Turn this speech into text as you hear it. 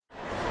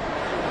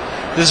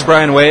This is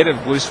Brian Wade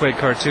of Blue Suede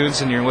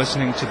Cartoons, and you're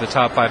listening to the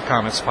Top 5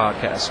 Comics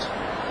Podcast.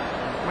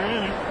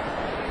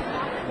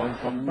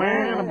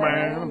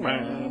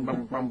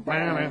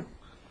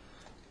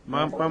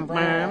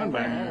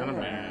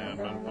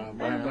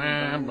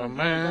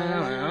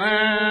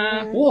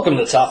 Welcome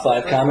to the Top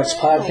 5 Comics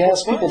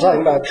Podcast, people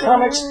talking about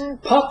comics,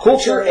 pop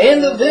culture,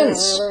 and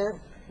events.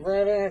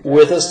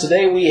 With us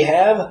today we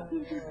have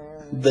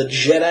the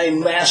Jedi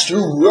Master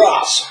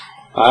Ross.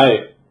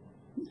 Hi.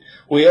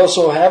 We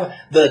also have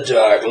the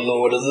Dark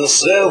Lord of the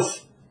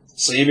South,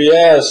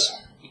 CBS.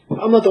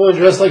 I'm not the one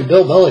dressed like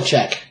Bill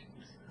Belichick.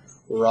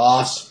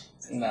 Ross.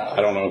 No. I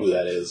don't know who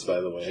that is,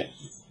 by the way.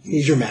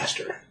 He's your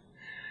master.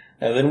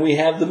 And then we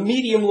have the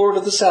Medium Lord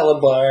of the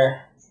Salad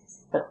Bar,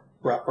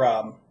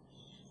 Rob.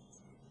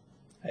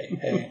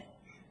 Hey.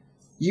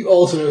 You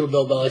also know who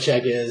Bill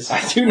Belichick is.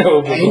 I do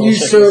know who Bill Belichick is. And you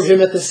serve him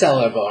at the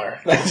salad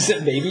bar. That's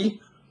it, baby.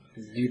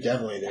 You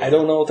definitely do. I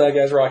don't know if that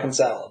guy's rocking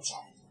salads.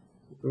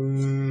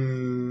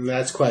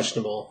 That's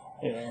questionable.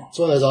 You know. It's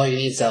one of those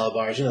all-you-need salad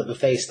bars,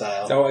 buffet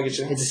style. Oh, I get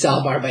you. It's a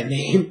salad bar by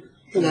name,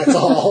 and that's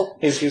all.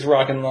 He's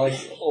rocking like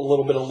a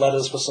little bit of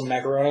lettuce with some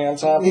macaroni on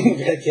top.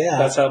 Yeah.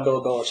 That's how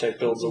Bill Belichick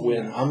builds a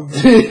win.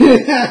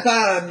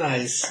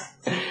 Nice.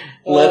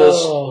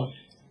 Lettuce,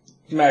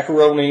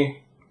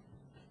 macaroni,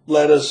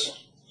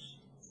 lettuce,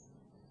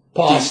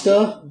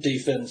 pasta,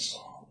 defense,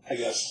 I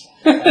guess.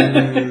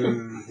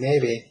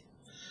 Maybe.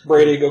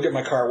 Brady, go get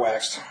my car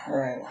waxed. All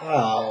right.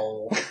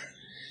 Oh.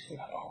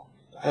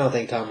 I don't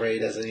think Tom Brady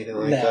does anything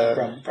like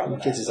that. Probably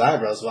Gets his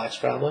eyebrows waxed,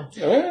 probably.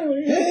 Oh,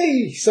 yeah.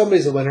 Hey,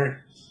 somebody's a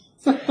winner.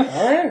 All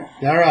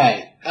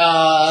right.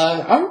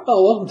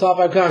 Welcome to Top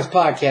 5 Comics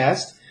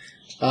Podcast.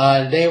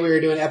 Today we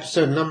are doing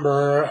episode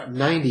number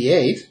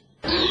 98.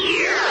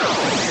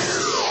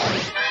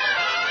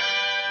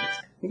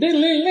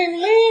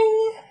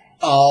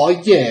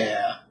 Oh,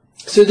 yeah.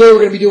 So today we're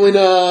going to be doing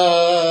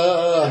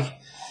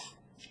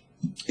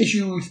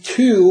issue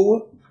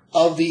 2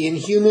 of the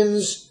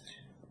Inhumans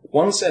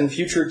Once and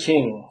Future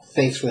King.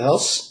 Thanks for the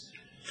help.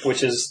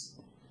 Which is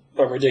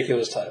a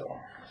ridiculous title.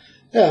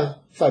 Yeah,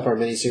 5-part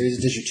miniseries.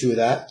 It's issue 2 of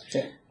that.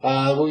 Yeah.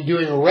 We're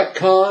doing a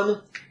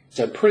retcon,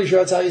 so I'm pretty sure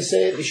that's how you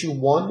say it, issue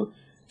 1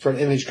 from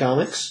Image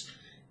Comics.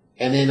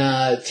 And then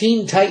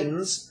Teen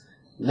Titans,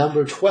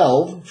 number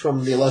 12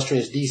 from the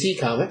illustrious DC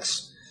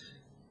Comics.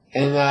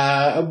 And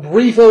a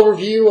brief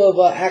overview of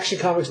Action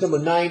Comics number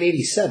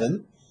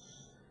 987.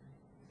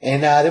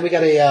 And then we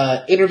got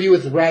a interview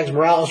with Rags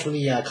Morales from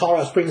the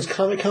Colorado Springs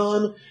Comic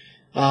Con.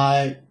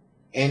 And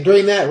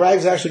during that,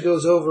 Rags actually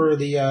goes over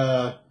the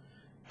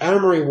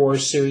Armory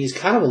Wars series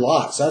kind of a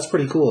lot, so that's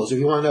pretty cool. So if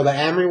you want to know about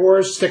Armory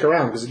Wars, stick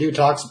around, because the dude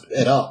talks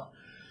it up.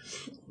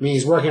 I mean,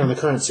 he's working on the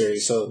current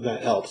series, so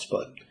that helps,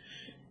 but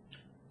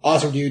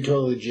awesome dude,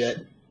 totally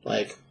legit.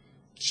 Like,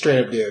 straight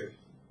up dude.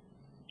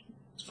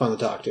 It's fun to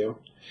talk to.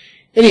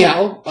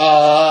 Anyhow,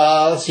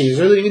 let's see, is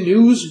there anything in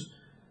news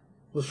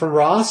from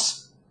Ross?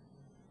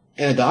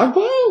 And a dog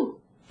pile?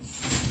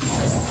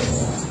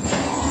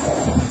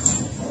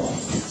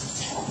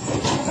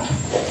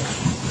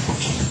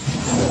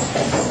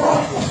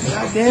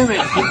 God damn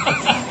it.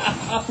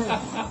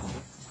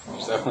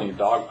 There's definitely a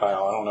dog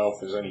pile. I don't know if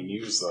there's any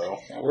news, though.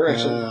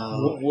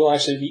 We'll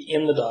actually be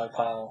in the dog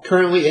pile.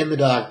 Currently in the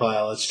dog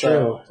pile, it's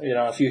true. So,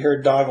 if you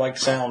hear dog-like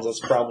sounds,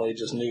 that's probably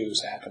just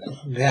news happening.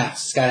 Yeah,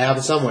 it's gotta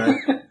happen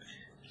somewhere.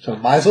 So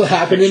it might as well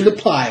happen in the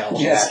pile.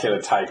 Yeah. Just get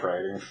a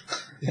typewriter.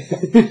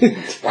 They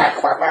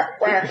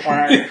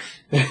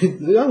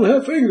don't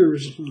have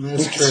fingers.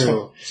 That's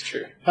true. It's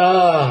true.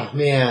 Oh,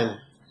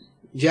 man.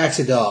 Jack's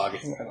a dog.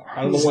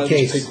 I don't know why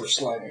these pigs were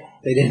sliding.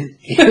 They didn't.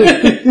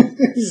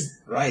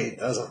 Right, it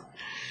doesn't.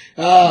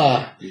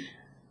 I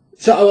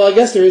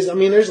guess there's a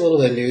little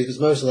bit of news, but it's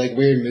mostly like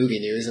weird movie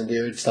news and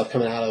weird stuff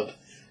coming out of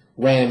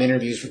random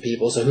interviews from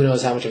people, so who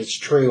knows how much of it's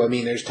true. I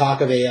mean, there's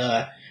talk of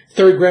a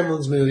third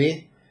Gremlins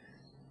movie,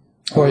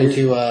 according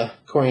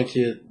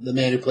to the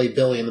man who played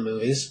Billy in the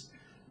movies.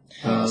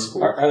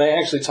 Are they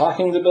actually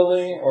talking to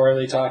Billy, or are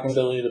they talking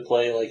Billy to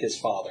play like his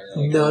father?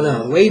 No.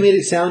 The way he made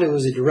it sound, it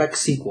was a direct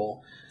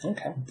sequel.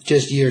 Okay.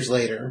 Just years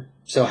later.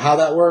 So how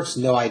that works,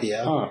 no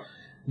idea. Huh.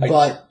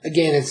 But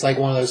again, it's like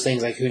one of those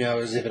things. Like, who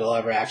knows if it'll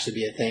ever actually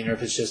be a thing, or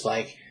if it's just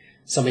like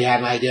somebody had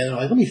an idea and they're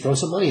like, let me throw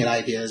some money at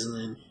ideas, and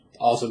then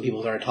all of a sudden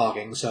people started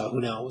talking. So who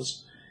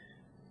knows?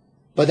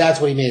 But that's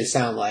what he made it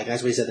sound like.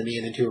 That's what he said to me,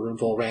 and into a room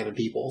full of random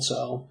people.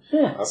 So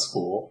yeah, that's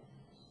cool.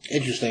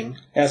 Interesting.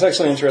 Yeah, it's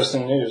actually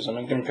interesting news. I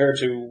mean, compared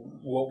to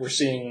what we're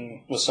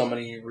seeing with so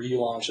many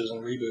relaunches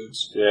and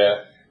reboots.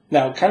 Yeah.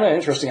 Now, kind of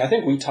interesting. I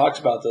think we talked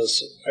about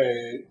this.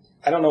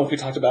 I don't know if we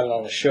talked about it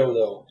on the show,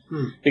 though,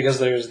 because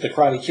there's the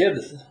Karate Kid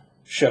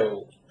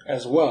show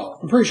as well.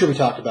 I'm pretty sure we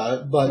talked about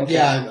it, but okay.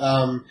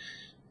 Yeah,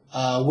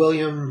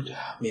 William,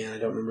 man, I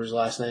don't remember his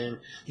last name,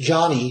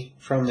 Johnny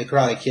from the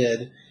Karate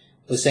Kid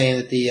was saying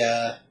that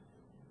the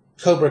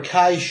Cobra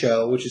Kai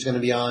show, which is going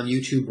to be on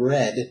YouTube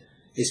Red,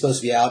 is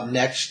supposed to be out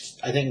next,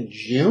 I think,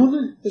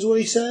 June, is what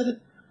he said.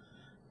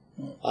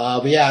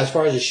 But yeah, as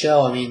far as the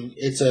show, I mean,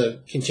 it's a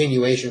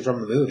continuation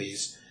from the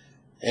movies.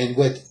 And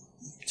with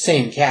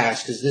same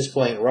cast, because at this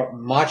point,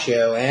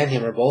 Macho and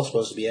him are both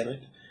supposed to be in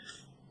it.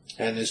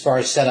 And as far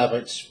as setup,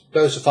 it's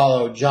supposed to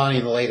follow Johnny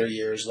in the later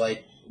years,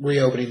 like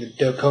reopening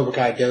the Cobra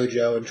Kai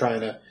dojo and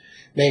trying to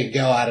make a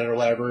go at it or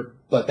whatever,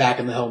 but back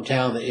in the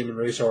hometown that him and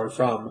Russo are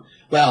from.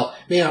 Well,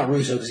 maybe not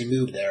Russo because he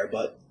moved there,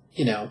 but,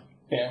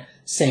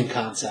 same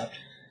concept.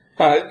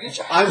 Which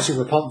I'm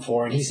super pumped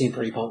for, and he seemed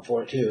pretty pumped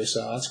for it too,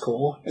 so that's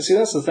cool. See,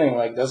 that's the thing,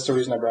 that's the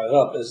reason I brought it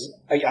up, is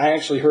I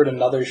actually heard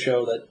another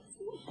show that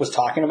was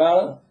talking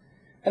about it,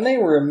 and they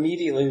were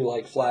immediately,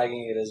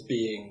 flagging it as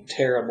being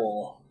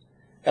terrible.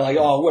 And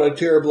oh, what a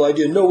terrible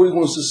idea. Nobody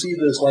wants to see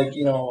this.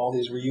 All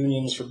these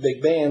reunions for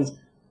big bands.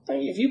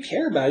 If you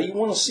care about it, you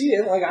want to see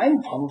it.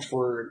 I'm pumped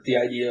for the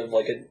idea of, a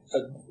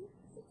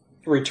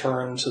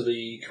return to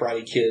the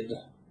Karate Kid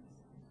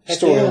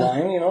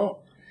storyline,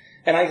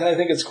 And I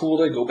think it's cool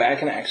to go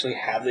back and actually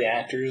have the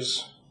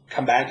actors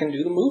come back and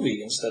do the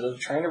movie instead of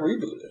trying to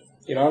reboot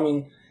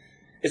it.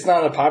 It's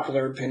not a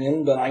popular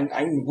opinion, but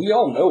we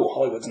all know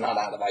Hollywood's not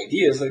out of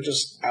ideas. They're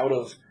just out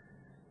of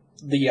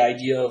the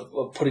idea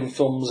of putting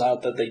films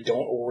out that they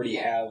don't already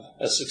have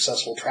a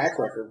successful track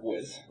record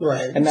with.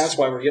 Right. And that's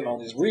why we're getting all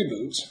these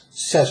reboots.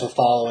 Successful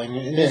following.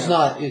 And it's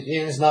not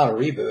a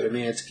reboot. I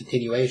mean, it's a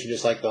continuation,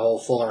 just like the whole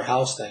Fuller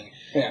House thing.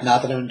 Yeah.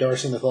 Not that I'm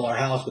endorsing the Fuller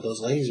House, but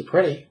those ladies are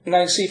pretty.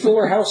 Now, see,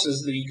 Fuller House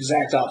is the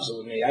exact opposite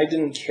with me. I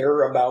didn't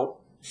care about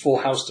Full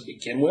House to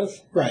begin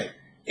with. Right.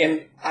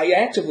 And I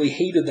actively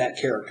hated that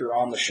character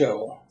on the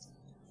show.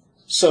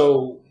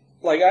 So,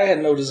 I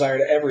had no desire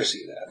to ever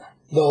see that.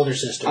 The older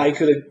sister.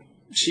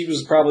 She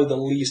was probably the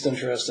least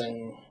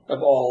interesting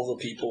of all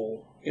the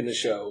people in the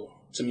show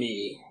to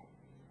me.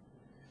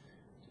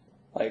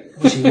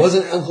 She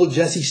wasn't Uncle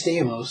Jesse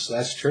Stamos,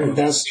 that's true.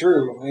 That's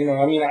true.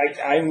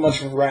 I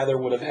much rather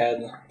would have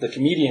had the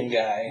comedian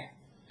guy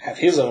have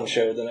his own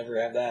show than ever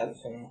have that.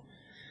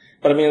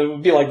 But it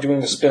would be like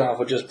doing a spin-off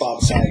with just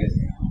Bob Saget.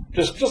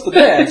 Just the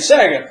dad,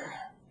 Saget.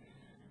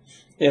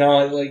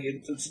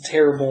 It's a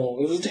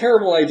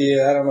terrible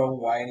idea. I don't know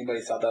why anybody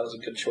thought that was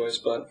a good choice,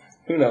 but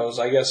who knows?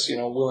 I guess,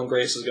 Will and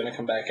Grace is going to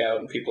come back out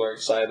and people are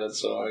excited,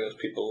 so I guess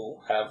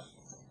people have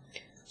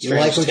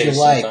strange taste you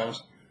like.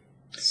 Sometimes.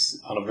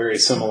 On a very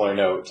similar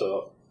note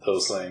to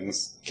those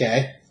things.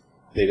 Okay.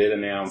 They did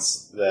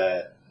announce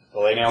that,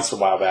 they announced a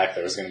while back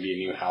there was going to be a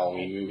new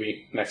Halloween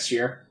movie next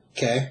year.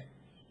 Okay.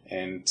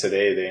 And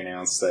today they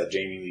announced that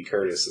Jamie Lee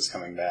Curtis is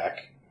coming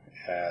back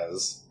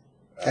as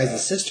the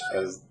sister?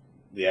 As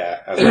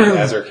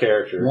her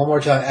character. One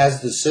more time,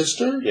 as the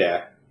sister?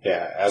 Yeah,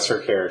 as her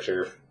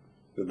character.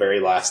 The very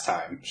last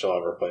time she'll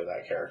ever play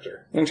that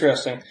character.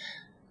 Interesting.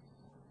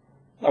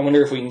 I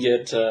wonder if we can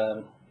get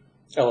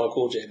LL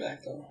Cool J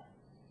back, though.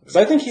 Because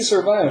I think he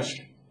survived.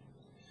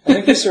 Are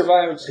you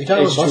talking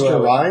about Buster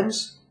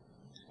Rhymes?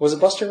 Was it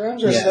Buster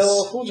Rhymes or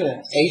LL Cool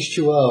J?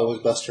 H2O was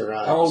Buster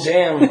Rhymes. Oh,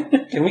 damn.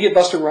 Can we get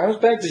Buster Rhymes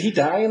back? Did he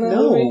die in that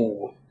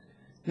movie?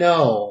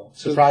 No.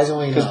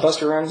 Surprisingly not. Because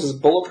Buster Rhymes is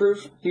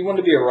bulletproof? He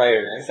wanted to be a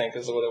writer, I think,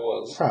 is what it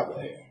was.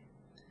 Probably.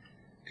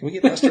 Can we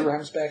get Buster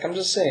Rhymes back? I'm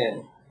just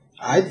saying.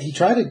 He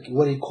tried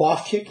to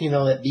quaff kick,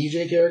 that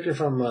DJ character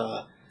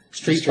from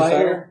Street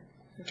Fighter?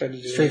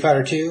 Street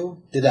Fighter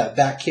 2 did that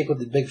back kick with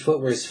the big foot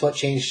where his foot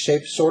changed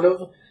shape, sort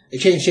of. It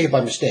changed shape by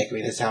mistake.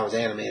 That's how it was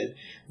animated.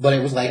 But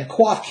it was like a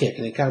quaff kick,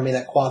 and it kind of made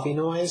that quaffy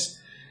noise.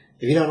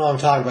 If you don't know what I'm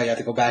talking about, you have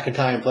to go back in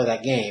time and play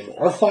that game.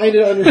 Or find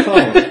it on your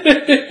phone.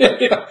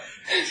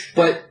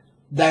 But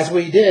that's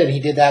what he did. He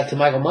did that to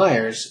Michael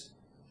Myers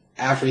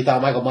after he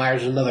thought Michael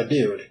Myers was another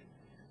dude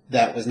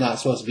that was not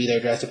supposed to be there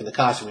dressed up in the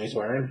costume he was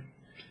wearing.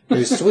 It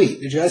was sweet.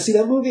 Did you guys see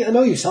that movie? I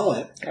know you saw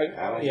it.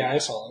 I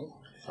saw it.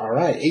 All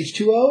right.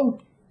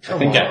 H2O? I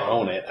think I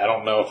own it. I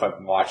don't know if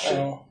I've watched it.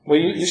 Well,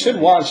 you should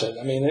watch it.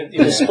 It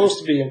was supposed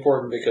to be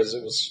important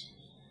because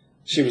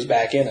she was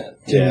back in it.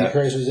 Jamie Lee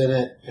Curtis was in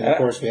it, and of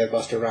course we had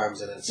Buster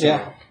Rhymes in it. So.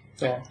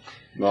 Yeah.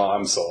 Well,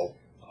 I'm sold.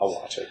 I'll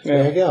watch it.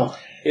 There you go.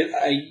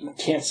 I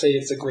can't say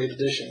it's a great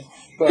addition,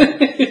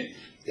 but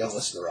you'll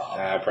listen to Rob.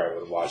 I probably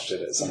would have watched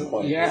it at some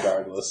point,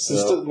 regardless.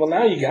 So. Well,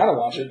 now you gotta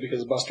watch it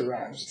because of Buster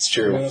Rhymes. It's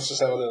true. That's just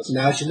how it is.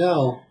 Now that you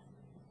know.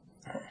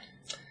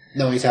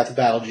 No, he's have to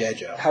battle J.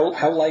 Joe.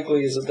 How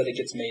likely is it that it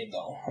gets made,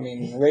 though?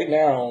 Right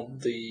now,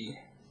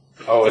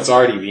 it's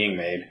already being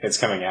made. It's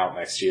coming out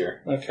next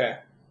year. Okay.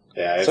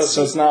 Yeah.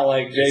 So it's not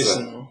like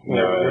Jason,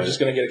 we're just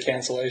going to get a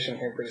cancellation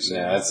here pretty soon.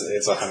 Yeah,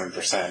 it's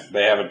 100%.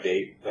 They have a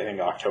date, I think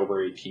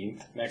October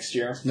 18th next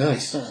year.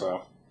 Nice.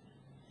 So.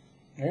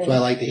 That's what I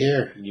like to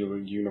hear.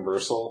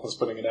 Universal is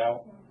putting it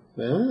out.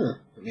 Yeah,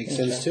 that makes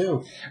sense,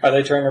 too. Are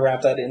they trying to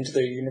wrap that into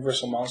their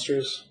Universal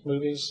Monsters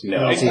movies?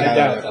 No. I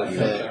doubt that.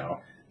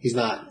 No. He's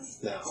not.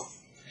 No.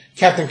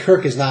 Captain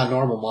Kirk is not a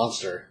normal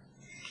monster.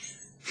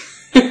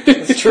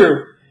 It's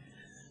true.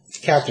 It's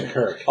Captain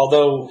Kirk.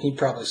 Although he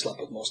probably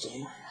slept with most of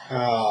them.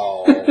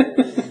 Oh.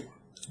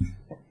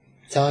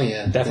 Telling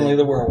you. Definitely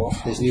the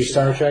werewolf. This new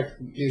Star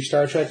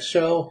Trek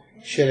show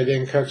should have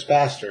been Kirk's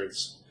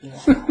Bastards.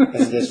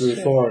 And just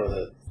move forward with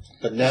it.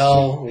 But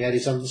no, we gotta do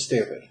something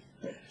stupid.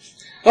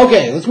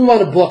 Okay, let's move on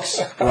to books,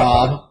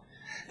 Rob.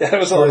 Yeah, it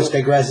was Before this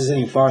digresses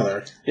any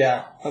farther.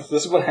 Yeah,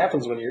 this is what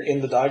happens when you're in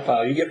the dog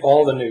pile. You get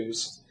all the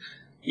news,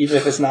 even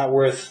if it's not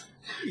worth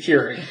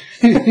hearing.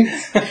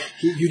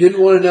 You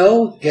didn't want to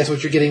know? Guess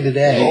what you're getting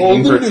today?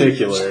 In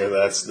particular,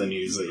 that's the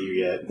news that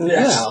you get.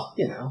 Yes. Well,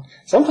 you know.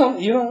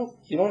 Sometimes you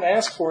don't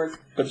ask for it,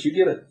 but you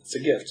get it. It's a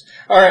gift.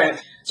 All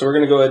right, so we're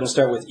going to go ahead and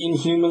start with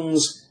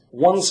Inhumans,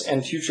 Once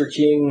and Future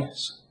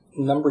Kings,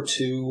 number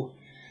 2.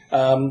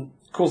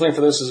 Cool thing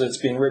for this is it's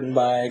being written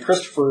by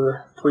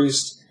Christopher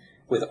Priest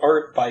with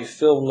art by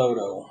Phil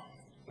Noto.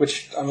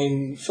 Which, I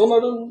mean, Phil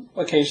Noto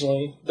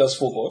occasionally does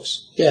full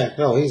books. Yeah,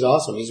 no, he's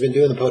awesome. He's been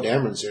doing the Poe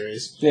Dameron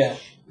series. Yeah.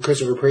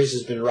 Christopher Priest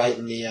has been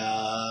writing the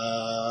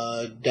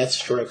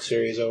Deathstroke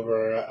series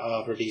over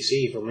for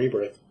DC from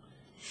Rebirth.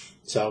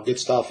 So, good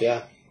stuff,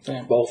 yeah.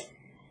 Both.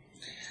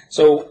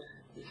 So,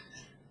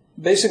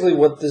 basically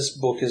what this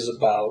book is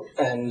about,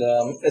 and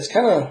it's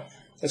kind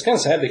of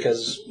sad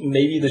because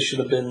maybe this should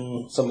have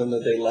been something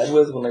that they led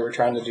with when they were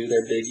trying to do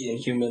their big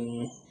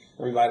Inhuman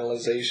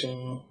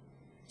revitalization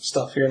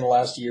stuff here in the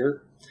last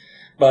year.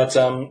 But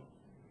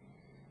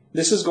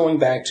this is going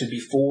back to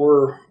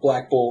before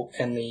Black Bolt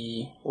and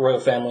the royal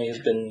family has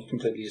been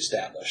completely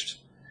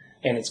established.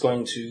 And it's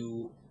going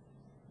to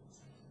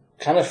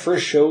kind of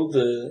first show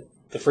the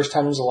first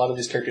times a lot of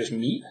these characters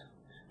meet,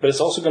 but it's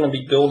also going to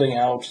be building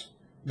out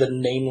the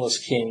Nameless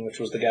King, which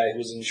was the guy who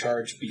was in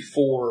charge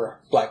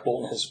before Black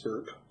Bolt and his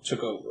group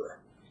took over.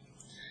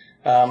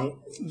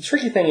 The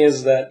tricky thing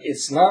is that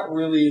it's not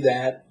really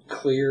that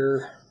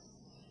clear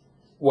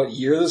what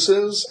year this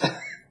is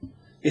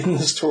in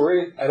the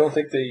story. I don't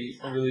think they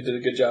really did a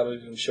good job of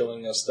even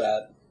showing us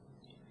that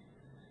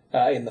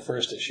in the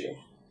first issue.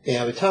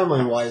 Yeah, but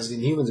timeline-wise, the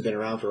Inhumans have been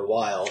around for a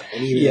while,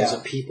 and even as a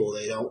people,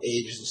 they don't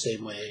age the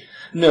same way.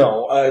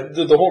 No,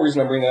 the whole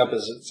reason I bring it up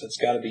is it's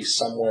got to be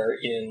somewhere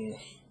in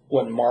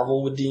what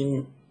Marvel would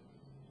deem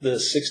the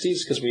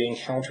 60s, because we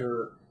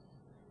encounter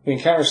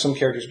some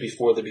characters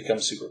before they become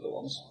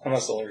supervillains, and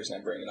that's the only reason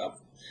I bring it up.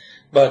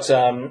 But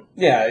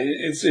yeah,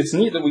 it's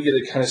neat that we get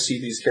to kind of see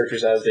these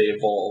characters as they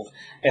evolve.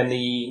 And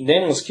the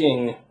Nameless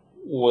King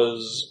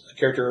was a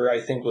character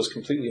I think was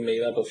completely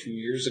made up a few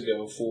years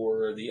ago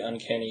for the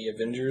Uncanny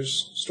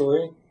Avengers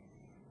story.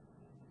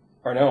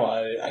 Or no,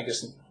 I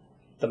guess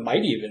the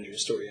Mighty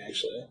Avengers story,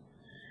 actually.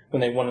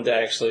 When they wanted to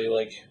actually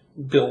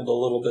build a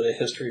little bit of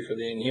history for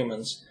the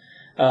Inhumans.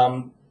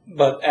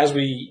 But as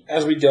we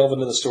delve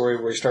into the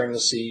story, we're starting to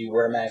see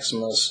where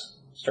Maximus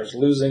starts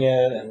losing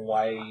it and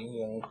why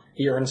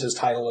he earns his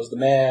title as the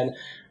Man.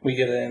 We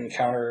get to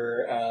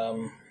encounter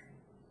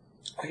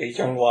a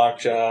young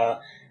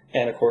Lockjaw,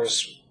 and of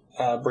course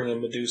bring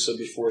in Medusa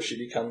before she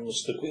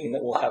becomes the queen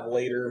that we'll have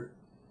later.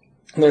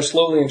 And they're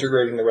slowly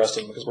integrating the rest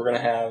of them because we're going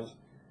to have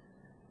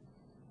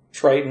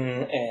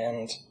Triton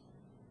and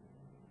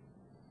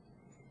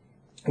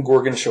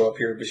Gorgon show up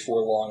here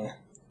before long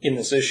in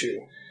this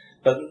issue.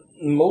 But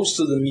most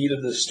of the meat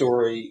of this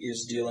story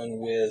is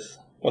dealing with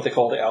what they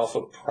call the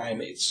Alpha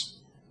Primates.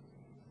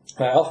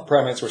 Now, Alpha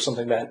Primates were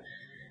something that,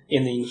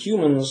 in the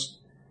Inhumans,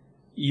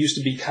 used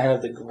to be kind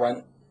of the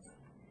grunt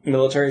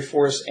military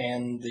force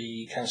and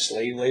the kind of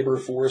slave labor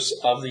force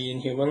of the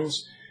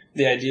Inhumans.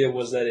 The idea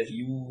was that if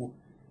you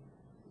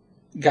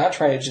got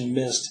Triagen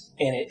Mist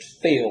and it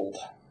failed,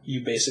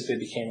 you basically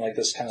became like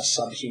this kind of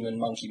subhuman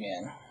monkey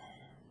man.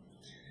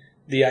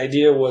 The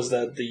idea was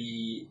that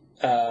the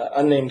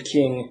unnamed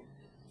king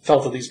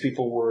felt that these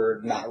people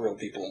were not real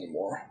people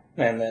anymore,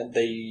 and that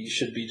they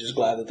should be just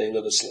glad that they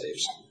live as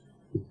slaves.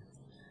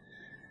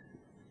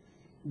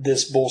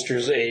 This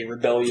bolsters a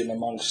rebellion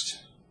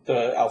amongst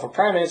the Alpha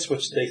Primates,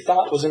 which they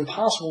thought was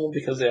impossible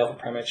because the Alpha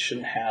Primates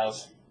shouldn't have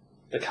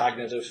the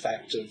cognitive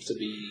faculty to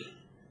be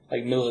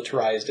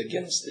militarized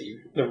against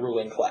the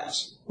ruling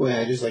class. Well,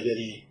 yeah, just like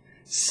any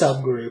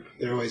subgroup,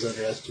 they're always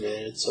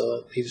underestimated, so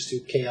it leads to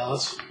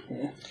chaos.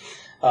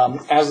 Mm-hmm.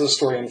 As the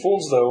story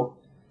unfolds, though,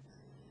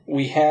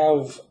 we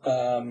have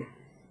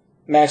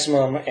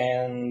Maximus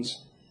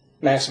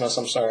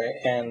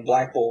and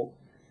Black Bolt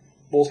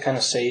both kind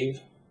of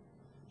save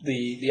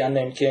the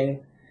unnamed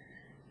king,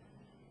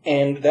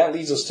 and that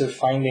leads us to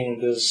finding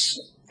this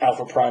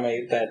Alpha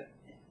Primate that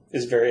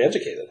is very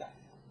educated.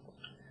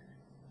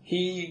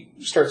 He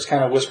starts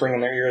kind of whispering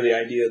in their ear the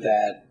idea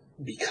that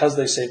because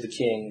they saved the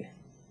king,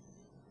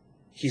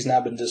 he's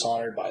not been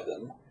dishonored by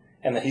them,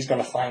 and that he's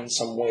going to find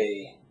some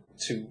way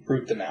to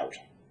root them out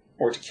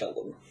or to kill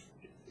them,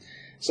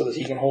 so that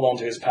he can hold on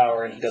to his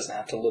power and he doesn't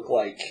have to look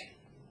like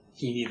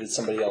he needed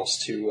somebody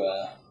else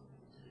to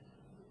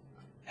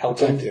help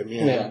him.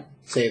 Yeah.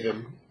 Save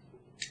him.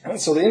 And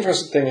so the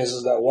interesting thing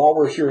is that while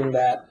we're hearing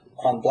that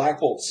on Black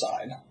Bolt's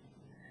side,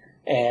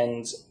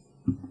 and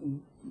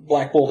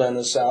Black Bolt and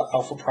this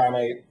Alpha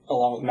Primate,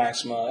 along with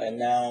Maxima, and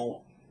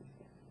now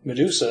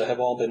Medusa, have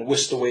all been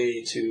whisked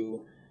away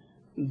to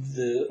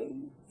the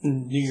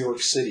New York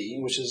City,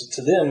 which is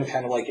to them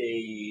kind of like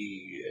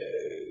a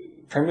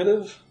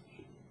primitive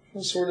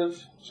sort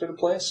of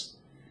place.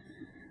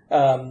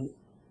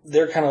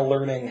 They're kind of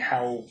learning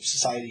how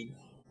society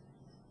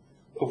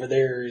over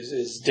there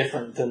is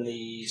different than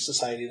the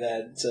society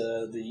that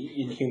the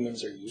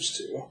Inhumans are used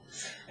to.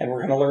 And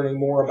we're going to learn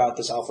more about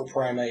this Alpha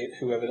Primate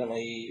who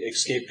evidently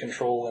escaped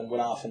control and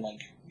went off and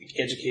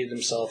educated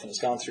himself and has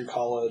gone through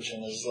college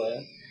and has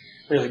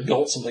really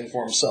built something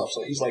for himself.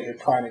 So he's like a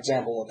prime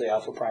example that the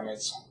Alpha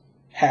Primates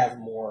have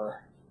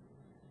more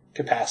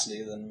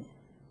capacity than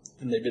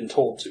they've been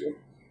told to.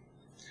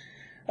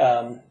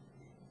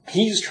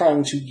 He's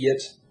trying to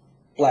get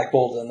Black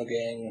Bolt and the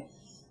gang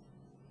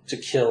to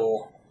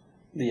kill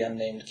the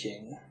Unnamed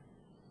King.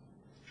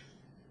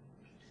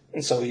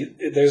 And so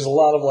there's a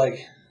lot of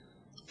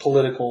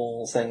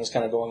political things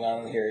kind of going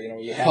on in here.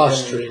 You have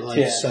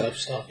posturing, setup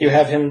stuff. You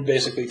have him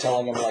basically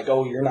telling him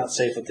oh, you're not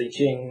safe with the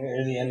king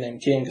or the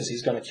Unnamed King because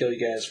he's going to kill you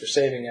guys for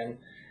saving him.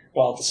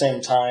 While at the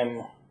same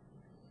time,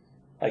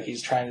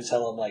 he's trying to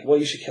tell him well,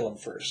 you should kill him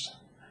first.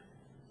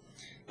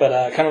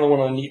 But kind of one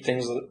of the neat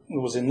things that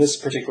was in this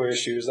particular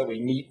issue is that we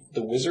meet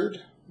the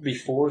Wizard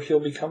before he'll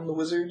become the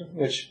Wizard,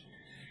 which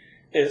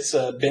is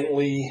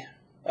Bentley,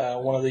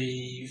 one of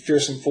the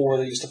Fearsome Four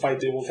that used to fight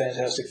the old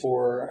Fantastic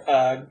Four.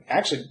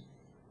 Actually,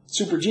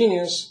 super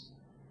genius.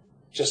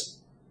 Just,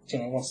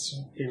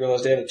 once he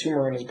realized he had a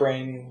tumor in his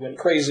brain, went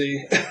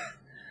crazy.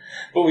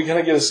 But we kind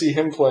of get to see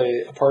him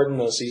play a part in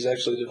this. He's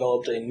actually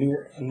developed a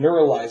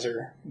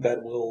neuralizer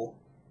that will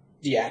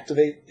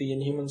deactivate the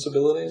Inhumans'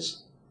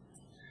 abilities.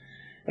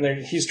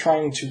 And he's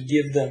trying to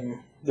give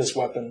them this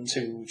weapon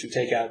to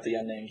take out the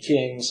Unnamed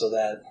King so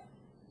that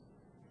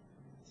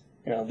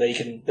they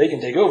can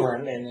take over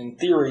and in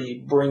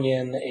theory bring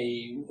in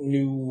a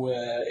new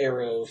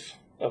era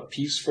of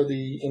peace for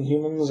the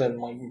Inhumans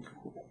and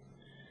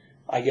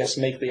I guess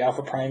make the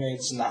Alpha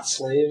Primates not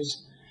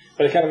slaves.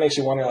 But it kind of makes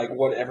you wonder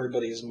what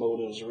everybody's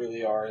motives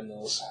really are in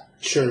this.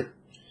 Sure.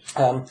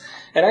 And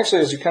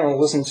actually, as you kind of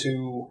listen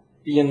to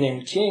the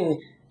Unnamed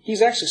King,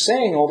 he's actually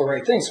saying all the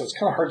right things, so it's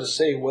kind of hard to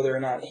say whether or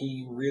not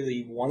he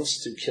really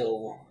wants to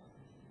kill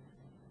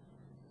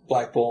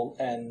Black Bolt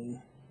and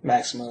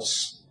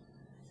Maximus.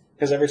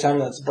 Because every time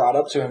that's brought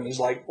up to him, he's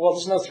like, well,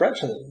 there's no threat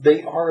to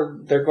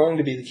them. They're going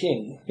to be the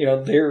king.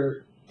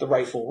 They're the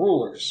rightful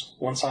rulers.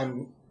 Once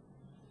I'm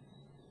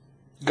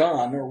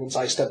gone, or once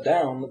I step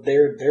down,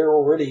 they're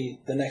already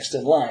the next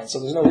in line. So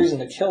there's no reason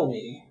to kill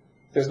me.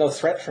 There's no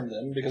threat from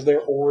them, because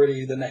they're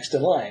already the next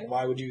in line.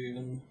 Why would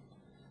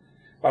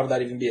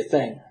that even be a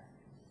thing?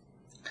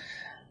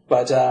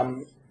 But,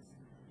 I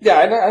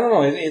don't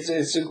know.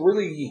 It's a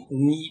really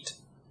neat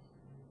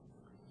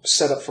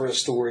setup for a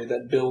story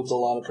that builds a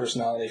lot of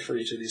personality for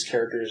each of these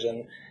characters.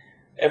 And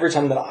every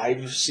time that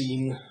I've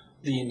seen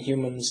the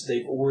Inhumans,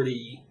 they've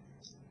already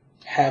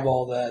have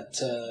all that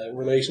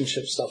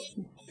relationship stuff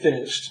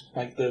finished.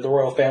 The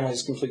royal family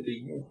is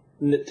completely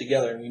knit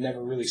together, and we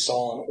never really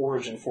saw an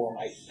origin for them,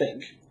 I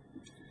think.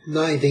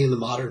 Not anything in the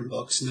modern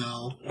books,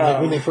 no.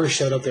 When they first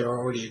showed up, they were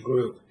already a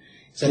group.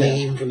 So I think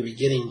even from the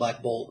beginning,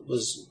 Black Bolt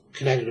was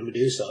connected to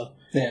Medusa.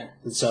 Yeah.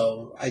 And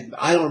so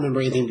I don't remember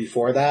anything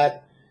before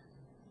that,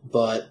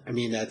 but,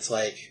 that's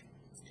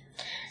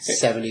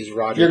 70s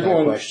Roger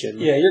type question.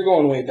 Yeah, you're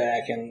going way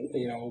back, and,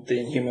 the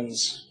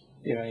Inhumans,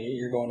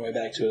 you're going way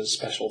back to a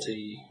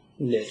specialty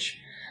niche.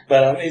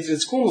 But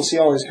it's cool to see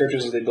all these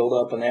characters as they build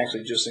up, and they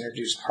actually just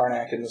introduced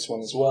Karnak in this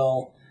one as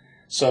well.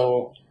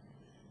 So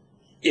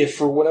if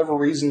for whatever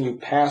reason you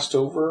passed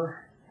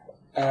over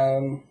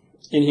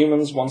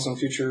Inhumans, Once and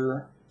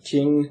Future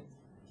King,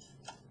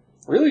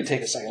 really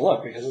take a second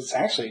look, because it's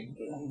actually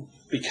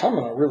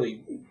becoming a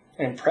really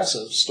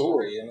impressive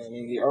story. And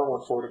the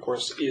artwork for it, of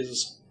course,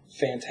 is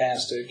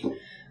fantastic.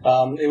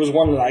 It was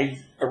one that I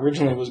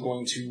originally was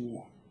going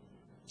to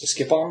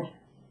skip on,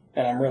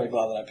 and I'm really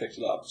glad that I picked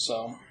it up.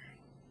 So,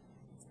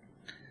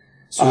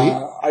 sweet.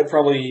 I'd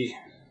probably,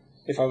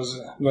 if I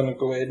was going to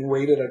go ahead and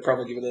rate it, I'd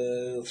probably give it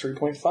a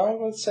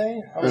 3.5, I'd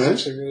say. I was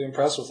actually really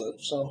impressed with it.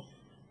 So,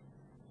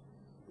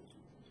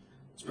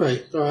 it's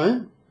great. All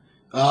right.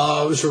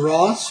 Mr.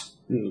 Ross?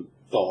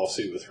 Follow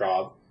suit with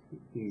Rob.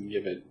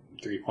 Give it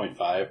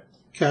 3.5.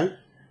 Okay.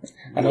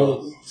 I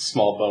know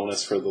small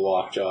bonus for the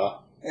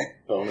Lockjaw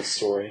bonus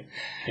story.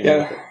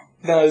 Yeah,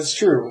 that is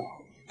true.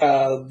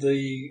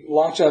 The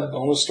Lockjaw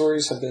bonus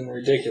stories have been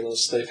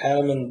ridiculous. They've had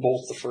them in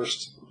both the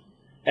first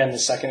and the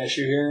second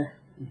issue here.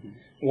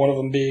 Mm-hmm. One of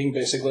them being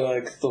basically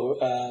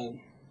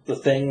the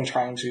Thing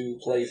trying to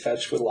play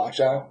fetch with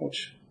Lockjaw,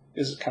 which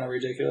is kind of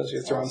ridiculous.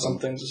 You're throwing some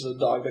things as a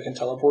dog that can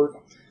teleport.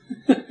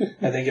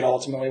 I think it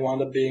ultimately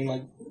wound up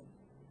being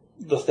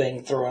the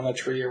Thing throwing a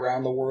tree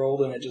around the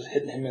world and it just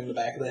hitting him in the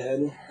back of the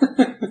head.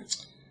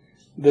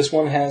 This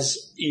one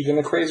has even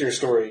a crazier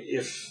story.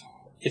 If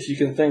you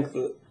can think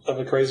of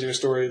a crazier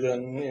story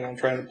than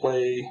trying to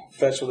play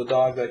fetch with a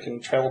dog that can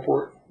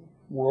teleport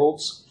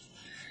worlds.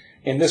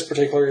 In this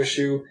particular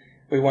issue,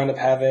 we wind up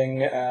having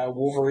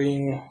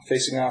Wolverine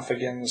facing off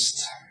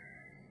against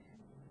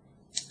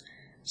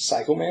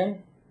Psycho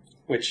Man,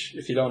 which,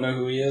 if you don't know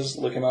who he is,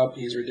 look him up.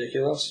 He's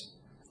ridiculous.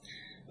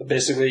 But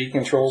basically, he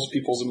controls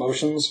people's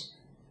emotions.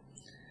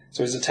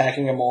 So he's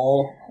attacking them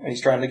all, and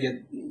he's trying to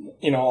get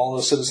all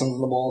the citizens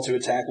in the mall to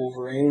attack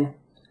Wolverine.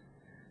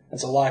 And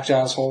so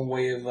Lockjaw's whole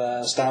way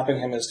of stopping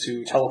him is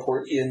to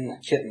teleport in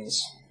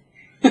kittens.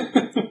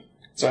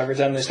 So every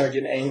time they start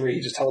getting angry,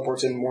 he just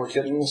teleports in more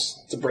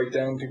kittens to break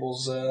down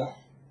people's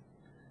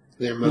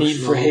Their need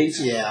for hate.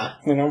 Yeah.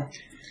 You know?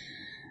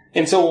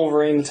 Until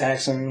Wolverine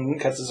attacks him,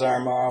 cuts his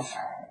arm off,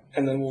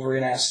 and then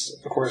Wolverine asks,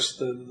 of course,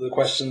 the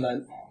question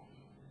that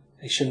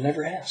they should have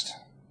never asked.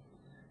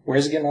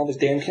 Where's he getting all these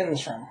damn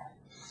kittens from?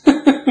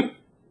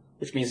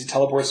 Which means he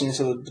teleports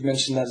into the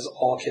dimension that is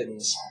all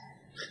kittens.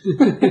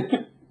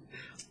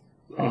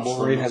 And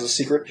Wolverine has a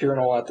secret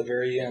urinal at the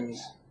very end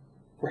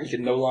where he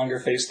can no longer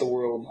face the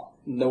world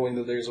knowing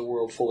that there's a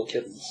world full of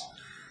kittens.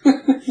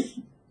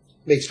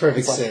 Makes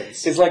perfect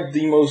sense. It's like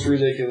the most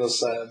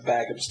ridiculous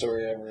backup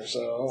story ever.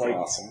 So, That's like,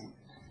 awesome.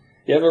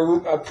 you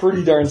have a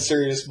pretty darn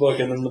serious book,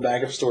 and then the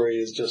backup story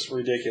is just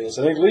ridiculous.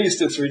 And at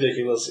least it's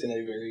ridiculous in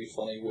a very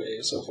funny way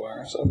so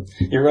far. So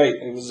you're right.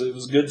 It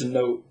was good to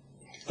note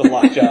the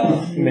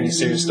Lockjaw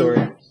miniseries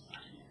story.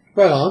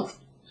 Right on.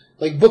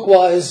 Like,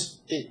 book-wise,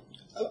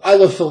 I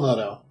love Phil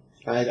Noto.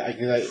 I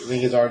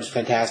think his art is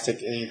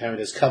fantastic. Anytime it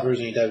does covers,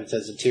 anytime it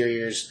does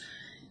interiors,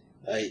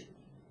 the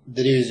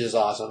dude is just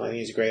awesome. I think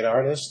he's a great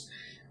artist.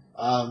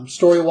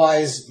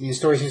 Story-wise, the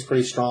story seems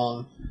pretty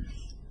strong.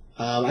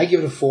 I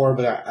give it a 4,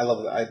 but I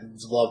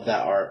love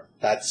that art.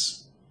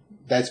 That's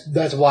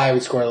why I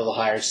would score it a little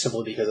higher,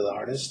 simply because of the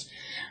artist.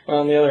 Well,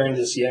 on the other end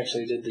is he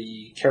actually did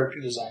the character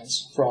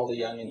designs for all the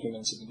young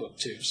Inhumans in the book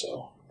too.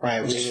 So Right,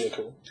 it was which really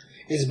cool.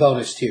 is a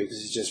bonus too,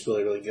 because it's just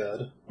really, really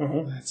good.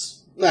 Mm-hmm.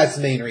 That's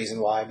the main reason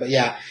why. But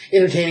yeah,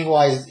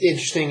 entertaining-wise,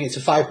 interesting. It's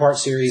a 5-part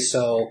series,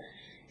 so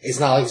it's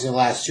not like it's going to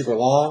last super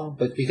long.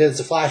 But because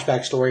it's a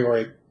flashback story or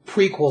a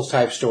prequels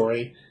type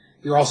story,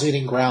 you're also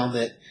hitting ground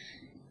that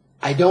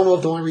I don't know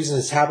if the only reason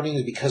it's happening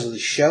is because of the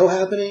show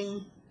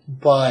happening,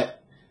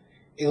 but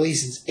at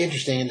least it's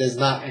interesting and does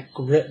not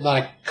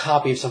a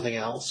copy of something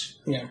else.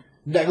 Yeah.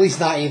 At least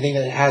not anything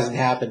that hasn't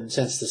happened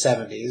since the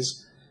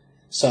 70s.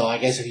 So I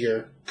guess if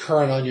you're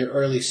current on your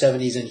early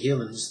 70s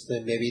Inhumans,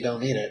 then maybe you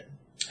don't need it.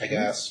 I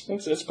guess.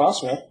 It's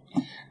possible.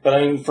 But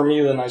I mean, for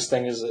me, the nice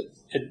thing is that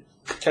it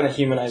kind of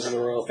humanizes the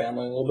royal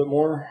family a little bit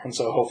more. And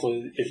so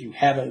hopefully, if you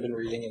haven't been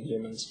reading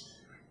Inhumans,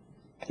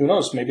 who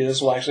knows, maybe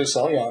this will actually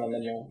sell you on them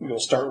and you'll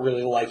start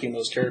really liking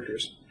those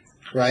characters.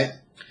 Right.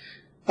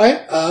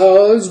 Alright,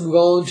 let's move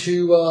on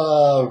to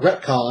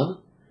Retcon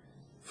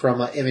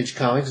from Image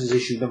Comics. This is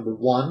issue number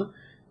 1.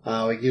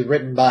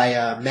 Written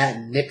by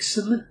Matt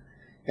Nixon,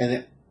 and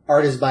the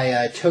art is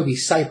by Toby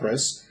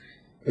Cypress,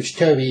 which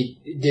Toby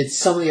did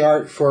some of the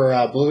art for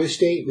Blue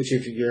Estate, which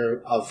if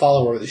you're a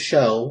follower of the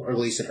show, or at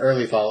least an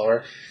early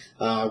follower,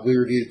 we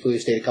reviewed Blue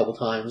Estate a couple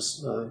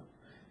times. It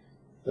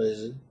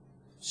was a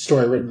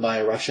story written by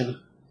a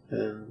Russian,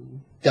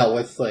 and dealt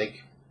with,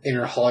 like,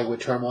 inner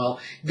Hollywood turmoil.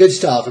 Good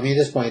stuff. I mean,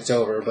 at this point it's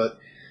over, but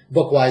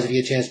book-wise, if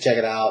you get a chance to check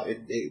it out,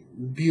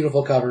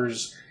 beautiful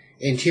covers,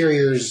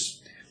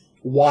 interiors,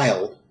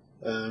 wild.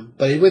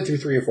 But it went through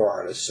 3 or 4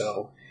 artists,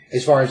 so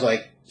as far as,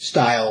 like,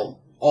 style,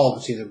 all of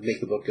them seem to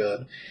make the book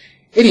good.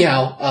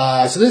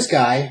 Anyhow, so this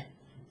guy,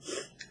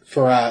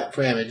 for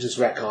Image, this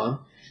Retcon,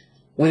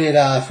 when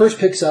it first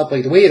picks up,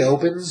 like, the way it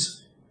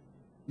opens,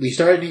 we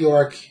start in New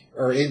York,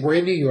 we're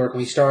in New York, and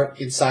we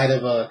start inside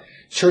of a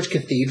church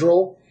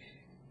cathedral,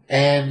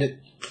 and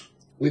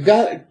we've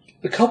got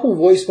a couple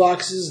voice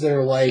boxes that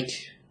are, like,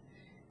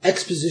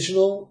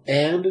 expositional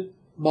and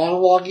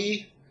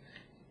monologue-y.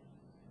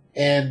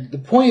 And the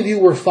point of view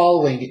we're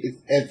following,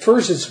 at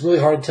first it's really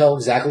hard to tell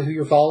exactly who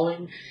you're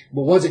following,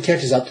 but once it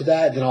catches up to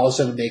that, then all of a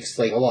sudden it makes,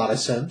 like, a lot of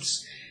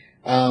sense.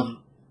 But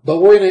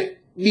we're in a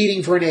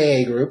meeting for an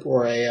AA group,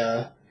 or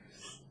a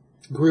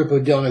group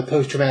of dealing with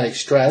post-traumatic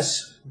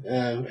stress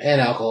and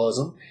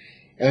alcoholism.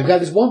 And we've got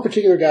this one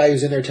particular guy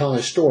who's in there telling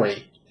a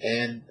story.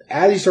 And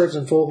as he starts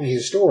unfolding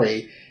his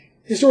story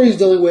is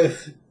dealing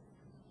with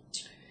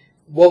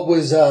what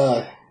was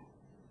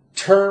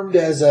termed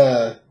as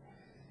a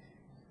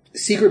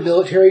secret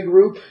military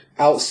group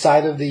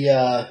outside of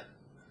the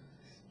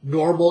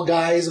normal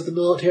guys of the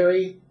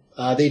military.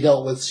 They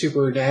dealt with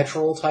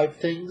supernatural type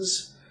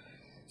things.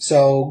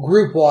 So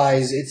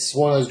group-wise, it's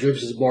one of those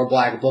groups that's more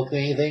black book than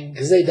anything,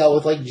 because they dealt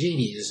with, like,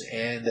 genies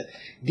and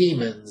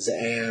demons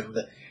and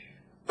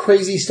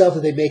crazy stuff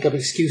that they make up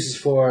excuses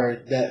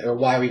for, that or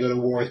why we go to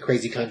war with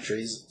crazy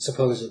countries,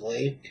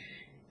 supposedly.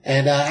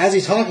 And as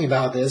he's talking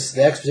about this,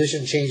 the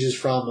exposition changes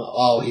from,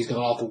 he's gone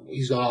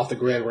off the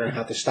grid, we're going to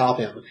have to stop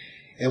him.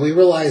 And we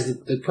realize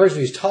that the person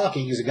who's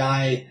talking is a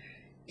guy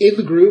in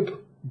the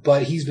group,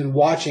 but he's been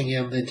watching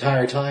him the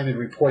entire time and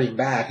reporting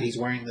back. He's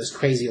wearing this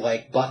crazy,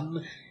 like,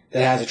 button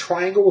that has a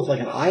triangle with,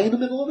 like, an eye in the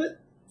middle of it.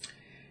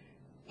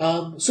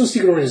 So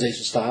secret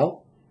organization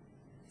style.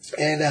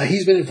 And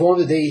he's been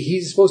informed that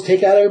he's supposed to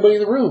take out everybody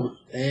in the room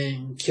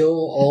and kill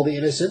all the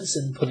innocents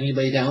and put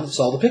anybody down that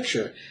saw the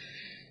picture.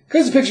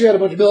 Because the picture had a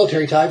bunch of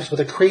military types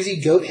with a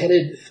crazy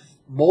goat-headed,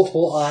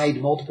 multiple-eyed,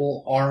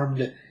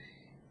 multiple-armed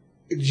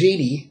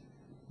genie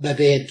that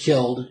they had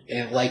killed,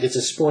 and, like, it's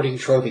a sporting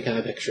trophy kind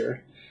of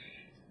picture.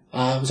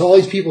 So all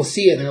these people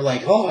see it, and they're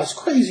like, oh, it's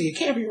crazy, it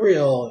can't be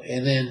real.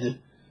 And then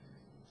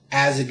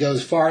as it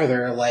goes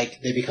farther,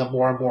 like, they become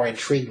more and more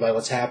intrigued by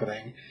what's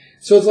happening.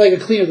 So it's like a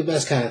clean up the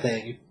mess kind of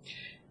thing.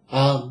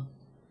 And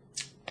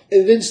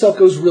then stuff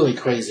goes really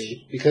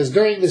crazy, because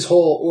during this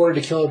whole order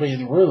to kill everybody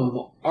in the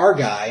room, our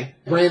guy,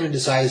 Brandon,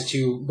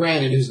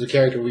 who's the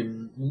character we've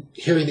been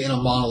hearing the inner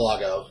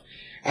monologue of,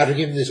 after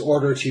giving this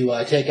order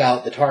to take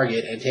out the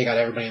target and take out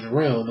everybody in the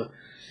room,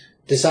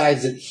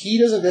 decides that he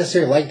doesn't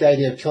necessarily like the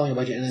idea of killing a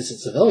bunch of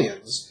innocent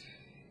civilians,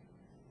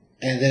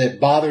 and that it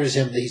bothers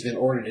him that he's been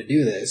ordered to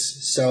do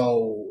this,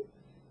 so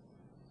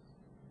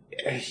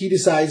he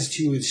decides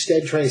to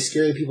instead try to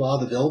scare the people out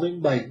of the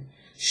building by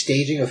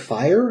staging a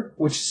fire,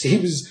 which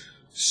seems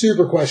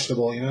super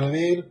questionable, you know what I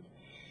mean?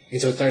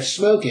 And so it starts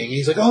smoking, and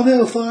he's like, oh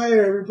no,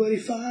 fire, everybody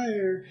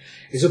fire.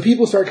 And so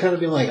people start kind of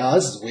being like, oh,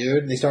 this is weird,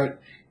 and they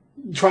start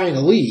trying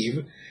to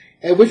leave,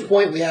 at which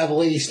point we have a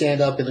lady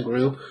stand up in the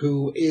group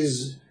who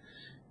is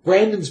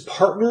Brandon's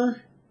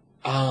partner,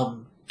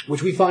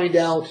 which we find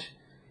out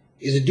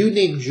is a dude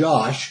named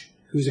Josh,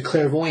 who's a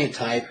clairvoyant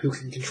type, who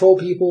can control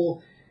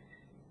people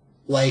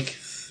like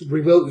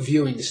remote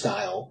viewing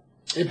style.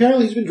 And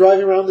apparently he's been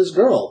driving around this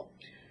girl.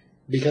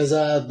 Because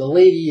the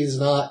lady is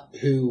not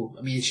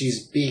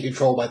she's being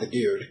controlled by the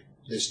dude,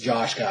 this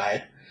Josh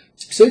guy.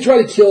 So they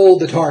try to kill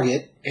the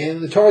target,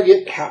 and the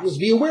target happens to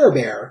be a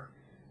werebear.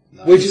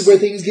 Nice. Which is where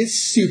things get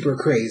super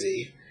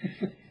crazy.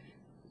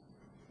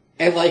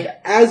 And like,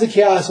 as the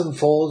chaos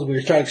unfolds,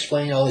 we start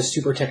explaining all this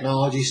super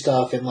technology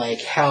stuff, and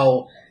like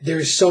how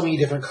there's so many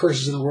different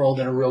curses in the world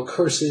that are real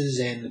curses,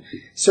 and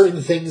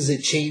certain things that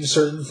change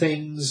certain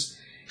things.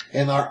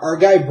 And our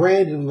guy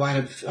Brandon,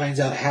 we finds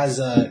out,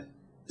 has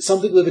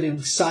something living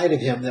inside of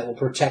him that will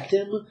protect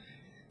him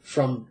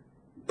from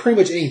pretty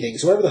much anything.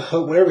 So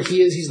whatever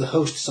he is, he's the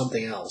host of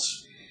something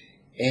else.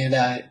 And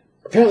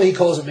apparently he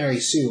calls it Mary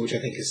Sue, which I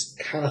think is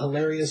kind of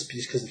hilarious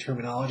just because of the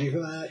terminology for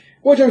that,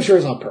 which I'm sure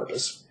is on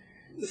purpose.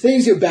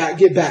 Things get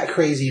back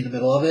crazy in the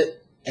middle of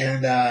it,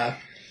 and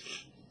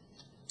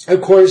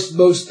of course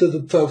most of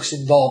the folks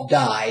involved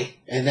die,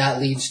 and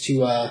that leads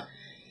to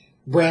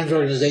Brand's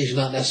organization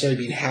not necessarily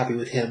being happy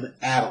with him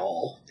at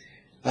all.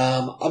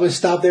 I'm going to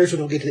stop there so we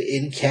don't get to the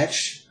end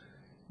catch.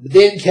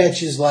 The end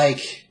catch is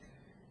like,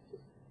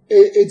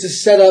 it's a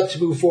setup to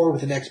move forward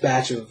with the next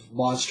batch of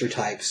monster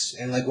types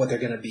and like what they're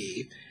going to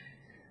be.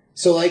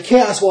 So like,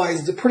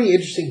 chaos-wise, it's a pretty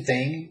interesting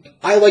thing.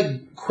 I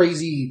like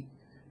crazy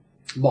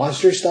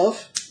monster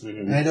stuff,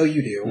 and I know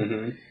you do.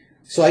 Mm-hmm.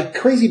 So like,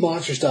 crazy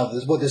monster stuff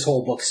is what this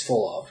whole book's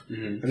full of.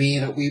 Mm-hmm. I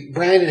mean,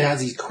 Brandon has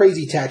these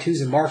crazy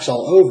tattoos and marks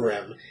all over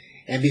him,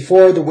 and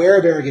before the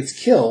werebear gets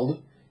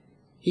killed,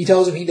 he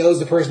tells him he knows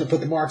the person that put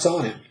the marks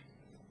on him.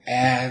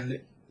 And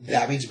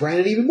that makes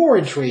Brandon even more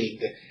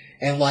intrigued.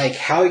 And like,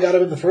 how he got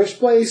him in the first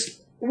place,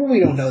 well,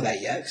 we don't know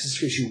that yet, because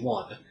it's issue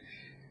 1.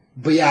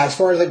 But yeah, as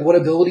far as like what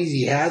abilities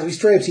he has, we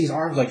straight up see his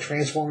arms like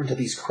transform into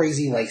these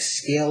crazy, like,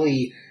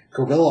 scaly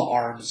gorilla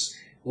arms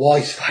while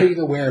he's fighting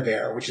the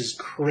werebear, which is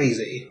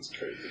crazy. That's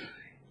crazy.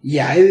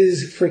 Yeah, it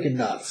is freaking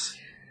nuts.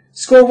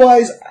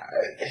 Score-wise,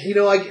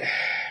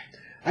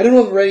 I don't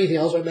know if I've read anything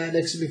else by Matt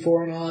Nixon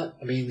before or not.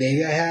 I mean,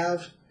 maybe I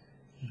have.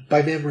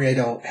 By memory, I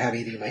don't have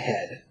anything in my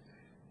head.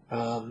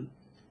 I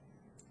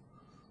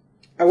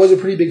was a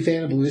pretty big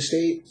fan of Blue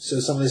Estate, so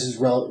some of this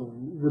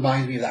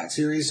reminds me of that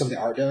series. Some of the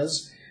art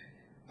does.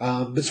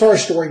 But as far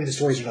as story, the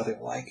stories are nothing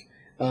alike.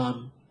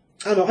 I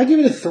don't know. I give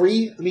it a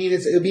 3. I mean,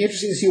 it'll be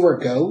interesting to see where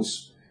it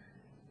goes.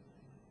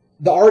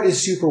 The art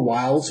is super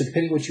wild, so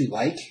depending what you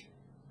like,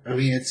 I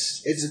mean,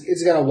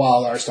 it's got a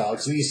wild art style.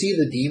 Because when you see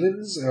the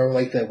demons or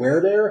like the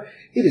werebear,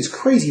 it is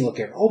crazy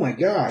looking. Oh my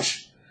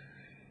gosh.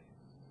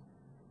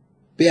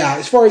 But yeah,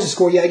 as far as the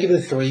score, I give it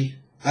a 3.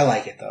 I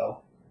like it though.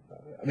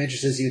 I'm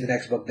interested to see what the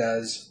next book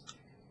does.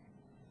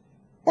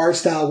 Art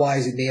style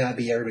wise, it may not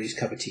be everybody's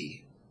cup of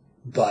tea,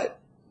 but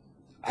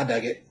I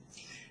dug it.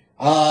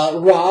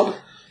 Rob,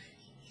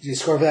 did you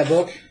score for that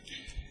book?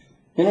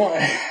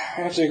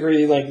 I have to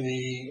agree. Like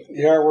the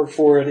artwork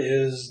for it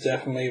is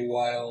definitely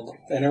wild,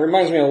 and it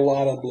reminds me a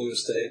lot of Blue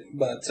Estate.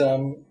 But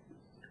the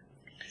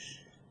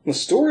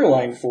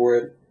storyline for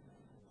it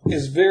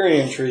is very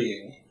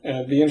intriguing, and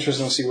it'd be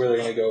interesting to see where they're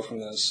going to go from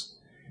this.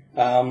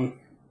 I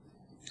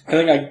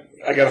think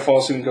I got to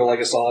follow suit and go like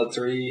a solid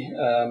 3.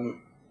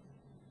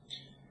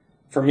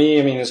 For me,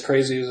 I mean, as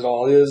crazy as it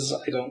all is,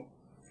 I don't,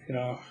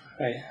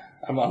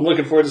 I'm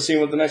looking forward to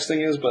seeing what the next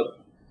thing is, but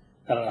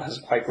I don't know, it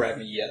hasn't quite grabbed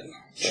me yet.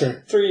 So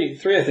sure. 3 I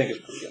think is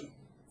pretty good.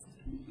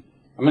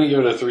 I'm going to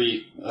give it a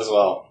 3 as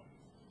well,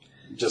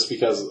 just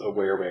because of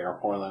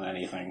werebear more than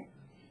anything.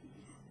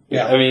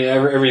 Yeah, I mean,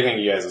 everything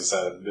you guys have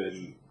said has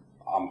been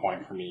on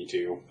point for me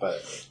too,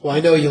 but... Well,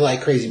 I know you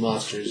like crazy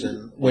monsters,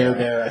 and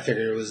werebear, I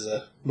figured it was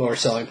a more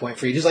selling point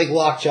for you. Just like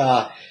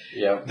Lockjaw,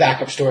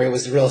 backup story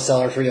was the real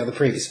seller for you on the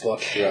previous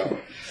book. Yeah.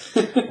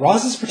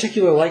 Ross in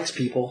particular likes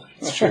people.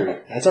 That's true.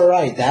 That's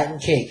alright, that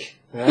and cake.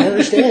 I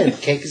understand,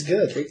 cake is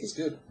good. Cake is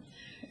good.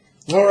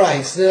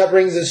 Alright, so that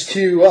brings us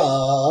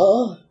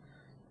to,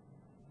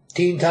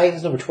 Teen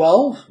Titans number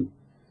 12.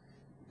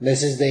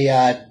 This is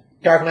the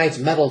Dark Knight's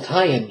Metal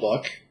tie-in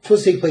book. It's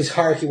supposed to take place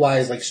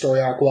hierarchy-wise, like story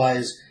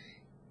arc-wise,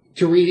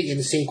 to read it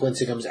in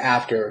sequence, it comes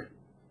after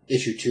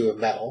issue 2 of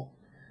Metal.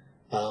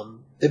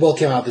 They both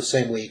came out the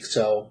same week,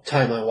 so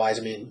timeline-wise,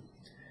 I mean,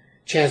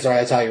 chances are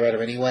that's how you read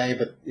them anyway,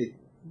 but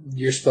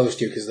you're supposed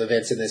to because the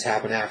events in this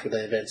happen after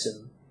the events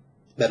in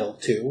Metal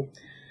 2.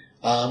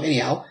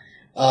 Anyhow,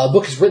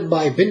 book is written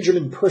by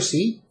Benjamin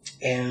Percy,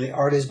 and the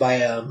art is by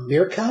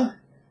Mirka?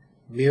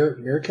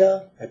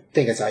 I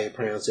think that's how you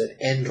pronounce it.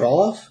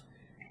 Androloff.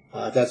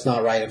 If that's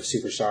not right, I'm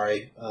super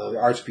sorry. The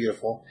art's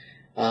beautiful.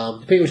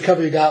 Depending on which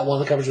cover you got,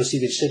 one of the covers was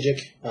Steve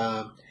Sijic.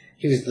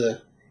 He was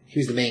the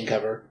main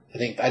cover.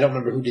 I don't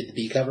remember who did the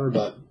B cover,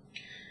 but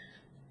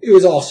it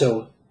was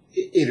also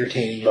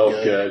entertaining.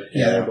 Both good.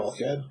 Yeah, they're both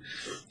good.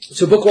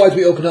 So book-wise,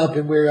 we open up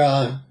and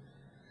we're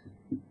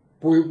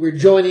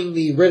joining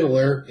the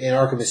Riddler in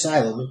Arkham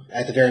Asylum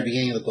at the very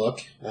beginning of the book.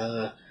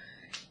 And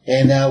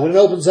when it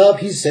opens up,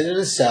 he's sitting in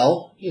a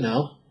cell,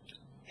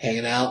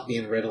 hanging out,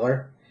 being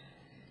Riddler.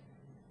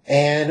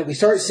 And we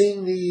start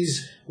seeing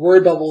these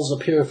word bubbles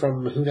appear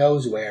from who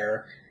knows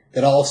where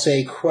that all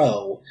say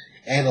Crow,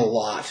 and a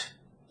lot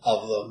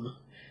of them.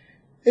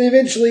 And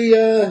eventually,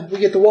 we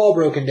get the wall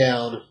broken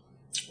down,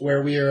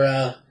 where we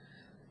are,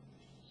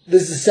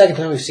 this is the second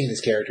time we've seen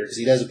this character, because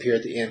he does appear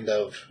at the end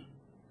of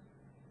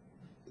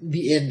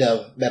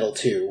Metal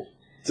 2.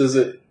 Does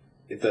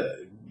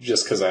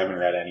just because I haven't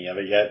read any of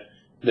it yet,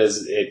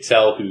 does it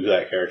tell who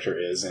that character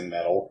is in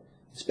Metal?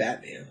 It's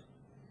Batman.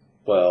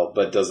 Well,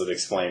 but does it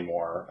explain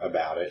more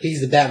about it? He's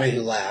the Batman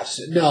who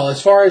laughs. No,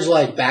 as far as,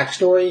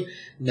 backstory,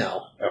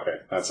 no. Okay,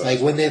 that's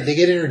when they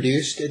get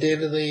introduced at the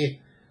end of the...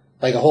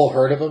 a whole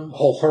herd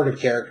of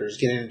characters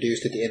get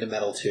introduced at the end of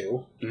Metal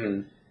 2.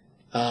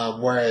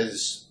 Mm-hmm.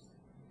 Whereas,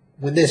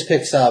 when this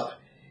picks up,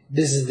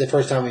 this is the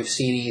first time we've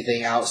seen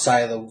anything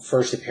outside of the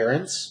first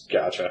appearance.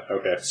 Gotcha,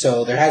 okay.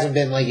 So there hasn't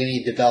been,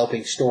 any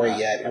developing story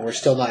yet, and we're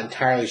still not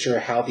entirely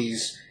sure how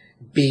these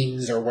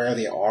beings are where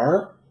they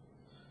are.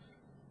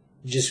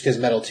 Just because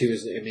Metal 2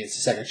 is, it's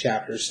the second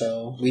chapter,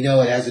 so we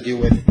know it has to do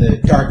with the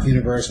Dark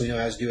Universe, we know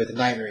it has to do with the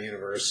Nightmare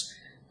Universe,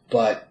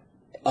 but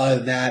other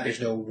than that, there's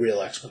no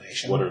real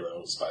explanation. What are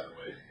those, by the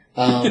way?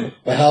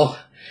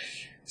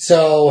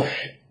 So,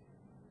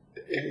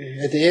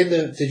 at the end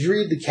of... Did you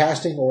read the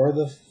casting or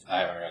the... I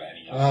haven't read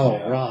any of them.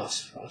 Oh,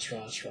 Ross.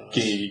 Can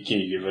you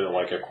give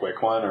it, a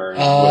quick one, or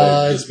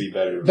would it just be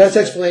better? Best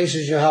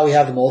explanation is, how we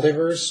have the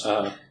multiverse.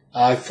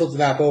 Uh-huh. Flip the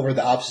map over,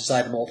 the opposite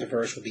side of the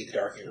multiverse would be the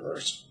Dark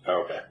Universe.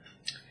 Okay.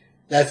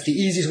 That's the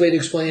easiest way to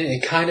explain it,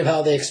 and kind of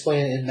how they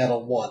explain it in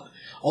Metal 1.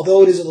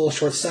 Although it is a little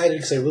short-sighted,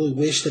 because I really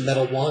wish that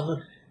Metal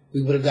 1...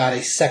 we would have got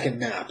a second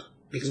map.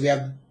 Because we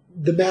have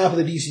the map of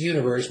the DC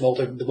Universe, the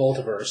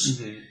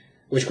multiverse, mm-hmm.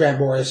 which Grant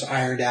Morris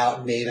ironed out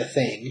and made a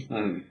thing.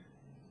 Mm.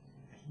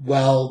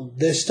 Well,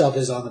 this stuff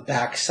is on the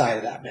back side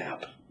of that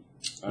map.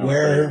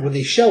 Where, when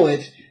they show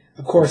it,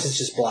 of course it's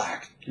just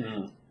black.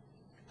 Mm.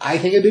 I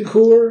think it'd be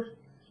cooler,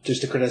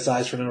 just to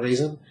criticize for no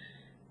reason,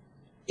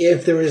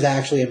 if there was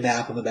actually a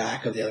map on the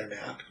back of the other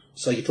map.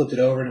 So you flipped it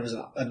over and it was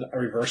a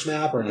reverse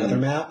map or another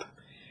map.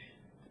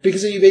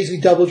 Because then you basically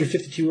doubled your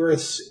 52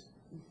 Earths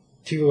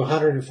to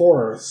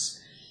 104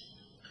 Earths,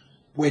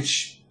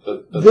 which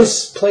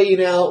this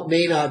playing out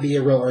may not be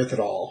a real Earth at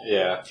all.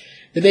 Yeah.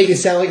 They make it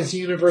sound like it's a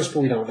universe,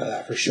 but we don't know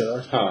that for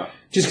sure. Huh.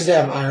 Just because they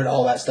haven't ironed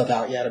all that stuff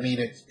out yet.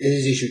 It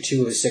is issue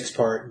 2 of a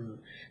 6-part, and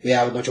we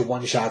have a bunch of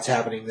one-shots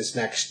happening this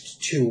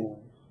next 4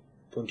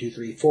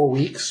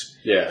 weeks.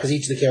 Yeah. Because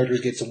each of the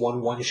characters gets a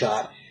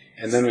one-shot.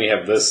 And then we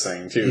have this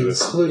thing, too.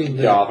 Including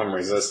this Gotham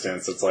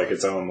Resistance. It's like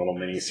its own little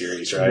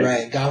mini-series, right?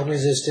 Right. Gotham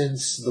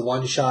Resistance, the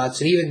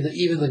one-shots, and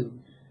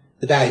even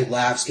the Bat Who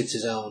Laughs gets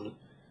his own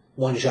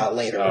one-shot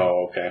later.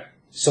 Oh, okay.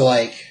 So,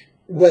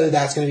 whether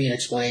that's going to be an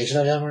explanation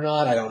of him or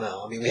not, I don't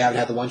know. We haven't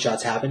had the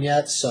one-shots happen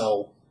yet,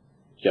 so...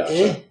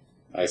 Gotcha.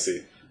 I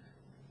see.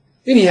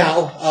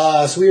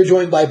 Anyhow, so we are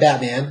joined by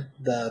Batman,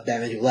 the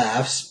Batman Who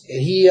Laughs,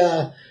 and he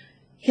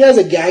has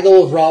a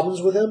gaggle of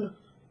Robins with him,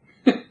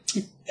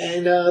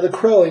 and the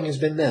crowing has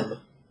been them.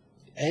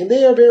 And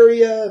they are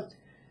very,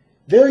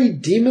 very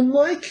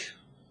demon-like,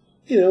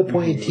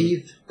 pointed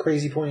teeth,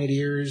 crazy pointed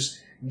ears,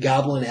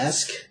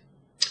 goblin-esque.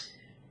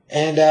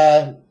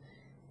 And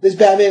this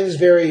Batman is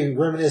very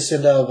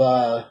reminiscent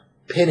of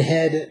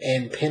Pinhead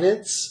and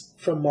Penance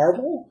from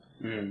Marvel.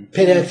 Mm.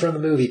 Pinhead from the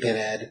movie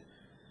Pinhead.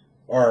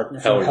 Or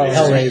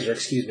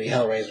Hellraiser,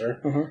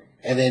 Hellraiser. Mm-hmm.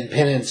 And then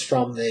Penance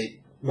from the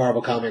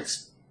Marvel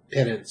Comics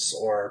Penance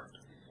or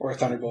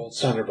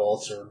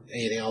Thunderbolts. Or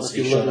anything else.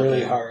 If you look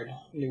really hard,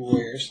 New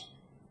Warriors.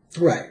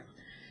 Right.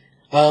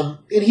 And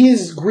he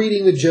is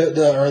greeting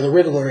the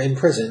Riddler in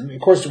prison.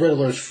 Of course, the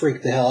Riddler is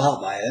freaked the hell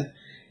out by it.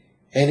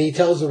 And he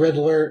tells the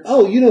Riddler,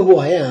 "Oh, you know who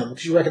I am,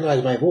 because you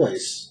recognize my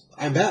voice.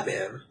 I'm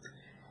Batman."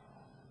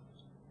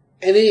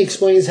 And then he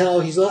explains how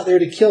he's not there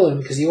to kill him,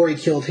 because he already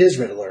killed his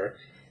Riddler,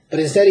 but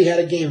instead he had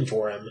a game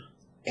for him.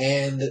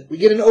 And we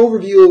get an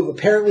overview of,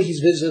 apparently he's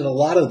visited a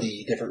lot of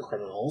the different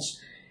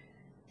criminals,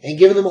 and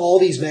given them all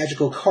these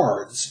magical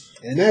cards.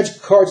 And the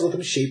magical cards let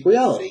them shape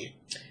reality.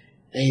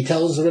 And he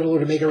tells the Riddler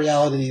to make a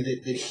reality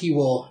that he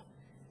will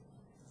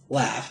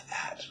laugh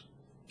at.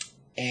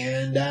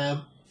 And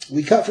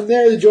we cut from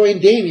there to join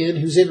Damien,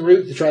 who's en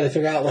route to try to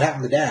figure out what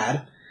happened to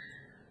Dad.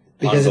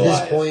 Because at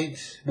this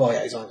point... Well,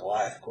 yeah, he's on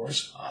Goliath, of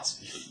course.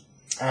 Awesome.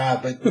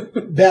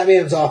 But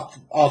Batman's off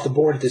the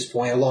board at this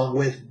point, along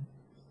with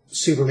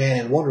Superman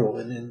and Wonder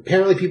Woman. And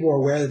apparently people are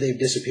aware that they've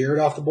disappeared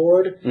off the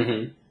board.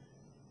 Mm-hmm.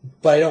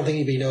 But I don't think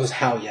anybody knows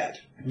how yet.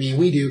 I mean,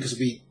 we do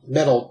because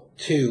Metal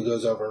 2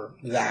 goes over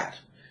that.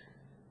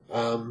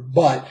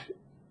 But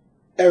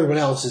everyone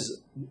else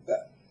is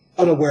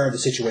unaware of the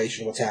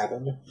situation, what's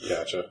happened.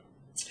 Gotcha.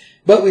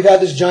 But we've had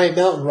this giant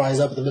mountain rise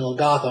up in the middle of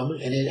Gotham,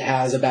 and it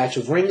has a batch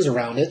of rings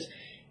around it.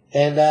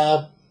 And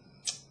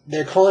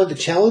they're calling it the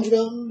Challenge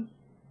Mountain.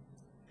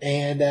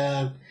 And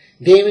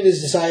Damon has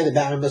decided that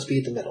Batman must be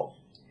at the middle.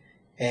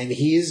 And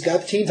he's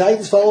got the Teen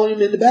Titans following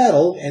him into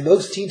battle, and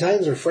those Teen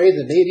Titans are afraid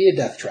that maybe a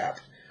death trap.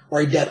 Or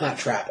a death, not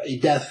trap, a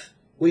death,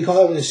 what do you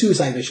call it? A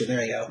suicide mission,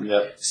 there you go.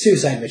 Yep.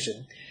 Suicide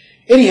mission.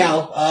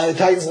 Anyhow, the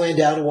Titans land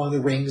down in one of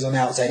the rings on the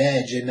outside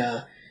edge, and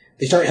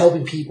they start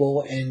helping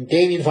people, and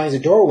Damien finds a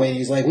doorway, and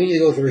he's like, we need to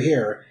go through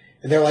here.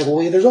 And they're like, well,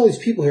 there's all these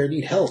people here who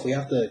need help. We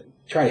have to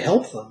try to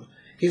help them.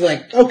 He's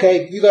like,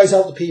 okay, you guys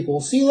help the people.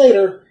 See you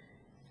later.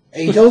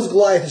 And he tells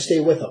Goliath to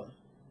stay with him.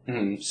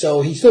 Mm-hmm.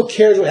 So he still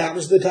cares what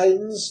happens to the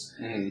Titans,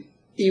 Mm-hmm.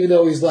 even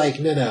though he's like,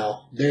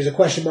 no, there's a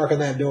question mark on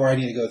that door, I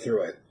need to go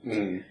through it.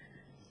 Mm-hmm.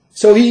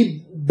 So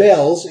he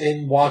bails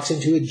and walks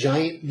into a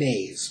giant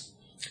maze.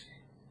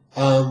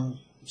 So I'm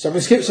going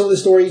to skip some of the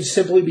story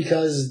simply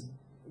because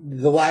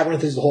the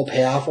labyrinth is the whole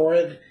payoff for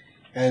it,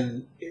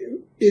 and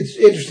it's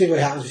interesting what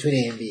happens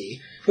between A and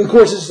B. But of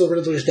course, this is the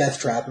Riddler's death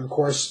trap, and of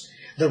course,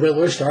 the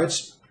Riddler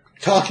starts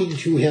talking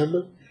to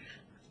him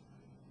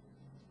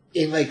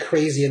in like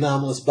crazy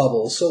anomalous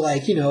bubbles. So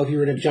like, if you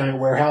were in a giant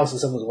warehouse and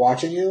someone's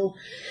watching you.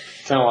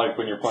 Kind of like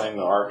when you're playing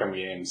the Arkham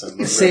games. And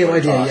the Same Riddler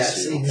idea, talks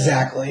yes, to you.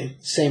 exactly.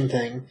 Same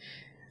thing.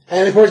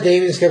 And of course,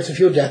 Damien skips a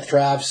few death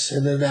traps,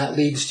 and then that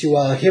leads to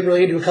him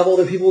running into a couple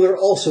other people that are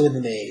also in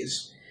the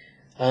maze.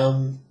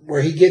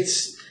 Where he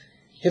gets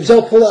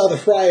himself pulled out of the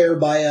fryer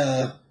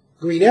by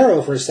Green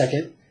Arrow for a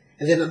second,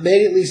 and then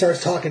immediately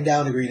starts talking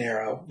down to Green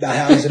Arrow about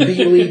how he's a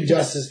B-League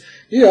Justice.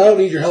 I don't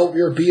need your help,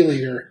 you're a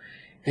B-Leaguer.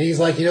 And he's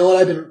like, you know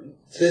what,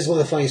 this is one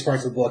of the funniest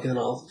parts of the book, and then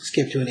I'll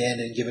skip to an end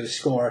and give it a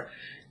score,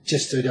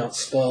 just so we don't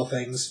spoil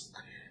things.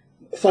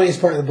 Funniest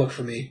part of the book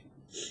for me.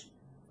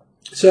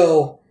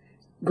 So,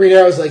 Green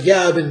Arrow's like,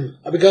 yeah, I've been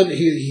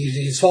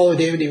he's following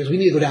Damon. He goes, we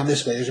need to go down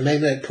this way. There's a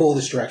magnetic pull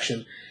this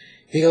direction.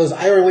 He goes,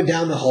 I already went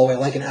down the hallway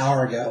like an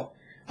hour ago.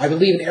 I've been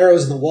leaving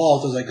arrows in the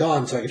walls as I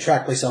gone so I can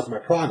track myself in my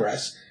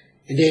progress.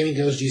 And Damien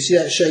goes, do you see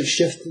that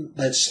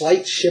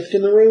slight shift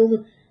in the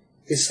room?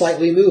 It's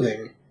slightly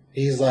moving.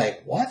 He's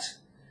like, what?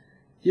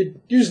 You're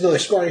just another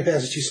smarty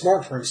pants who's too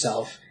smart for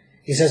himself.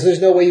 He says, there's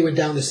no way you went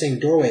down the same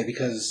doorway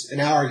because an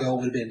hour ago it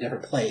would have been a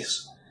different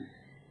place.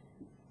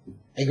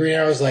 And Green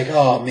Arrow's like,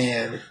 oh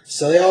man.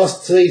 So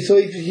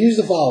he used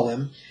to follow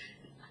him.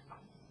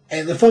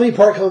 And the funny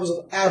part comes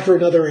after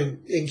another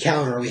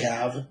encounter we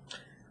have,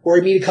 where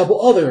we meet a couple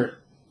other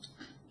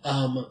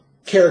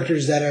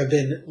characters that have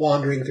been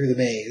wandering through the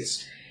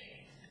maze.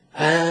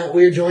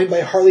 We are joined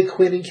by Harley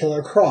Quinn and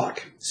Killer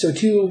Croc. So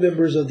two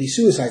members of the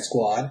Suicide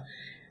Squad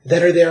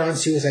that are there on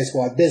Suicide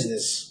Squad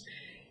business.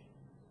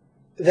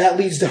 That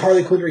leads to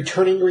Harley Quinn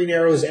returning Green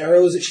Arrow's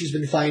arrows that she's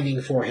been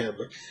finding for him.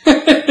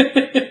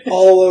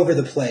 All over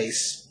the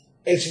place.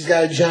 And she's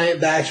got a giant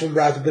batch of them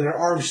wrapped up in her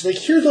arm. She's like,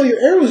 here's all your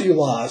arrows you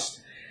lost.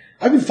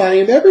 I've been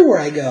finding them everywhere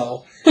I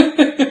go.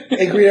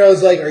 And Green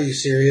Arrow's like, are you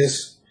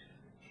serious?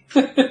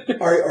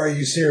 Are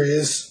you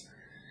serious?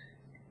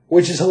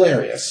 Which is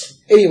hilarious.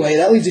 Anyway,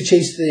 that leads to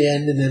chase to the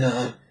end, and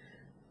then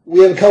we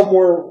have a couple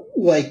more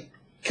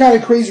kind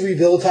of crazy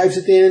reveal types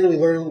at the end.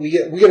 We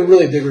get a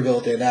really big reveal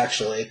at the end,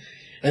 actually,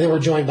 and then we're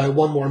joined by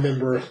one more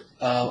member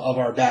of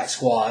our Bat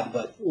Squad,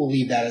 but we'll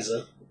leave that as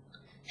a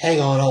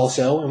hang on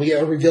also, and we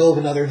get a reveal of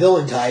another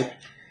villain type,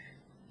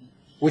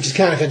 which is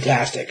kind of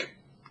fantastic.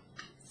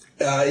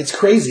 It's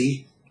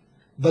crazy,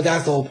 but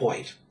that's the whole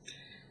point.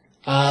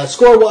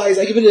 Score-wise,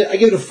 I give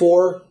it a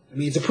 4. I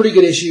mean, it's a pretty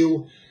good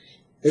issue.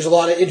 There's a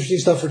lot of interesting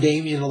stuff for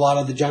Damien, a lot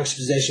of the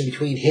juxtaposition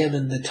between him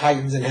and the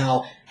Titans, and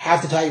how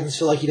half the Titans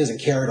feel like he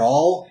doesn't care at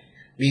all.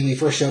 I mean, when he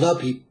first showed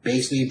up, he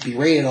basically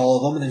berated all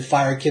of them and then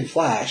fired Kid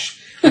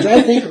Flash, which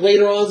I think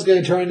later on is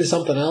going to turn into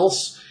something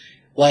else.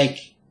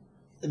 Like,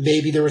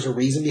 maybe there was a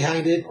reason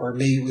behind it, or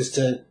maybe it was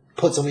to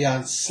put somebody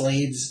on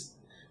Slade's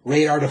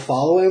radar to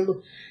follow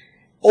him.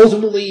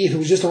 Ultimately, if it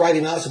was just to write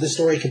him out so this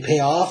story could pay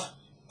off,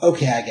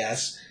 okay, I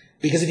guess.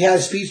 Because if you had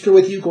a speedster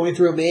with you going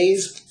through a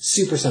maze,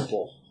 super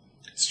simple.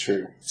 It's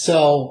true.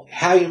 So,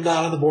 having him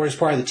not on the board as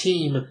part of the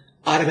team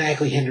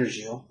automatically hinders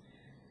you.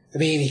 I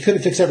mean, he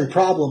couldn't fix every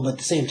problem, but at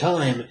the same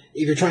time,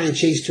 if you're trying to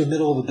chase to the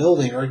middle of a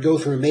building or go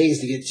through a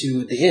maze to get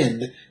to the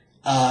end,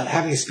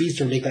 having a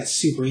speedster would make that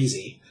super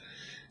easy.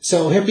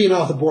 So, him being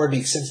off the board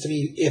makes sense to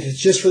me. If it's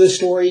just for this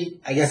story,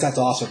 I guess that's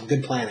awesome.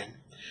 Good planning.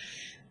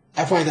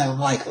 I find that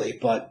unlikely,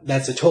 but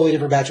that's a totally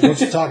different batch of books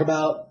to talk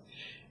about.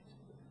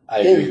 I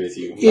agree with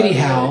you.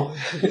 Anyhow,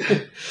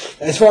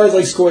 as far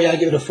as score, I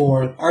give it a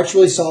 4. Art's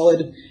really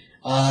solid.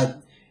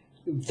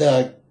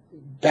 The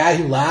Bat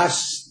Who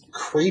Laughs,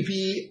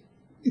 creepy,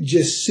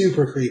 just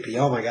super creepy.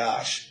 Oh my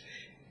gosh.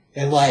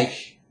 And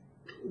like,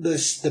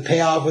 the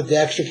payoff with the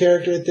extra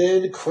character at the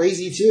end,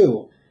 crazy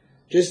too.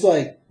 Just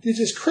like, it's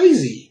just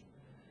crazy.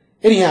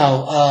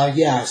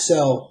 Anyhow,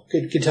 so,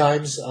 good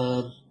times.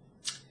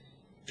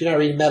 If you're not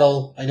reading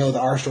Metal, I know the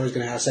R Store is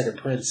going to have second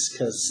prints,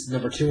 because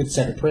number 2 is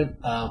second print,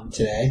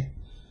 today,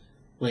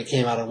 when it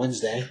came out on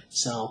Wednesday.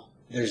 So,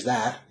 there's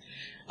that.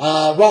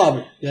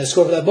 Rob, you got a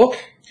score for that book?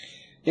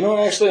 You know,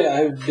 actually,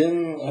 I've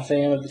been a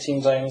fan of the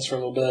Teen Titans for a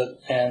little bit,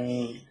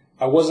 and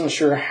I wasn't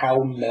sure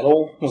how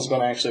Metal was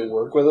going to actually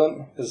work with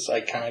it, because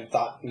I kind of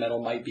thought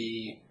Metal might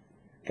be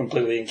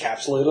completely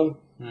encapsulated.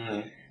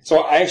 Mm-hmm.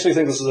 So I actually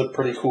think this is a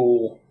pretty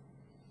cool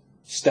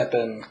step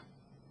in.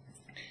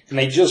 And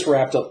they just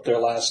wrapped up their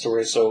last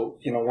story, so,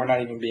 you know, we're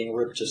not even being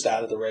ripped just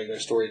out of the regular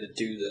story to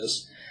do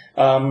this.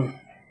 I'd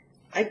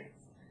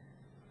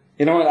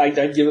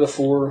give it a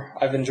 4.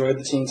 I've enjoyed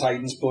the Teen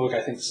Titans book.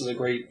 I think this is a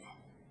great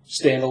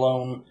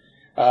standalone.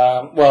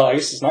 Well, I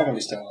guess it's not going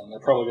to be standalone. They're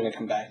probably going to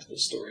come back to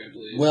this story, I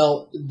believe.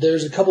 Well,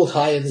 there's a couple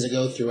tie-ins that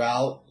go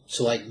throughout.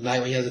 So, like,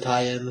 Nightwing has a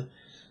tie-in.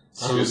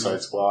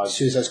 Suicide Squad.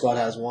 Suicide Squad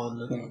has one.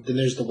 Mm-hmm. Then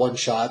there's the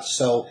one-shot.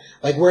 So,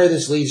 like, where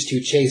this leads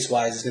to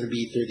chase-wise is going to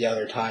be through the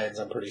other tie-ins,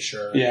 I'm pretty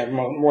sure. Yeah,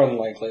 more than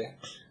likely.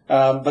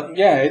 But,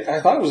 yeah, I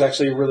thought it was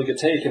actually a really good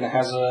take, and it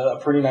has a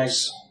pretty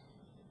nice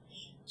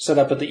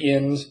setup at the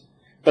end.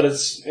 But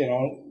it's, you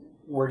know,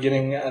 we're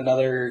getting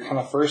another kind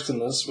of first in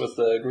this with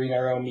the Green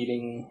Arrow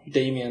meeting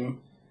Damian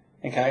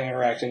and kind of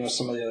interacting with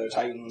some of the other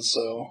Titans,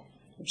 so,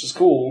 which is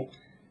cool.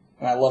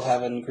 And I love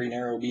having Green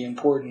Arrow be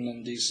important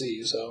in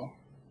DC, so.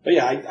 But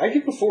yeah, I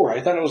give it a 4.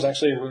 I thought it was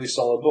actually a really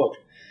solid book.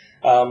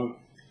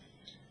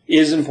 It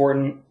is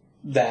important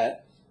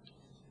that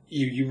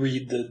you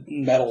read the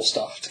Metal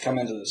stuff to come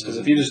into this, because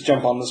if you just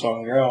jump on this one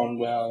on your own,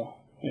 well,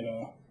 you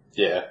know.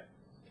 Yeah.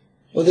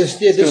 Well, this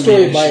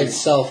story by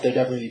itself, there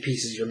definitely be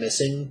pieces you're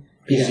missing,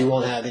 because you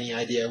won't have any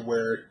idea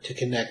where to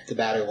connect the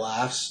Bat Who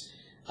Laughs.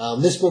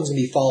 This one's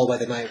going to be followed by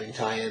the Nightwing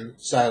tie-in,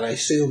 so I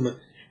assume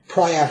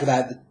probably after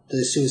that,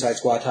 the Suicide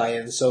Squad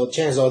tie-in, so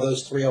chances are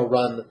those 3 will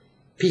run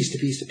piece to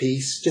piece to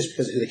piece, just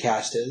because of who the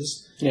cast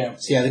is. Yeah.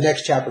 So yeah, the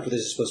next chapter for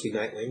this is supposed to be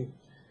Nightwing.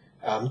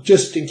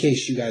 Just in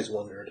case you guys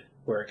wondered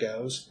where it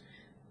goes.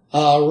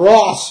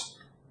 Ross!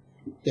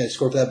 Yeah,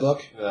 score for that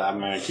book? I'm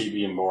going to keep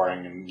being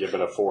boring and give it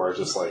a 4,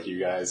 just like you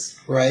guys.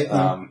 Right.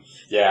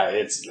 Yeah,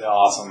 it's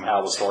awesome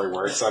how the story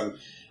works.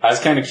 I was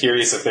kind of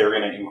curious if they were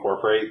going to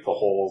incorporate the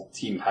whole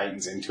Teen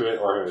Titans into it,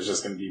 or if it was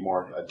just going to be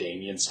more of a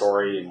Damian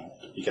story, and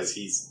because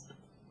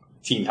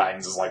Teen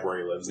Titans is like where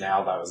he lives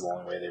now, that was the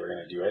only way they were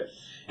going to do it.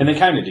 And they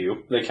kind of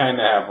do. They kind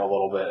of have a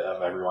little bit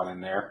of everyone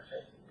in there.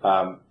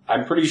 I'm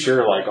pretty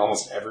sure like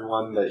almost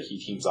everyone that he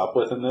teams up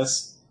with in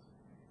this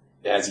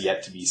has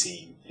yet to be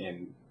seen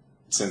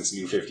since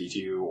New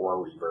 52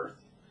 or Rebirth.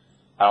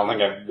 I don't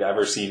think I've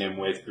ever seen him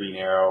with Green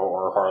Arrow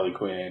or Harley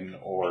Quinn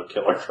or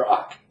Killer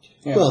Croc.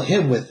 Yeah. Well,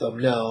 him with them,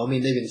 no. I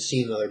mean, they've been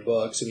seen in other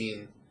books. I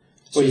mean,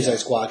 Suicide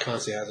Squad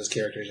constantly has those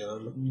characters in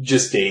them.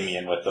 Just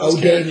Damian with those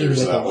characters. Damian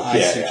with them. I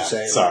see what you're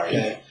saying. Sorry.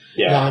 Okay.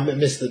 Yeah. No, I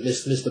missed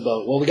the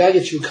boat. Well, we gotta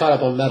get you caught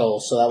up on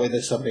Metal, so that way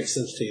this stuff makes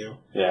sense to you.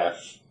 Yeah.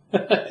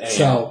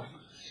 So.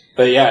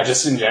 But yeah,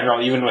 just in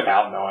general, even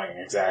without knowing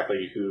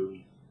exactly who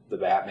the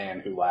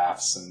Batman Who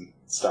Laughs and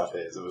stuff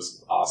is, it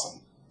was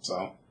awesome.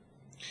 So.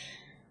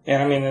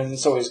 Yeah, I mean,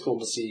 it's always cool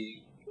to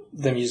see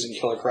them using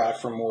Killer Croc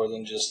for more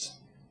than just,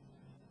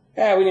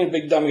 we need a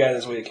big dumb guy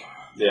this week.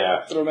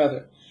 Yeah. Throw him out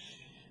there.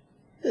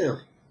 Yeah.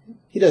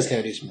 He does kind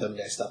of do some dumb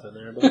guy stuff in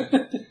there,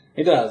 but.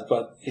 He does,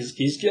 but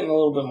he's getting a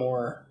little bit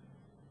more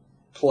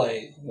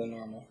play than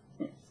normal.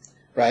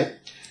 Right.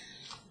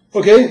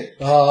 Okay.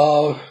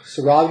 So,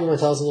 Rob, you want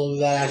to tell us a little bit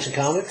about Action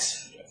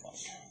Comics?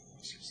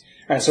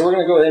 All right, so we're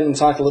going to go ahead and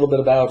talk a little bit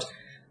about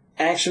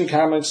Action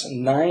Comics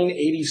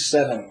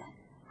 987.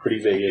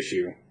 Pretty big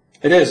issue.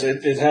 It is.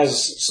 It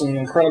has some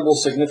incredible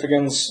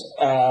significance,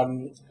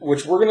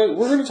 which we're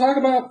gonna talk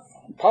about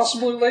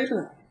possibly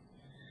later.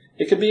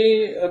 It could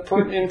be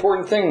an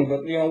important thing,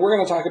 but we're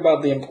going to talk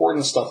about the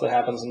important stuff that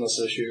happens in this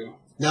issue.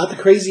 Not the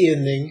crazy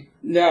ending.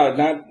 No,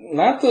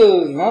 not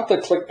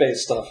the clickbait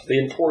stuff. The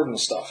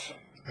important stuff.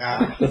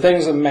 The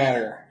things that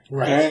matter.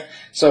 Right.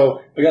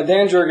 So we got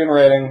Dan Jurgen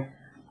writing,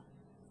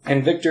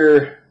 and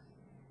Victor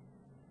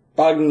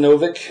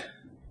Bogdanovic.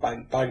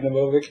 I'm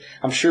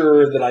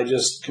sure that I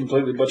just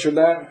completely butchered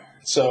that.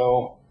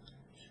 So,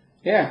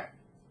 yeah.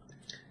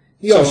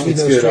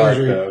 It's good art,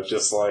 though,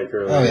 just like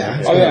earlier. Oh,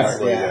 yeah.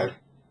 Yeah.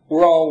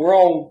 We're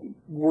all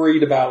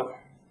worried about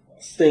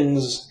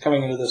things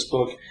coming into this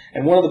book,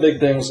 and one of the big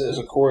things is,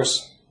 of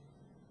course,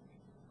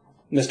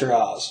 Mr.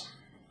 Oz.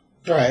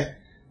 All right.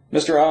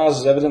 Mr. Oz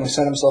has evidently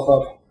set himself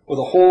up with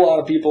a whole lot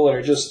of people that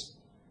are just,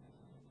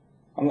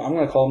 I'm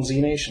going to call them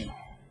Z-Nation.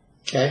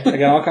 Okay. They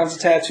got all kinds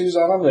of tattoos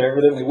on them. They're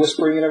evidently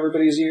whispering in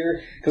everybody's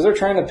ear because they're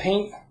trying to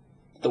paint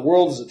the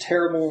world as a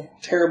terrible,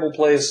 terrible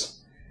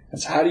place.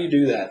 And so how do you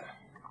do that?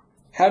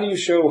 How do you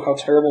show how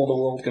terrible the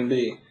world can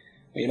be?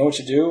 Well, you know what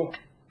you do?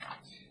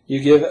 You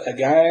give a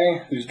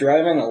guy who's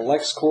driving a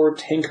LexCorp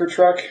tanker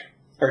truck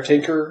or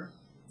Tinker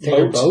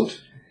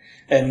boat.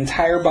 An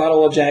entire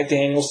bottle of Jack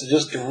Daniels to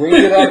just drink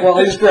it up while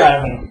he's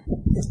driving.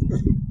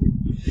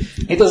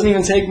 It doesn't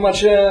even take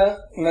much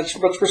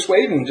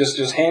persuading.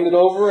 Just hand it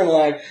over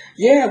and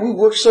yeah, we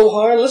worked so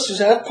hard. Let's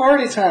just have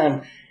party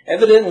time.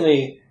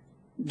 Evidently,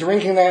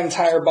 drinking that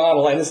entire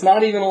bottle, and it's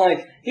not even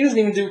he doesn't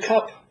even do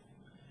cup.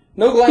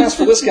 No glass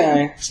for this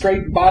guy.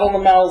 Straight bottle in the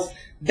mouth,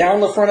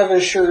 down the front of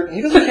his shirt.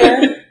 He doesn't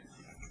care.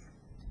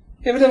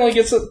 He evidently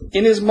gets it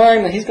in his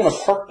mind that he's going to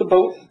park the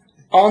boat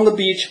on the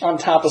beach on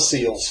top of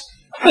seals.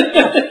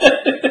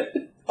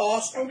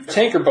 Awesome.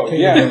 Tanker boat,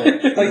 yeah.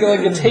 like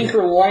a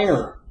tanker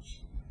liner.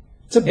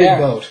 It's a big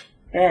boat.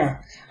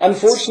 Yeah.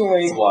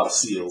 Unfortunately, it's a lot of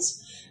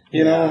seals.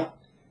 You know,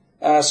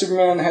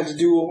 Superman had to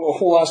do a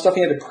whole lot of stuff.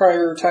 He had to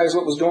prioritize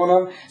what was going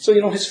on. So,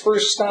 his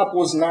first stop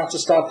was not to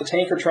stop the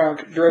tanker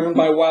truck driven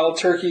by Wild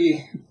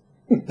Turkey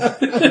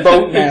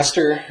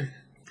Boatmaster.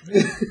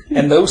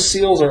 And those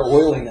seals are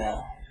oily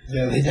now.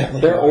 Yeah, they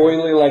definitely They're are.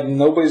 oily like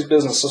nobody's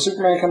business. So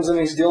Superman comes in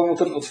and he's dealing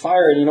with it with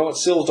fire, and you know what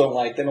seals don't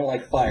like? They don't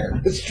like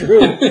fire. It's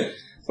true.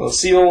 So the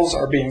seals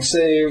are being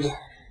saved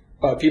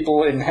by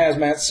people in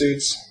hazmat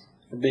suits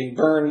from being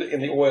burned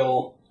in the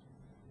oil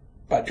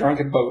by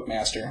drunken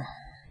boatmaster.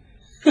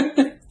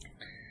 The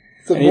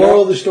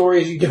moral of the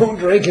story is you don't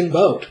drink and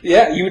boat.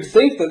 Yeah, you would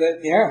think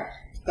that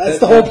That's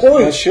the whole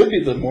point. That should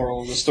be the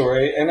moral of the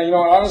story. And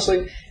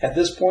honestly, at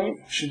this point,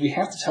 should we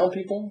have to tell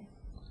people?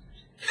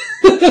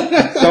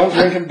 Don't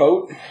drink and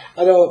boat.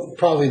 I don't.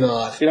 Probably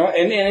not.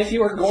 And if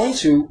you are going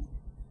to,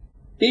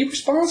 be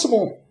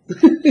responsible.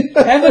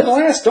 Have a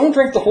glass. Don't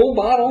drink the whole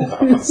bottle.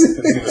 I was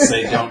going to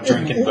say, don't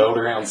drink and boat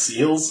around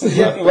seals.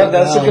 Yeah, well,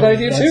 that's a good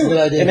idea that's too. a good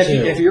idea, and if, too.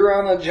 if you're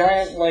on a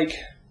giant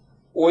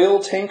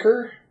oil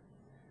tanker,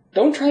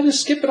 don't try to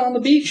skip it on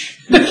the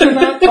beach. You should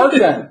not park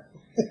that.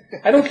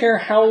 I don't care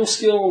how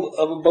skilled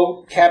of a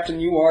boat captain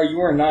you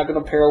are not going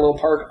to parallel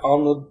park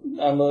on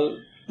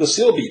the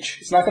seal beach.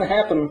 It's not going to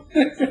happen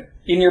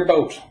in your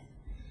boat.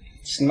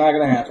 It's not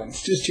going to happen.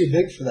 It's just too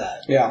big for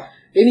that. Yeah.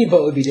 Any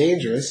boat would be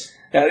dangerous.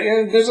 Yeah,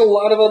 and there's a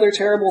lot of other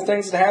terrible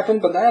things that happen,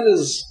 but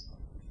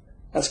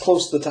that's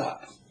close to the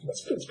top.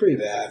 It's pretty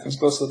bad. It's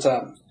close to the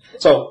top.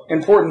 So,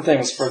 important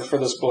things for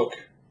this book.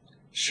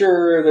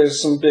 Sure,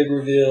 there's some big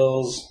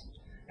reveals,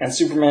 and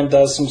Superman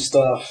does some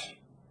stuff.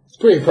 It's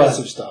pretty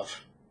impressive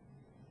stuff.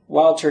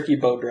 Wild turkey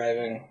boat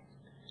driving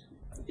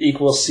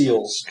equals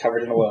seals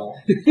covered in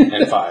oil.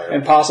 And fire.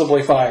 And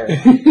possibly fire.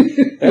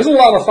 There's a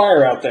lot of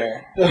fire out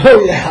there.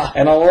 Oh, yeah.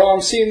 And although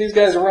I'm seeing these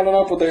guys running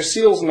up with their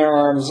seals in their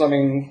arms,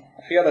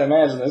 I gotta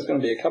imagine there's gonna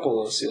be a couple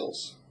of those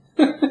seals.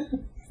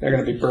 They're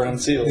gonna be burning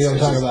seals. We don't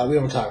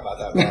talk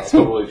about that. I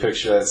totally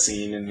picture that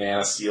scene in Man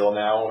of Steel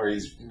now where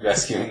he's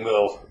rescuing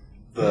the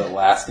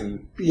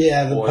Alaskan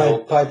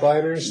oil.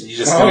 pipeliners. You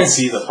just don't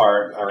see the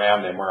part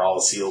around him where all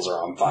the seals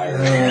are on fire.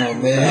 Oh,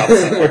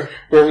 man.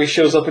 where he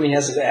shows up and he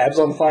has his abs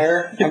on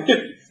fire.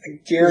 I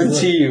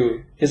guarantee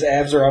you his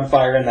abs are on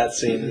fire in that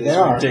scene.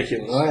 It's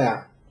ridiculous. Oh,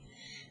 yeah.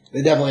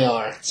 They definitely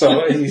are.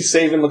 So he's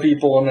saving the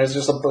people, and there's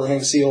just a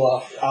burning seal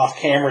off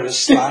camera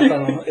just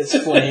slapping its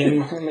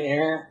flame in the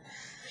air.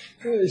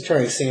 He's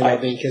trying to sing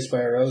about being kissed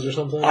by a rose or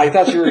something. I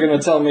thought you were going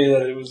to tell me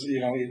that it was,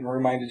 it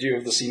reminded you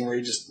of the scene where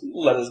he just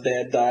let his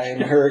dad die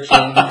in a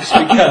hurricane just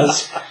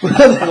because.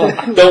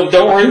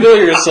 Don't reveal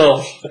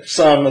yourself,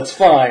 son. It's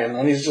fine.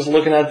 And he's just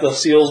looking at the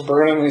seals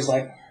burning, and he's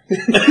like,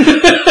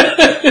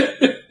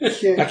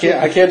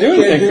 I can't do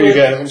anything for you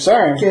guys. I'm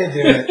sorry. Can't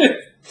do it.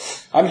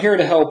 I'm here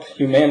to help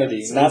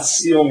humanity, not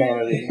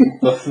seal-manity.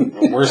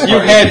 The worst You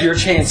part had your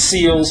chance,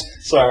 seals.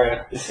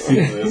 Sorry.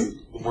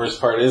 The worst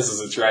part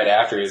is it's right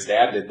after his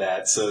dad did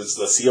that, so it's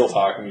the seal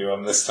talking to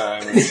him this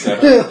time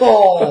instead of...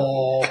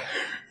 Oh.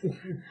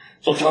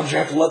 Sometimes you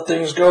have to let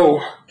things go.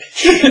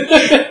 Cut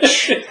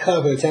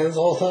up in the tens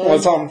all the time.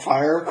 What's on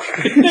fire?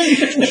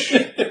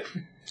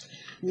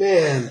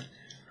 Man.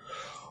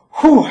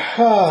 Whew.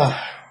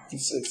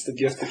 It's the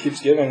gift that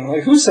keeps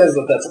giving. Who says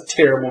that that's a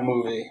terrible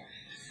movie?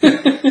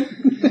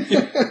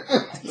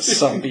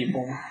 Some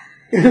people.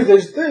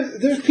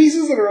 There's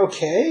pieces that are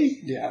okay.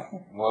 Yeah.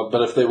 Well,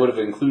 but if they would have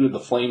included the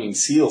flaming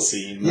seal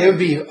scene... It would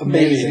be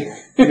amazing.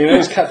 Maybe. It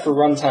was cut for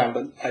runtime,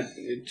 but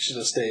it should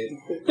have stayed.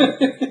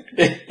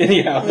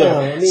 Anyhow,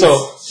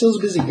 Steel's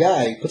a busy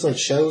guy. He puts on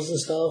shows and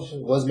stuff.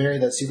 Was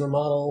married that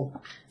supermodel.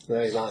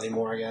 No, he's not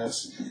anymore, I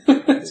guess.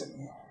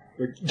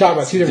 We're talking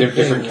about two different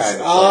things.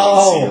 Kind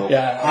of seal.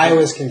 Yeah. I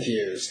was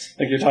confused.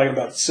 Like you're talking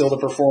about Seal the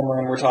Performer,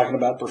 and we're talking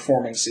about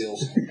performing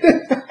seals.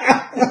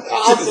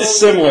 It's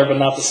similar, but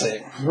not the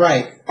same.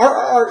 Right.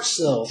 Art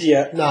still.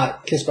 Yeah.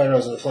 Not Kissed by a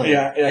Rose in the Flame.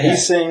 Yeah, he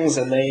sings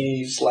and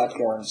they slap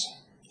horns.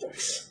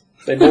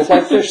 They both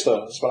like fish,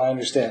 though. That's what I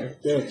understand.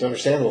 Yeah, it's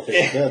understandable.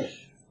 Fish is good.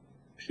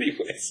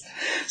 Anyways.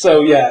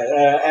 So,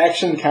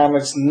 Action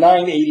Comics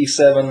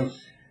 987.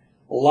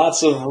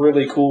 Lots of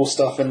really cool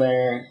stuff in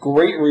there.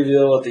 Great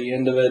reveal at the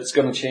end of it. It's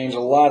going to change a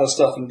lot of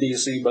stuff in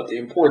DC, but the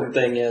important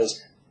thing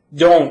is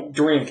don't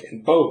drink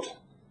and boat.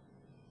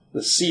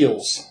 The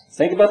seals.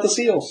 Think about the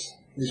seals.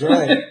 He's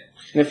right. And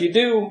if you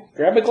do,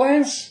 grab a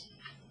glass.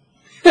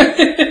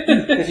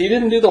 If you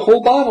didn't do the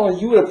whole bottle,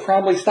 you would have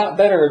probably thought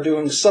better of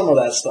doing some of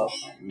that stuff.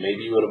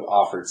 Maybe you would have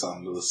offered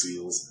some to the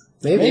seals.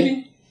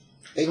 Maybe.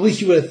 At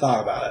least you would have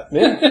thought about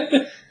it.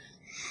 Yeah.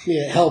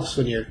 Yeah, it helps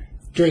when you're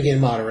drinking in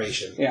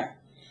moderation. Yeah.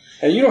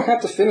 And you don't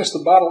have to finish the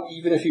bottle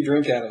even if you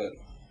drink out of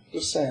it.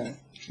 Just saying.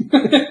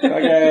 That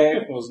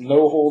guy was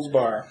no holds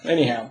bar.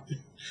 Anyhow.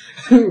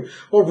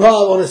 Well,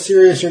 Rob, on a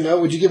seriouser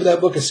note, would you give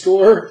that book a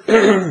score?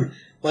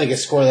 Like a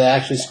score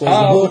that actually scores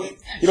the book?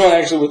 You know,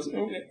 actually,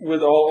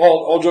 with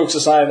all jokes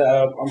aside,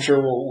 I'm sure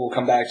we'll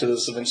come back to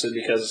this eventually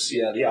because,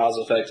 yeah, the Oz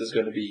effect is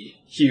going to be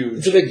huge.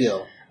 It's a big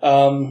deal.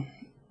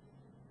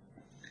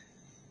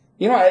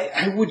 You know,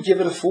 I would give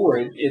it a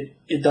 4.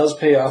 It does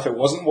pay off. It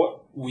wasn't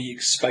what we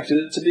expected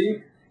it to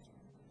be.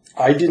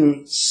 I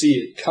didn't see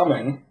it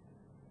coming.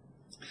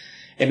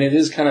 And it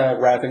is kind of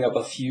wrapping up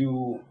a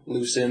few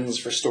loose ends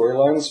for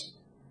storylines.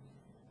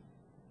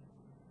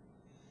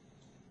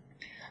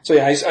 So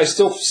yeah, I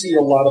still see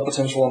a lot of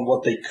potential in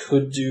what they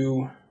could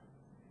do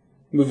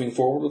moving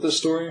forward with this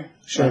story.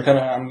 Sure.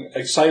 I'm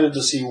excited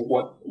to see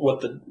what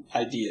the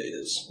idea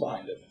is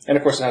behind it. And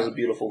of course it has a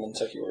beautiful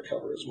lenticular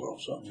cover as well.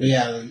 So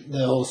yeah,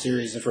 the whole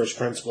series, the first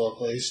principle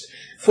at least.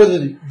 For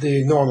the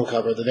normal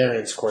cover, the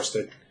variants, of course,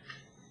 they're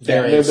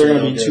going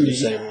to be 2D the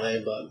same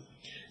way, but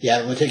yeah,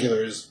 the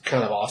lenticular is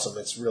kind of awesome.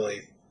 It's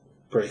really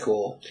pretty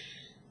cool.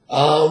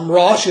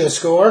 Ross, you a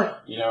score?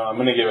 You know, I'm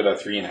going to give it a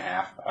 3.5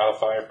 out of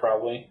 5,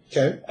 probably.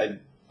 Okay.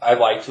 I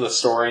liked the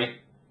story.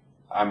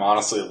 I'm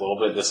honestly a little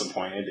bit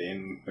disappointed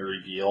in the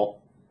reveal.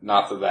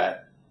 Not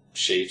that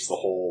shapes the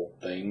whole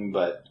thing,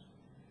 but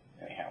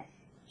anyhow.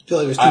 I feel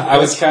like it was I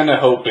was kind of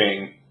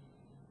hoping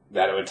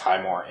that it would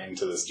tie more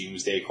into this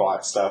Doomsday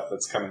Clock stuff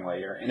that's coming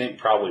later, and it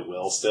probably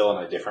will still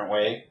in a different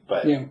way,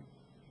 but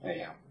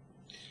anyhow.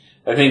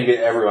 I think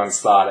everyone's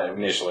thought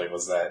initially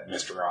was that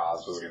Mr.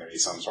 Oz was going to be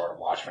some sort of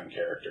Watchmen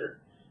character.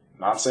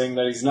 I'm not saying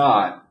that he's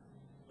not,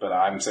 but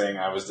I'm saying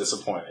I was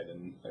disappointed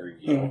in the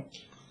reveal.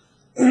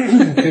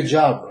 Good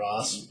job,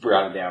 Ross.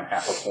 Brought it down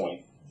half a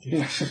point.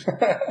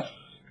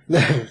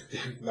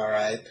 All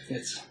right.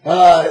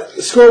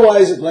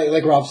 Score-wise,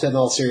 like Rob said in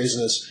all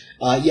seriousness,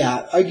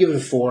 yeah, I'd give it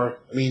a 4.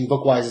 I mean,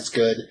 book-wise, it's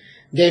good.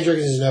 Dan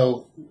Jurgens is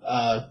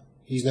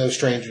he's no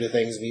stranger to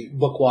things. I mean,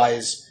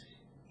 book-wise,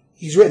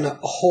 he's written a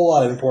whole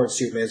lot of important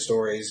Superman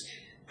stories.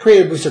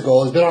 Created Booster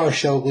Gold. Has been on our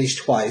show at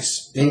least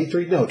twice. Maybe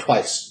 3? No,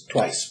 twice.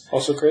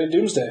 Also created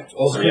Doomsday.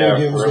 Wrote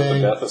the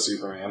death of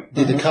Superman.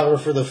 Did the cover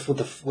for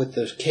with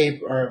the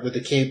cape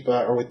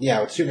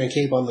with Superman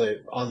cape on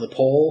the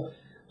pole.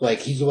 Like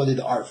he's the one who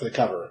did the art for the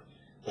cover.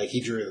 Like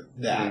he drew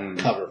that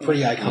cover.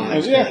 Pretty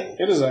iconic. Yeah,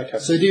 it is iconic.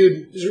 So,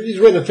 dude, he's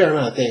written a fair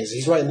amount of things.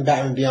 He's writing the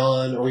Batman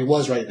Beyond, or he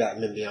was writing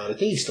Batman Beyond. I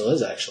think he still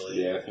is,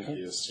 actually. Yeah, I think he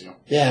is too.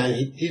 Yeah, and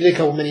he did a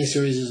couple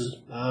miniseries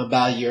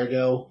about a year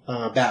ago,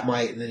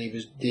 Batmite, and then he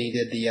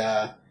did the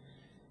man,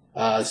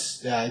 I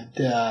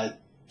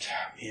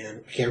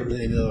can't remember the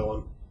name of the other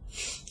one.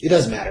 It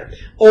doesn't matter.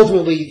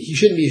 Ultimately, he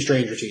shouldn't be a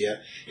stranger to you.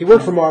 He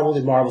worked for Marvel,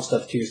 did Marvel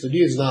stuff too, so the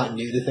dude's not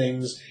new to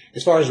things.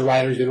 As far as the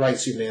writer, he's been writing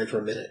Superman for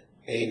a minute,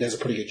 and he does a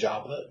pretty good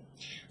job of it.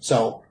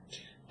 So,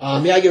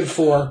 yeah, I give it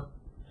 4.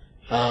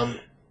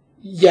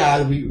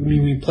 Yeah,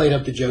 we played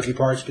up the jokey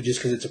parts, but just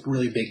because it's a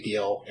really big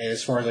deal, and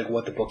as far as like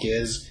what the book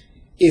is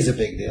a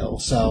big deal.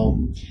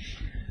 So,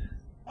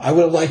 I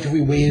would have liked if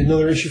we waited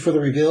another issue for the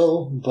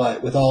reveal,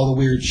 but with all the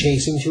weird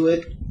chasing to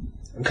it,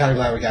 I'm kind of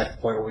glad we got to the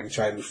point where we can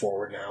try to move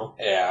forward now.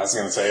 Yeah, I was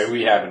going to say,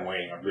 we have been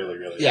waiting a really,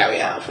 really we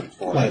have.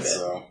 Quite a bit.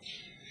 So.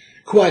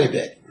 Quite a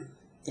bit.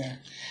 Yeah.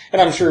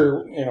 And I'm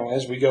sure,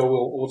 as we go,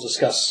 we'll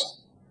discuss,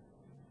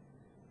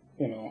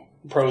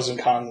 pros and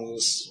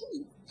cons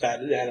at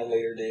a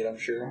later date, I'm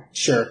sure.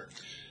 Sure.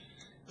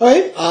 All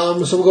right,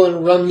 so we'll go ahead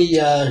and run the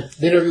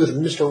interview with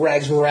Mr.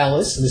 Rags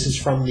Morales, and this is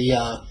from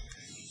the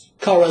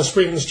Colorado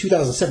Springs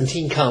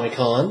 2017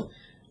 Comic-Con.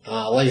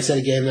 Like I said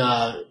again,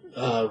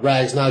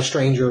 Rags, not a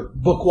stranger.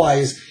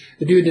 Book-wise,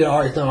 the dude did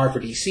art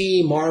for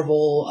DC,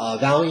 Marvel,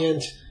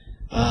 Valiant,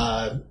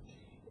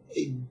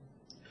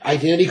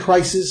 Identity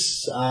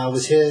Crisis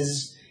was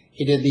his.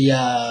 He did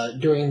the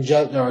during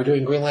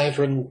Green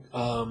Lantern,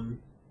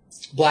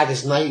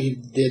 Blackest Night. He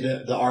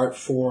did the art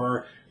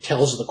for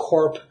Tales of the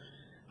Corp.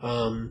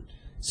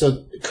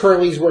 So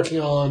currently he's working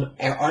on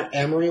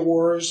Amory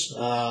Wars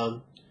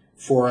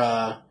for.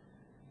 I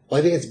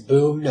think it's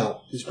Boom.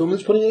 No, is Boom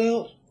that's putting it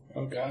out?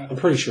 Oh God, I'm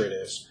pretty sure it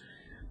is.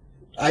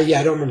 I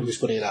don't remember who's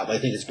putting it out, but I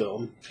think it's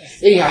Boom.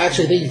 Anyhow,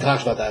 actually, I think he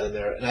talks about that in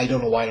there, and I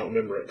don't know why I don't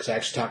remember it, because I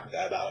actually talked to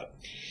that about it.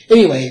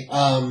 Anyway,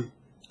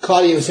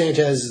 Claudio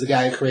Sanchez is the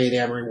guy who created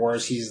Amory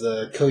Wars. He's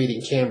the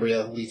co-eating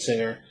Cambria lead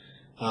singer,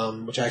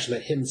 which I actually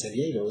met him in San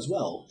Diego as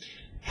well.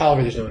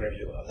 However, there's no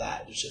interview of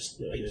that. It's just,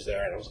 he was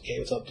there, and I was like, hey,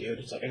 what's up, dude?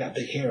 He's like, I got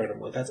big hair, and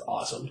I'm like, that's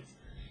awesome.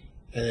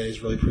 And then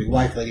his really pretty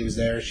wife lady was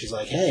there, and she's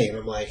like, hey, and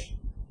I'm like,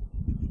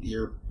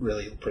 you're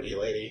really a pretty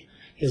lady.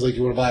 He's like,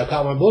 you want to buy a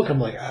copy of my book? I'm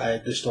like,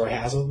 this store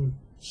has them.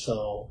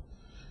 So,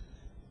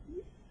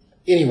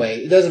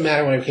 anyway, it doesn't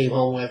matter what I came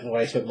home with and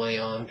what I spent money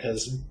on,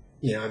 because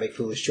I make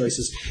foolish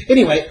choices.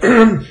 Anyway,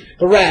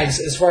 but Rags,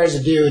 as far as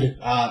a dude,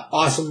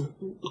 awesome,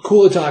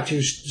 cool to talk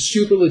to,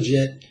 super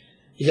legit.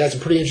 He's got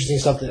some pretty interesting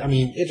stuff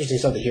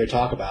to hear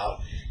talk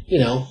about.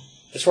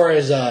 As far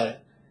as a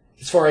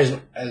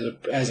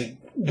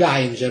guy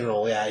in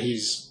general, yeah,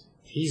 he's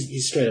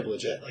straight up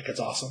legit. Like, it's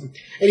awesome.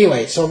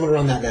 Anyway, so I'm gonna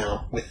run that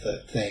now with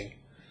the thing.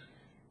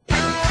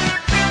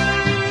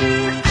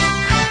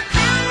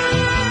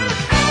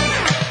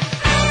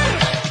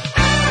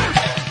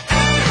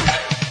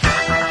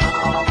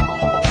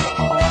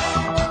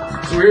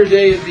 So we're here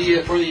today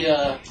for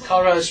the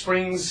Colorado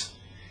Springs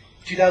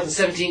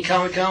 2017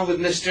 Comic Con with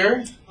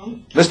Mr.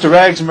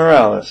 Rags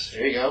Morales.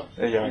 There you go.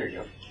 There you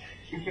go.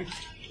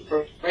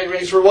 Right,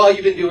 Rags, for a while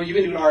you've been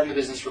doing art in the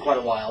business for quite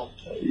a while.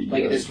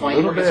 Like, at this point,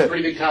 you work with some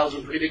pretty big titles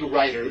and pretty big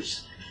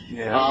writers.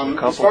 Yeah,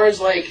 as far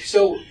as,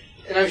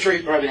 and I'm sure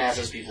you've probably been asked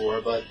this before,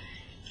 but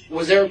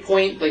was there a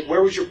point,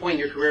 where was your point in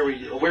your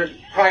career,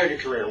 prior to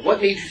career, what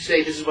made you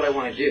say, this is what I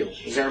want to do?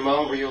 Is there a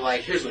moment where you're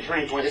like, here's the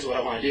turning point, this is what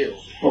I want to do?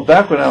 Well,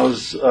 back when I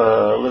was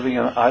living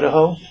in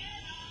Idaho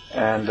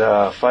and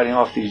fighting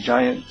off these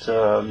giant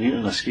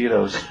mutant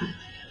mosquitoes,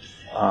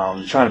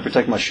 trying to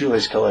protect my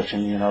shoelace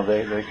collection,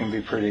 they can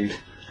be pretty...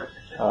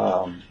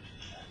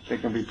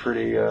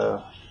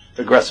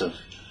 aggressive.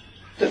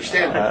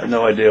 Understand. I had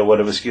no idea what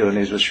a mosquito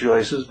needs with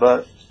shoelaces,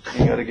 but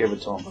you got to give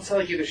it to them. Looks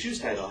like you have their shoes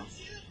tied on.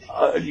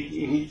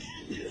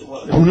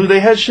 Who knew they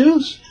had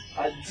shoes?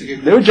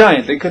 They were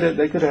giant. They could have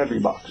had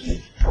Reeboks.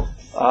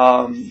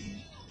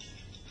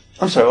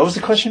 I'm sorry. What was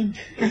the question?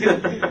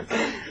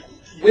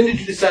 When did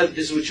you decide that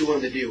this is what you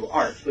wanted to do,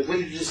 art? When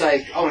did you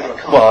decide, I want to go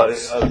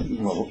comics?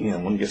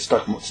 When you get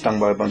stung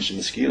by a bunch of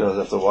mosquitoes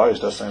after a while, you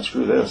start saying,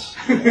 screw this.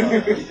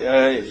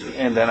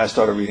 And then I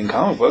started reading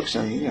comic books,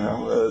 and,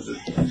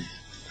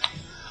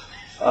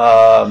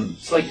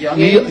 it's like young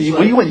age? You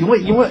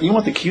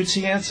want the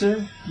cutesy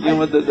answer? You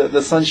want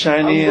the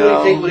sunshiny... I'm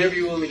going to take whatever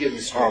you want to give me.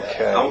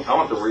 Okay. I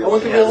want the real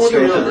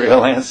answer. The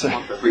real answer.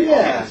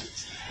 Yeah.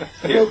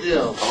 Real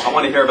deal. I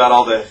want to hear about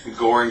all the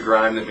gore and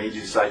grime that made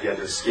you decide you had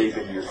to escape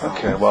into your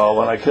comics. Okay, well,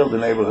 when I killed the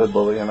neighborhood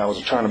bully and I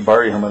was trying to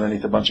bury him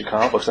underneath a bunch of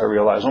comic books, I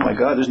realized, oh my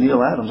God, there's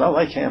Neil Adams. I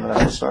like him, and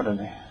that's what started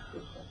me.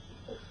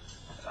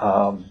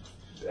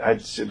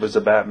 It was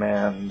the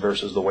Batman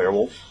versus the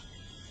Werewolf,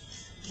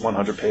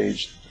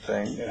 100-page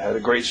thing. It had a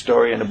great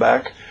story in the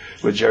back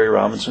with Jerry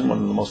Robinson,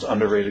 one of the most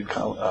underrated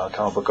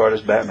comic book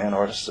artists, Batman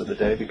artists of the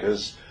day,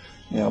 because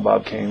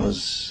Bob Kane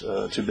was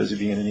too busy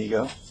being an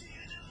ego.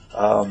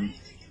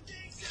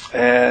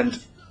 And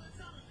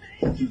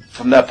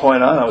from that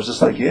point on, I was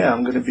just like, yeah,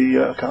 I'm going to be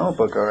a comic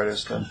book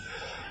artist. And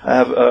I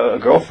have a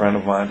girlfriend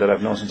of mine that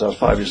I've known since I was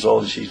 5 years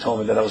old, and she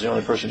told me that I was the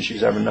only person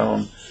she's ever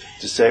known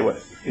to say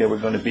what we're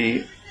going to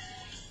be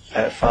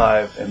at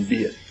 5 and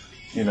be it,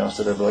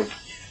 instead of going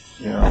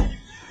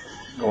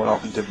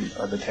off into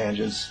the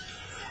tangents.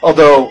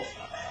 Although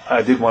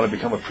I did want to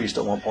become a priest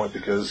at one point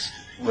because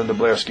Linda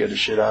Blair scared the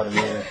shit out of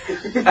me.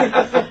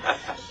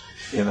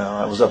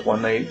 I was up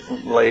one night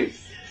late.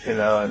 And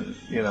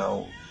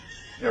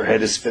her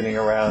head is spinning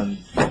around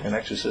an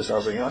exorcist. I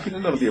was like, I think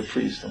I'm going to be a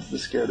priest. I'm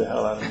just scared the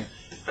hell out of me.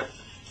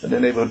 And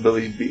then they would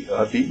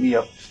beat me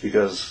up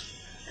because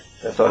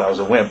they thought I was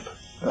a wimp.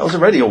 I was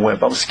already a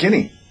wimp. I was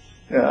skinny.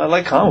 I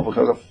like comic books.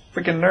 I was a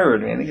freaking nerd,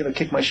 man. They're going to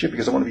kick my shit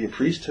because I want to be a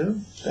priest, too?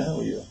 What the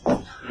hell are you?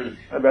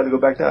 I'd rather go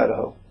back to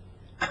Idaho.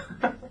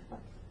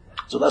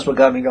 So that's what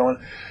got me going.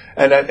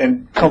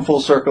 And come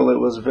full circle, it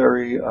was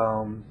very,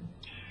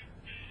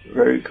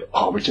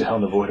 Richard Hell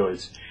and the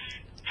Voidoids.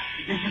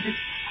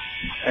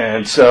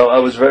 And so I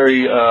was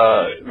very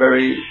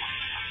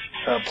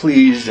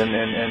pleased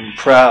and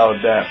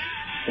proud that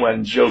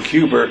when Joe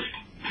Kubert,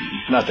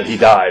 not that he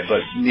died,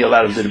 but Neil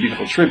Adams did a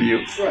beautiful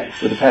tribute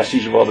with the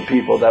pastiche of all the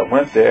people that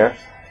went there.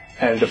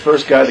 And the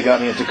first guy that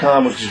got me into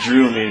comics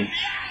drew me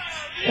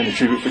in the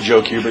tribute for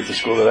Joe Kubert, the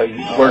school that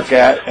I work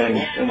at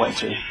and went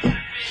to.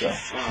 So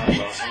that's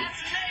awesome.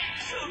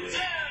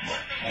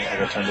 I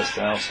gotta turn this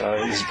down.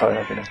 Sorry, this is probably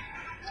not gonna.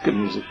 It's good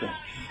music though.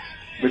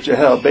 Richard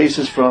Hell,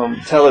 bassist from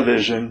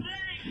Television,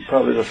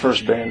 probably the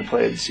first band to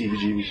play at the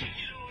CBGBs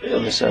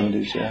in the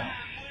 70s, yeah.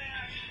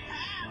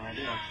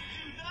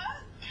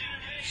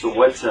 So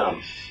what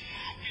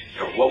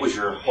was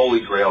your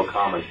holy grail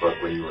comic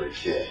book when you were a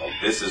kid? Like,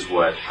 this is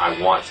what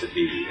I want to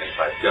be, and if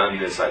I've done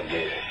this, I've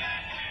made it.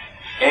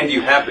 And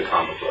you have the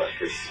comic book,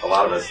 because a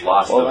lot of us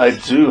lost Well,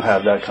 those. I do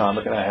have that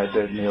comic, and I had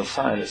Neil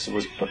sign it, so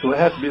it would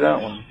have to be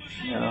that one.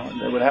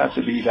 It would have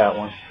to be that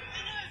one.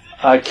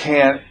 I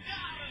can't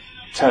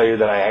tell you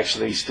that I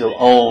actually still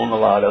own a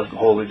lot of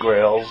Holy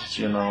Grails.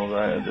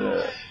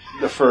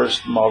 The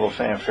first Marvel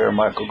Fanfare,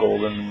 Michael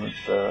Golden with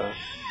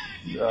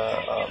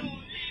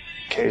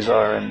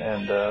Kazar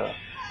and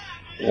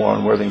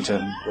Warren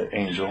Worthington, the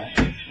Angel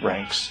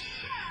ranks.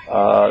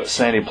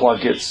 Sandy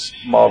Plunkett's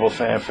Marvel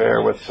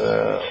Fanfare with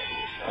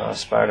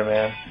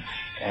Spider-Man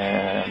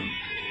and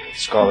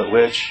Scarlet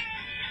Witch.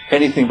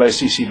 Anything by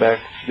C.C. Beck,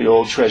 the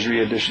old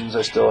Treasury editions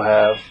I still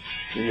have.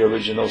 the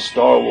original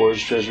Star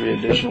Wars Treasury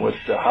Edition with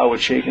Howard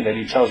Chaykin that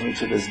he tells me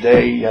to this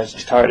day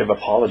he's tired of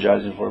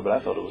apologizing for, but I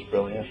thought it was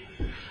brilliant.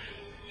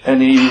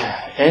 Any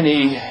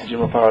Jim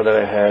Aparo that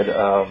I had,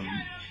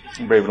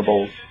 Brave and the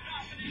Bold,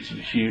 a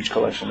huge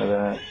collection of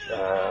that.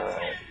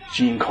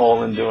 Gene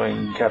Colan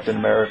doing Captain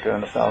America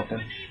and the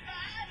Falcon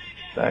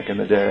back in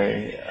the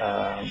day.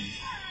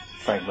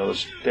 Frank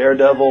Miller's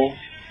Daredevil.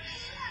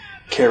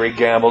 Kerry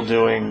Gamble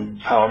doing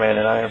Power Man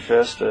and Iron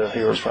Fist,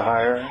 Heroes for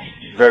Hire.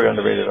 Very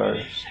underrated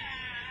artist.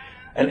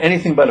 And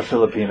anything by the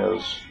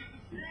Filipinos.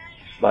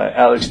 By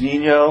Alex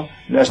Nino,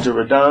 Nestor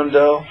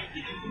Redondo,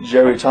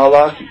 Jerry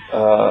Tarlock,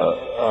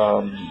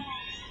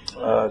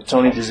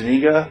 Tony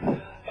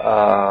DeZuniga,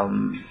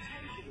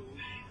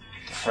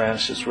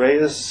 Francis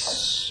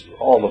Reyes,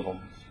 all of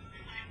them.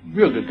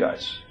 Real good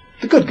guys.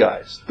 The good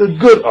guys. The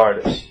good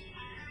artists.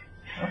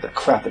 Not the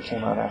crap that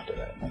came out after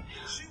that.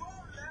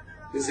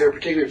 Is there a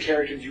particular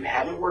character that you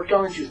haven't worked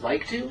on that you'd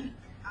like to?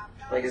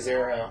 Like, is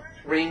there a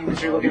ring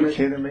that you're looking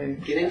to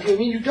get into? I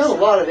mean, you've done a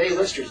lot of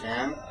A-listers,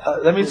 man.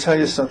 Let me tell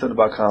you something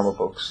about comic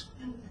books.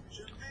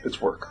 It's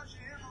work.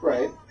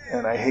 Right.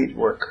 And I hate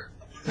work.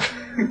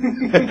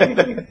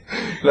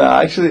 No,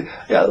 actually,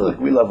 yeah, look,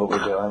 we love what we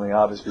do. I mean,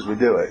 obviously, because we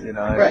do it, you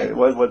know. Right.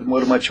 What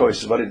are my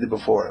choices? What I did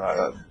before?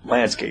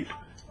 Landscape.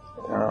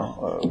 You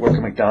know, work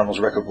at McDonald's,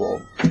 Record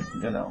World.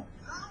 You know,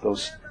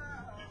 those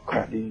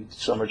crappy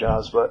summer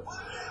jobs. But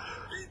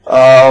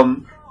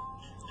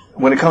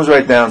when it comes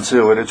right down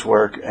to it, it's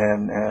work.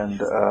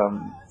 And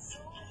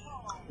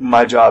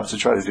my job is to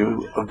try to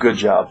do a good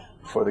job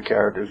for the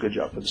character, a good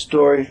job for the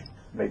story,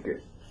 make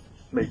the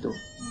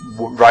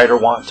writer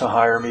want to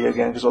hire me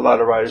again, because a lot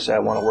of writers say, I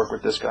want to work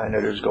with this guy, and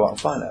editors go out and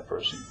find that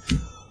person.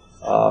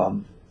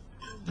 And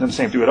the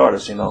same thing with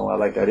artists, you know, I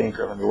like that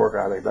inker, let me work,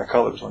 I like that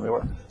colors, let me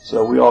work.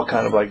 So we all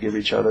kind of like give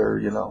each other,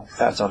 you know,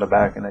 pats on the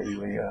back, and that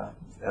usually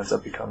ends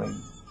up becoming,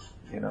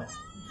 you know,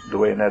 the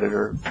way an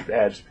editor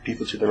adds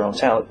people to their own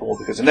talent pool,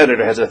 because an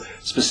editor has a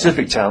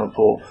specific talent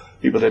pool,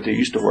 people that they're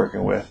used to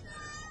working with.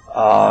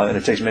 And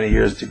it takes many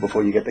years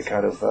before you get the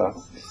kind of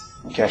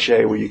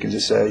cachet where you can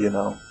just say, you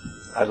know,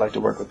 I'd like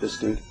to work with this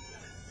dude.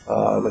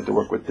 I'd like to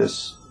work with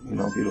this, you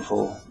know,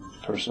 beautiful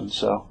person.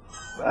 So,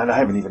 and I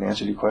haven't even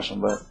answered your question,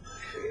 but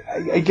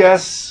I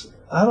guess,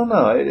 I don't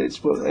know. It's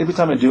every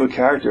time I do a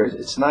character,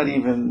 it's not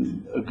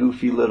even a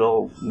goofy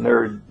little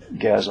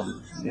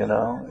nerdgasm, you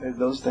know.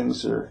 Those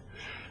things are,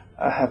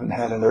 I haven't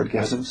had a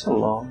nerdgasm in so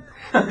long.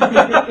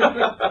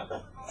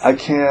 I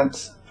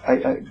can't,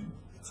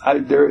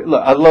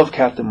 look, I love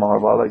Captain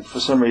Marvel. I like, for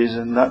some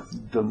reason, not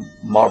the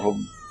Marvel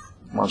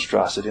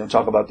monstrosity. I'm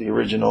talking about the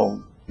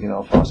original, you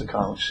know, Fawcett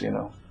Comics, you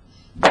know,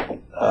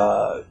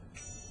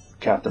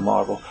 Captain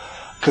Marvel.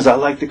 Because I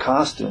like the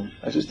costume.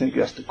 I just think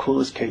that's the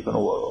coolest cape in the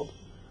world.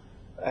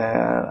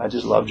 And I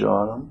just love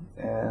drawing them.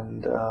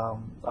 And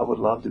I would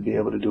love to be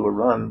able to do a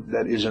run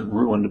that isn't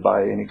ruined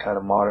by any kind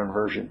of modern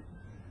version.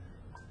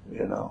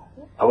 You know,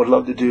 I would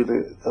love to do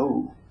the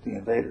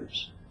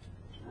Invaders.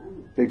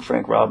 Big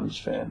Frank Robbins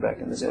fan back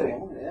in the day.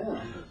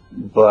 Yeah.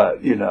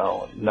 But, you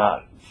know,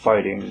 not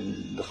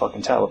fighting the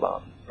fucking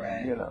Taliban.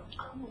 Right. You know.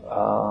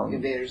 The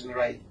Invaders in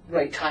the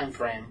right time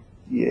frame.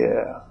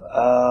 Yeah.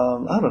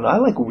 I don't know. I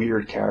like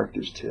weird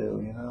characters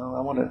too, you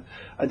know.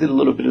 I did a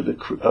little bit of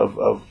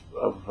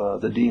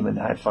the Demon.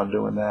 I had fun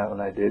doing that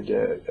when I did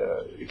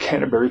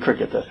Canterbury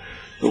Cricket,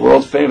 the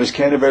world famous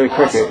Canterbury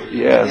Cricket.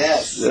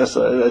 Yes.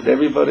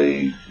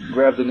 Everybody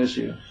grabbed an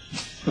issue.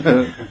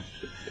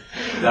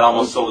 That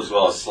almost sold as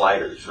well as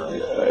Sliders,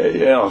 right?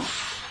 Yeah.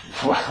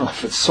 Well,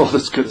 if it's sold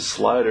as good as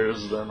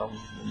Sliders, then I'm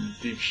in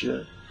deep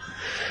shit.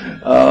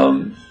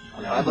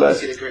 I'd love to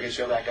see the cricket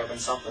show back up in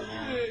something,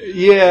 man.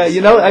 Yeah,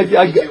 you know,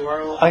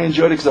 I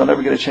enjoyed it because I'll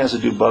never get a chance to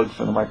do Bug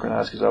for the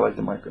Micronauts, because I like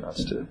the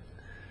Micronauts too.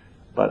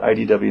 But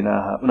IDW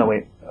now,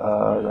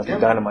 I think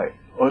Dynamite.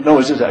 Oh, no,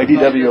 it's just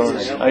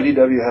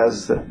IDW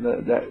has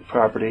that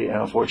property,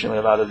 and unfortunately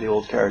a lot of the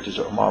old characters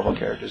are Marvel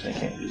characters, and they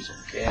can't use them.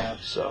 Yeah.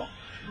 So,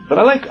 but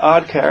I like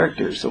odd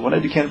characters, so when I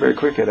did Canterbury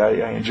Cricket,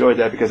 I enjoyed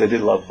that because I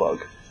did love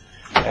Bug.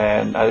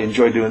 And I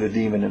enjoyed doing the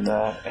Demon in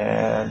that,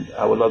 and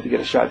I would love to get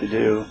a shot to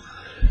do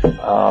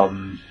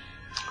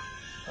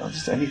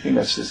just anything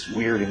that's just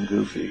weird and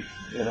goofy.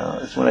 You know,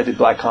 it's when I did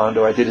Black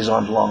Condor, I did his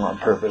arms long on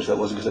purpose. That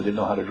wasn't because I didn't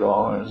know how to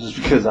draw arms, it's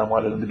because I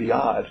wanted them to be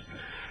odd.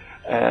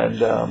 And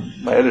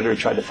my editor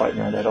tried to fight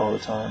me on that all the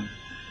time,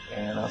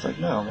 and I was like,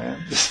 no,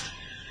 man.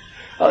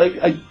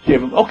 I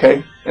gave him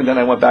okay, and then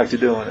I went back to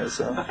doing it.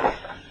 So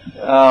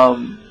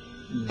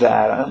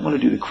that I want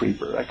to do the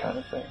Creeper, that kind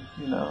of thing.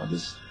 You know,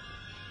 just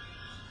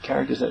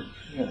characters that.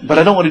 You know, but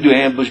I don't want to do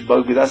Ambush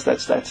Bugby. That's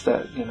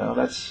that. You know,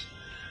 that's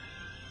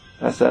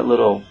that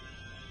little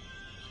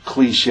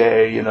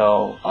cliche. You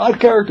know, odd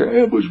character,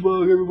 Ambush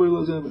Bug. Everybody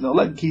loves Ambush. No,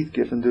 let Keith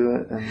Giffen do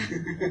it, and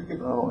I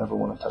don't ever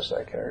want to touch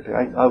that character.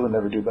 I would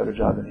never do a better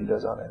job than he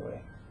does on it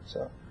anyway.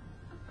 So.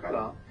 Right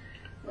on.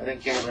 I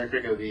think Canterbury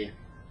Cricket would be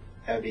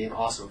an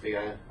awesome if we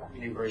got a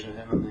new version of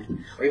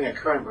him, or even a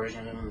current version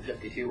of him in the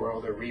 52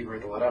 world or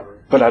Rebirth or whatever.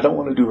 But I don't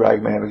want to do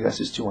Ragman because that's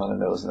just too on the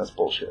nose, and that's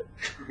bullshit.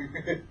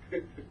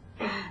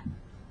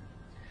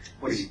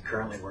 What are you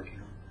currently working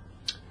on?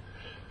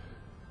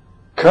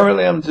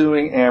 Currently, I'm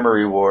doing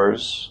Amory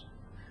Wars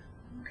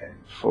Okay.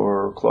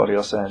 for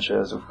Claudio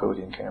Sanchez of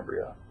Cody and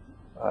Cambria.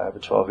 I have a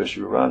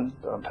 12-issue run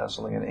that I'm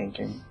penciling and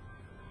inking.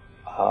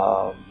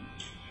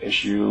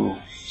 Issue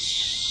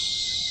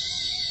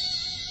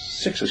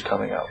 6 is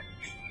coming out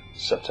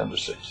September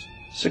 6th.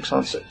 6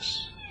 on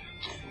 6.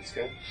 That's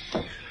good.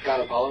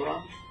 Got Apollo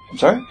Run? I'm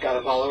sorry? Got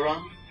Apollo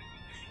Run?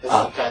 There's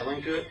Uh, a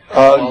titling to it?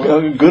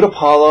 Good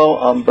Apollo,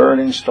 I'm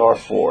Burning Star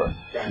 4.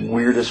 Right.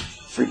 Weirdest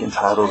freaking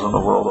titles in the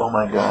world. Oh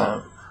my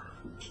god.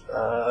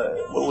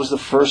 What was the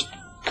first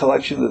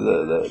collection?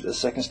 The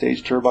second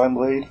stage Turbine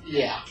Blade?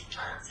 Yeah.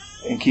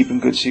 And Keeping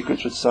Good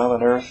Secrets with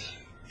Silent Earth,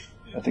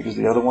 I think is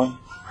the other one.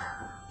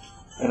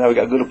 And now we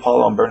got Good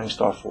Apollo on Burning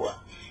Star 4,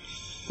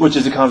 which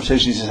is the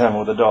conversation he's having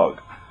with the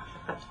dog.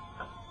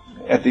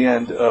 At the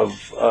end of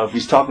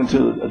he's talking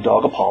to a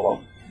dog,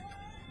 Apollo.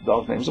 The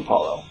dog name's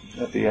Apollo.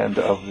 At the end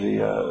of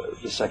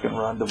the second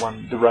run, the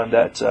run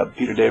that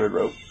Peter David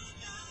wrote,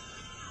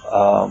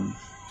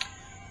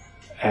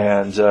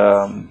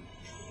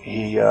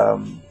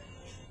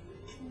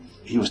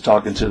 he was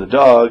talking to the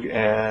dog,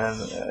 and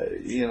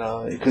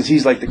because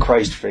he's like the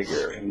Christ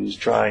figure, and he's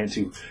trying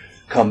to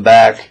come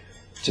back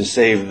to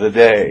save the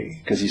day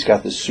because he's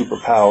got this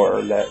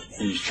superpower that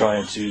he's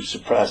trying to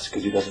suppress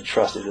because he doesn't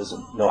trust it,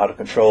 doesn't know how to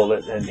control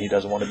it, and he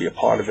doesn't want to be a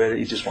part of it.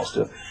 He just wants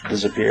to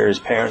disappear. His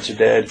parents are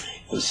dead.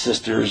 His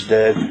sister's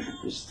dead.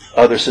 His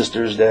other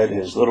sister's dead.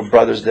 His little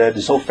brother's dead.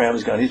 His whole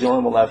family's gone. He's the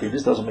only one left. He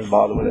just doesn't be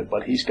bothered with it,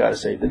 but he's got to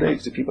save the day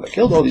because the people that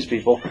killed all these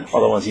people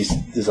are the ones he's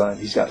designed.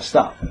 He's got to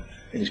stop, and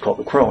he's called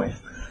the Crowing.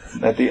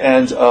 And at the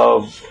end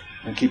of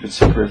Keeping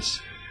Secrets,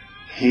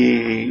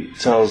 he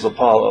tells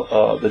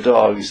Apollo, the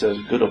dog, he says,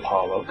 good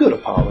Apollo,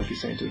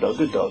 he's saying to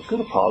the dog, good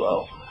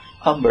Apollo,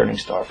 I'm Burning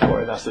Star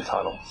 4, and that's the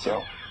title.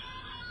 So,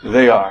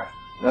 they are.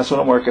 That's what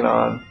I'm working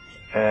on,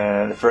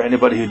 and for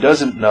anybody who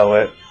doesn't know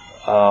it,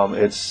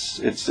 it's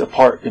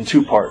in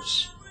 2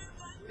 parts.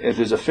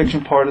 There's a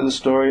fiction part of the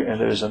story, and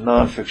there's a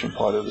non-fiction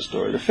part of the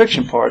story. The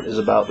fiction part is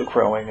about the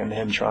Crowing and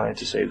him trying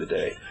to save the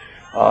day,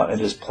 in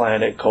this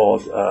planet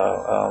called,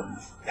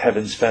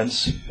 Heaven's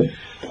Fence,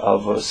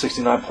 of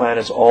 69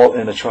 planets, all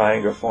in a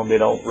triangular form. They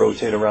don't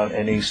rotate around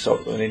any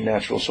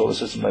natural solar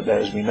system like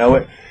that as we know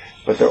it,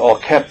 but they're all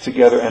kept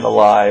together and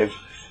alive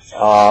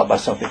by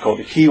something called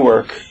the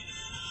Keywork,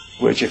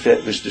 which, if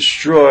it was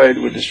destroyed,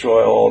 would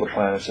destroy all the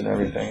planets and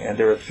everything. And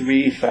there are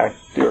three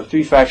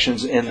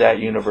factions in that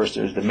universe.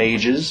 There's the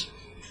mages,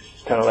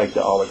 kind of like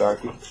the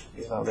oligarchy.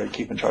 They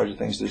keep in charge of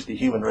things. There's the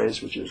human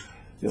race, which is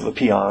the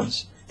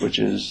peons, which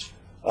is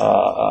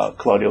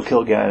Claudio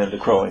Kilgan, and the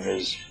Crowing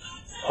is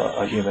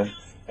a human.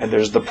 And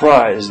there's the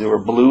prize. There were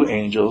blue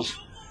angels,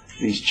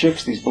 these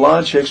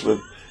blonde chicks with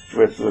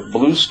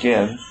blue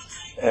skin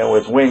and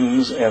with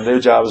wings, and their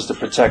job is to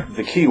protect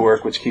the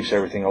Keywork, which keeps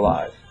everything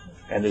alive.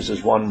 And there's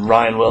this one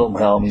Ryan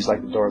Wilhelm. He's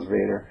like the Darth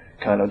Vader,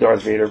 kind of.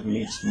 Darth Vader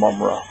meets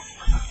Mumra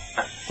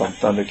from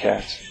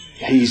Thundercats.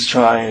 He's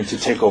trying to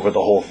take over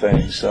the whole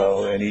thing.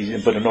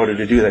 But in order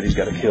to do that, he's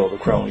got to kill the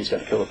Crone. He's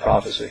got to kill the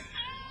prophecy.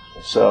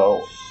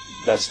 So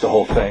that's the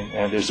whole thing.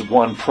 And there's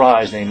one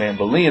prize named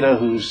Ambelina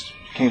who's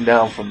came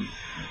down from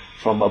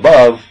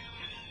above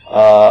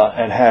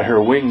and had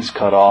her wings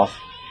cut off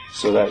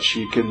so that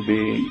she can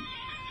be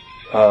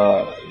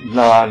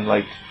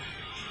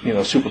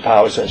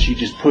superpowers. That she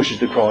just pushes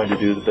the Crowing to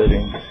do the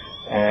bidding.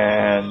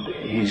 And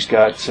he's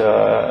got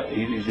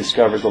he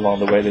discovers along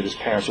the way that his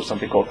parents were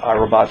something called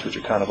iRobots, which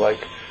are kind of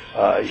like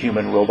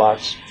human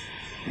robots,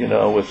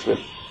 with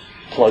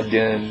plugged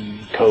in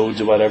codes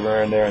or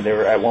whatever in there. And they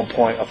were at one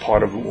point a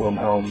part of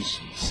Wilhelm's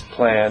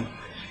plan,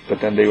 but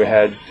then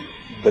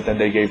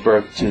they gave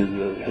birth to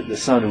the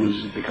son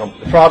who's become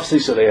the prophecy,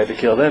 so they had to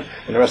kill them,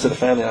 and the rest of the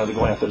family now they're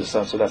going after the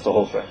son. So that's the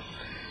whole thing.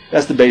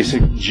 That's the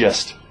basic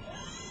gist.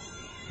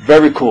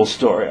 Very cool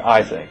story,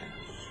 I think.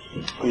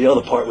 The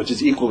other part, which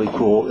is equally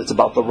cool, it's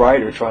about the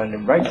writer trying to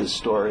write this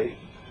story,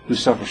 who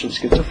suffers from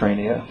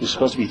schizophrenia, who's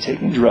supposed to be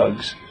taking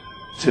drugs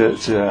to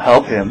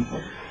help him,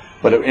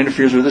 but it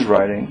interferes with his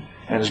writing,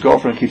 and his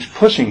girlfriend keeps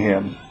pushing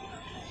him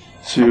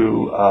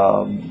to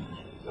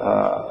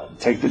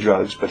take the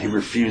drugs, but he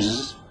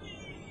refuses,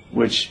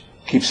 which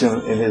keeps him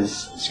in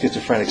his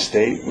schizophrenic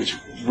state, which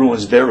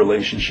ruins their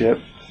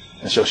relationship.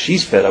 And so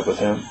she's fed up with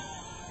him,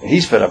 and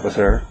he's fed up with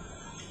her,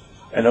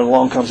 and then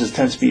along comes his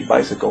 10-speed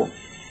bicycle,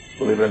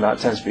 believe it or not,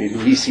 10-speed, who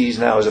he sees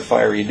now as a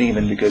fiery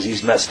demon because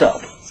he's messed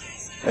up.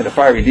 And the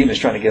fiery demon is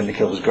trying to get him to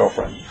kill his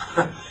girlfriend.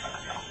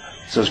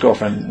 So his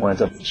girlfriend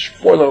winds up,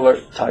 spoiler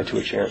alert, tied to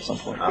a chair at some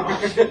point.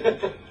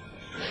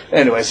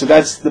 Anyway, so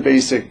that's the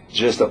basic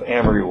gist of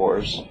Amory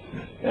Wars.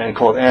 And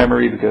called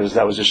Amory because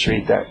that was the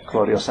street that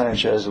Claudio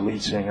Sanchez, the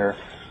lead singer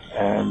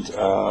and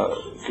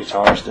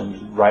guitarist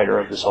and writer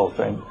of this whole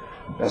thing,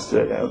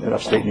 in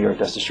upstate New York,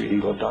 that's the street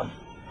he lived on.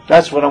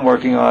 That's what I'm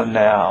working on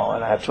now,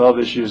 and I have 12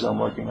 issues. I'm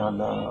working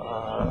on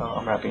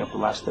I'm wrapping up the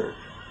last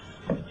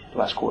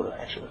quarter,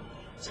 actually.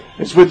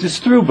 It's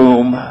through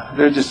Boom.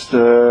 They're just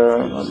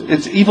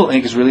it's Evil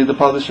Inc. is really the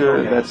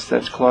publisher.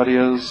 That's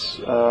Claudio's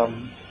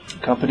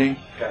company.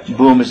 Gotcha.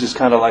 Boom is just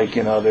kind of like,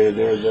 they're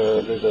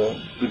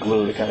the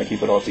glue to kind of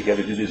keep it all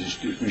together, do the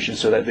distribution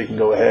so that they can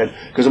go ahead.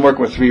 Because I'm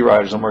working with 3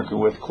 writers. I'm working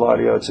with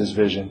Claudio, it's his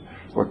vision.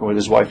 Working with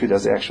his wife, who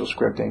does the actual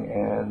scripting,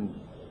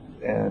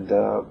 and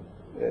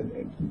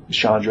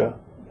Chandra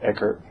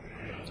Eckert.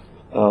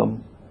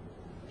 And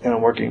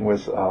I'm working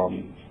with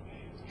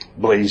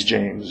Blaze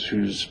James,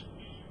 who's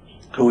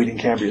Coheed and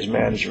Cambria's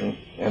manager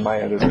and my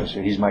editor.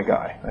 So he's my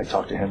guy. I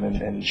talk to him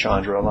and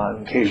Chandra a lot.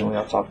 And occasionally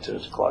I'll talk to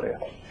Claudia.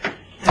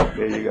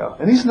 There you go.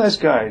 And he's a nice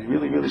guy.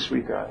 Really, really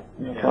sweet guy.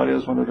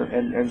 Claudia's one of them.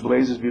 And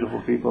Blaze is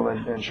beautiful people,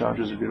 and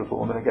Chandra's a beautiful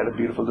woman. I got a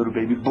beautiful little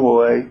baby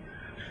boy,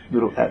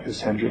 little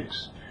Atlas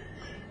Hendricks.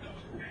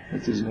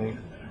 That's his name.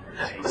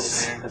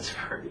 Nice. That's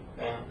great.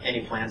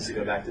 Any plans to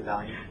go back to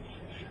Valiant?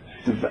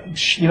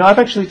 I've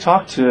actually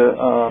talked to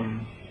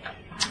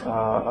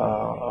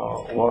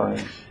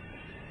Warren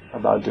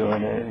about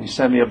doing it, and he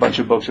sent me a bunch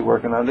of books they're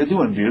working on. They're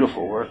doing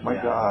beautiful work. My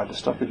God, the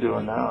stuff they're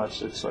doing now,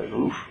 it's like,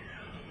 oof.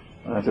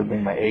 I don't have to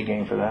bring my A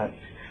game for that.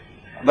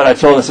 But I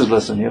told him,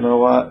 listen, you know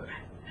what?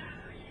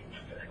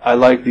 I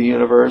like the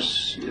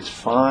universe. It's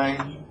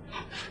fine.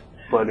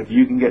 But if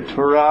you can get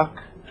Turok,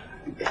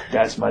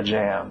 that's my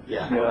jam.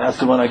 Yeah. That's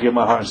the one I give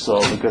my heart and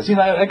soul, because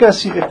I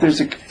guess if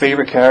there's a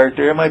favorite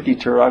character, it might be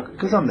Turok,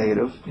 because I'm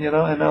native, and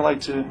I like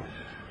to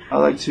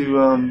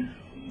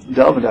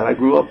delve into that. I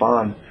grew up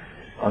on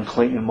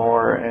Clayton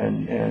Moore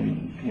and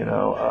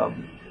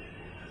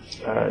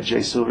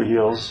Jay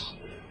Silverheels,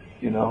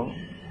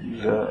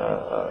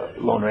 the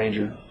Lone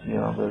Ranger,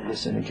 the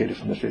syndicated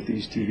from the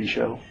 50s TV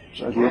show.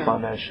 So I grew up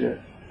on that shit.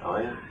 Oh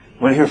yeah.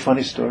 Want to hear a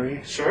funny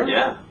story? Sure.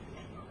 Yeah.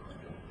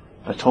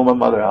 I told my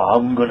mother,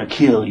 I'm going to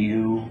kill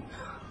you.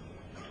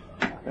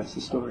 That's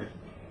the story.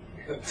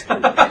 It was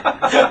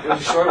a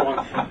short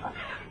one.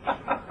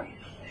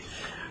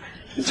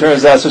 It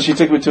turns out, so she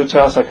took me to a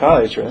child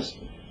psychiatrist,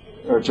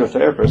 or to a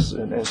therapist,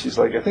 and she's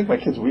like, I think my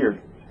kid's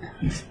weird.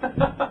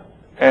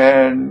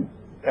 And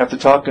after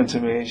talking to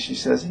me, she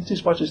says, he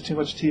just watches too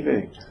much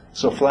TV.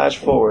 So flash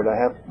forward,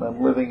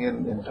 I'm living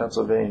in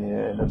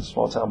Pennsylvania, in a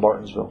small town,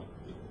 Bartonsville.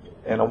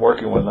 And I'm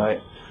working one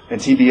night,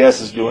 and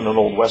TBS is doing an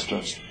old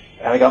westerns.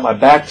 And I got my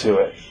back to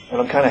it,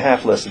 and I'm kind of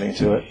half listening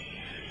to it.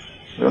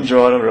 I'm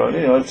drawing,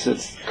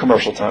 it's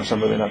commercial time, so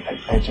I'm really not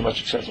paying too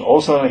much attention. All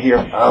of a sudden I hear,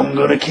 I'm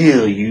gonna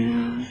kill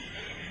you.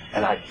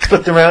 And I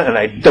flipped around, and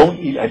I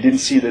didn't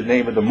see the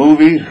name of the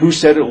movie, who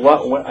said it,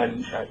 what,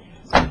 and kind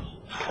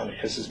of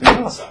pisses me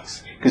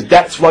off. Because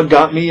that's what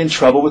got me in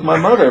trouble with my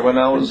mother when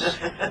I was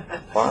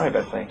 5,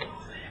 I think.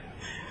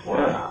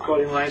 Wow.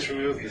 Quoting lines from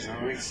movies,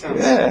 that makes sense.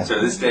 Yeah.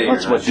 So this day,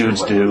 that's what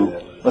dudes do.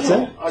 What's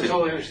that? Oh,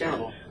 totally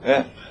understandable.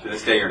 Yeah. To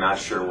this day, you're not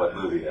sure what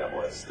movie that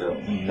was still.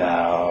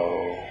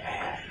 No.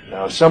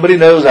 If somebody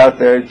knows out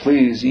there,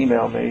 please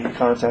email me,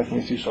 contact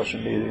me through social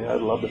media.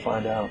 I'd love to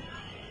find out.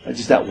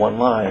 Just that one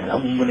line,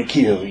 I'm going to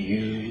kill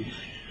you.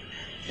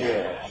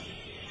 Yeah.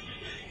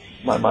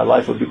 My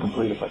life would be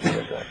complete if I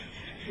did that.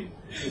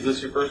 Is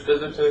this your first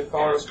visit to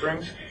Colorado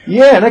Springs?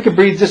 Yeah, and I could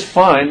breathe just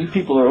fine.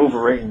 People are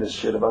overrating this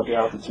shit about the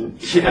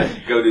altitude. Yeah,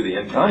 go to the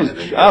incline.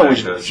 I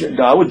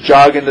was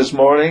jogging this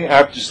morning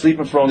after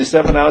sleeping for only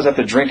 7 hours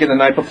after drinking the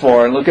night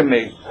before, and look at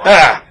me.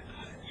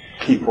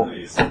 People.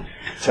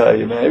 Tell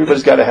you, man,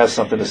 everybody's got to have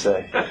something to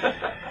say.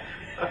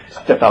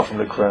 Step out from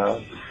the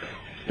crowd.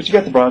 But you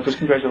got the Broncos.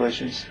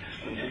 Congratulations.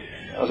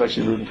 I was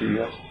actually rooting for you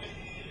guys.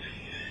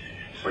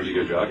 Where'd you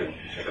go jogging?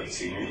 Check out the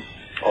scenery.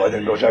 Oh, I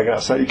didn't go jogging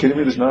outside. Are you kidding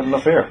me? There's not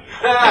enough air.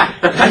 I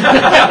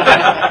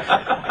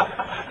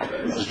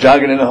was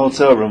jogging in a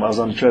hotel room. I was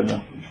on the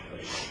treadmill.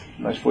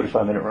 Nice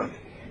 45-minute run.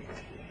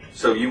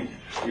 So you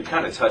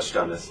kind of touched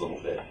on this a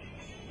little bit,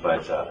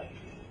 but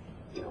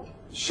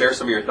share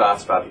some of your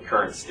thoughts about the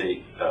current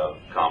state of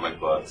comic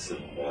books.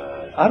 And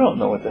I don't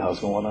know what the hell's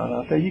going on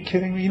out there. Are you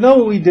kidding me? You know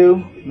what we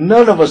do?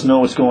 None of us know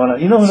what's going on.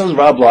 You know who knows?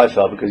 Rob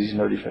Liefeld, because he's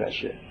nerdy for that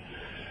shit.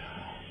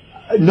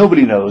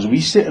 Nobody knows. We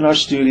sit in our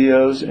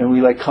studios and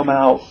we come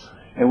out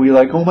and we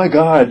oh my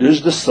God,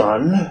 there's the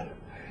sun,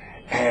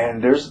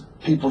 and there's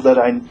people that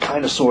I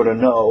kind of sort of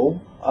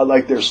know. I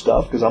like their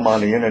stuff because I'm on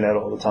the internet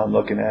all the time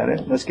looking at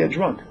it. Let's get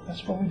drunk.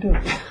 That's what we do.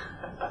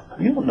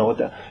 You don't know what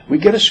that. We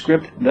get a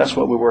script. That's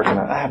what we're working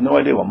on. I have no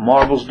idea what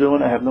Marvel's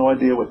doing. I have no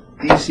idea what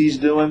DC's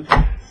doing.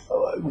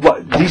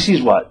 What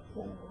DC's what?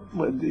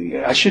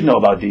 I should know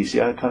about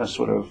DC. I kind of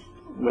sort of.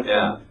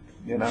 Yeah.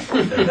 That's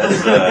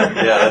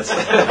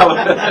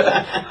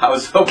I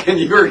was hoping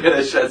you were going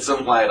to shed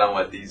some light on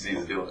what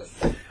DC's doing.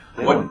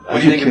 What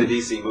do you think of the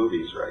DC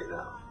movies right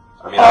now?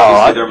 I mean,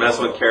 obviously they're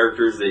messing with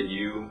characters that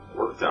you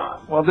worked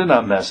on. Well, they're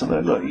not messing.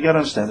 Look, you got to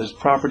understand. There's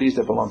properties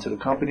that belong to the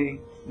company,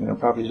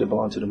 properties that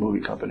belong to the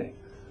movie company.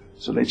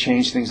 So they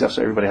change things up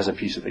so everybody has a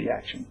piece of the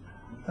action.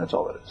 That's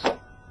all it is.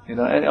 And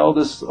all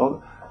this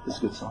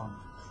good song.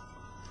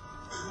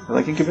 You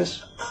like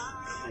Incubus?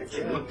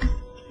 Yeah.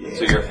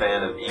 So you're a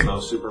fan of Emo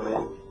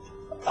Superman?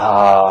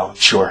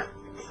 Sure.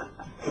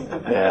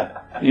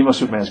 Yeah. Emo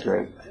Superman's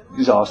great.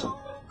 He's awesome.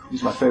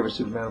 He's my favorite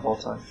Superman of all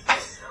time.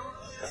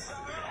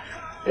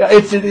 Yeah,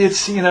 it's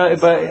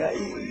but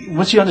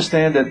once you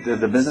understand that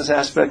the business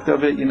aspect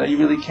of it, you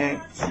really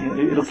can't.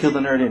 It'll kill the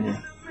nerd in you.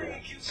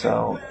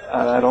 So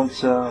I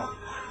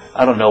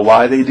don't know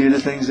why they do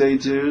the things they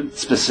do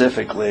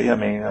specifically. I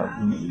mean,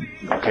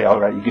 okay, all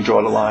right, you can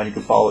draw the line, you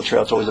can follow the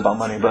trail. It's always about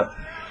money, but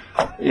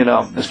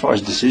as far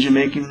as decision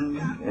making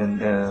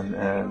and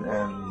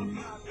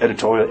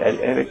editorial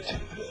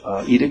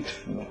edict,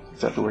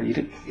 is that the word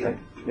edict?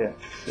 Yeah.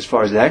 As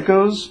far as that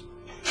goes,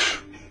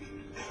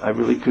 I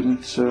really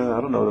couldn't.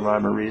 I don't know the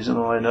rhyme or reason.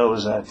 All I know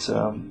is that,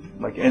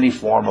 like any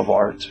form of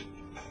art,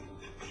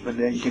 and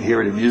then you can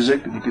hear it in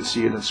music, and you can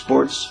see it in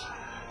sports.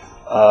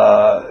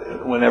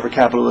 Whenever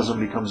capitalism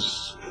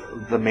becomes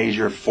the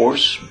major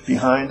force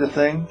behind a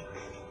thing,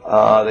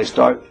 they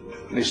start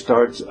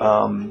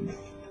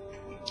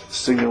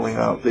signaling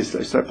out. They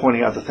start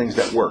pointing out the things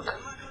that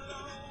work.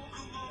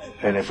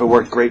 And if it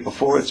worked great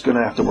before, it's going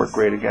to have to work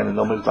great again, and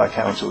nobody by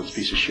counsel it's a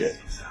piece of shit.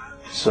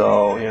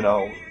 So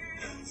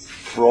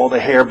for all the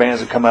hair bands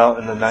that come out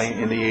in the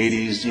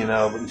 80s,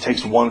 it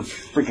takes one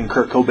freaking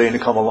Kurt Cobain to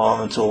come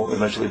along until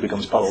eventually it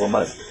becomes Puddle of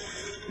Mud,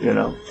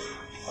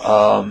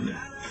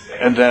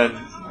 and then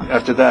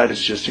after that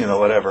it's just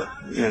whatever,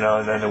 and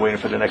then they're waiting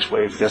for the next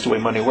wave. That's the way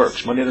money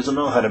works. Money doesn't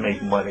know how to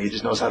make money; it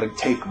just knows how to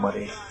take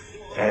money,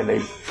 and they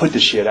put the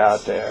shit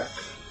out there,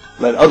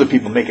 let other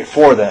people make it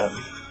for them.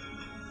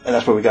 And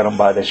that's where we got them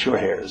by their short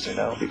hairs,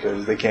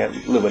 because they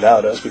can't live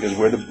without us because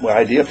we're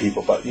idea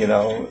people. But,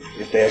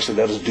 if they actually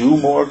let us do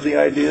more of the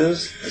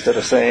ideas, instead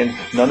of saying,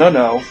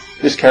 no,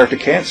 this character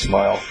can't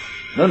smile.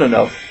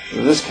 No,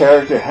 this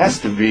character has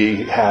to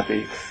be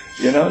happy.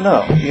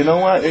 No. You know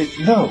what?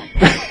 No.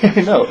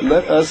 No,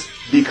 let us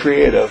be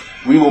creative.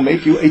 We will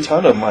make you a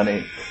ton of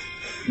money.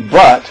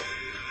 But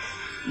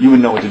you would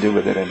know what to do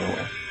with it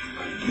anyway.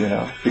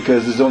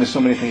 Because there's only so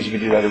many things you can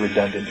do that are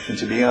redundant. And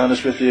to be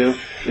honest with you,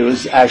 it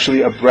was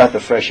actually a breath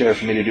of fresh air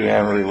for me to do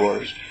Amory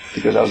Wars,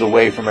 because I was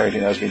away from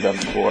everything that was being done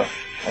before.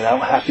 And I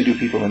don't have to do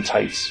people in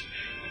tights,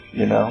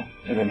 and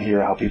then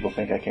hear how people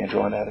think I can't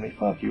draw anatomy.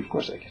 Fuck you, of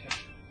course I can.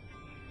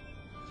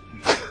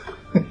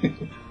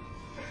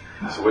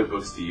 So what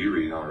books do you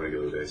read on a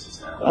regular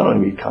basis now? I don't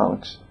read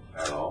comics.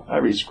 At all? I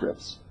read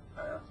scripts.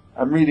 Yeah.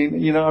 I'm reading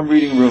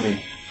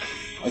Rumi.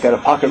 I got a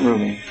pocket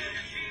Rumi.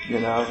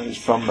 He's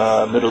from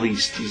Middle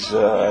East.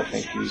 I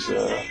think he's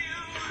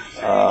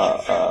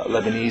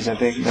Lebanese. I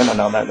think.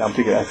 No. I'm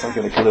thinking of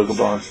Khalil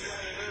Gibran.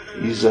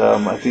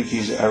 I think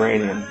he's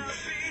Iranian,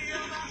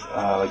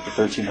 like the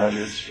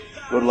 1300s.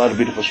 Wrote a lot of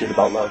beautiful shit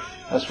about love.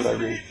 That's what I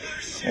read.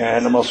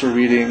 And I'm also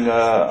reading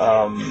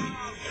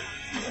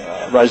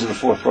Rise of the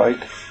Fourth Reich.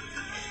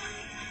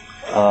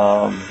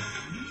 I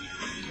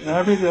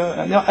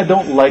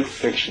don't like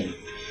fiction.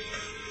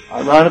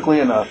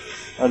 Ironically enough,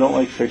 I don't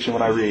like fiction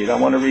when I read. I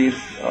want to read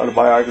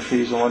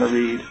autobiographies. I want to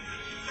read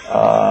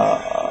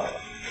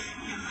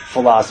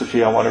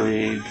philosophy. I want to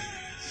read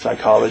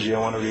psychology. I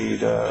want to read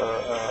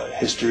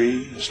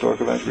history, historic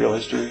events, real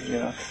history.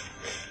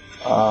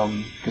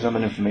 Because I'm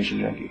an information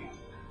junkie.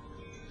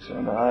 So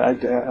I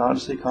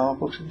honestly, comic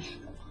books.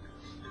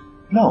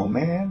 No,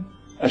 man.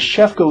 A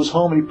chef goes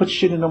home and he puts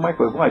shit in the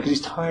microwave. Why? Because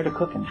he's tired of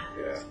cooking.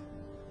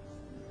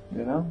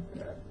 Yeah.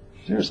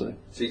 Seriously.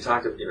 So you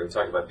talked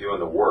about doing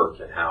the work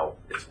and how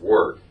it's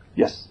work.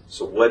 Yes.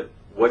 So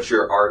what's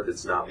your art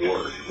that's not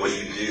work? What do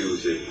you do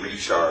to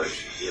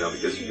recharge?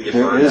 Because you can get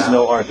there burned is out.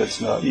 no art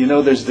that's not.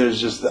 There's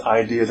just the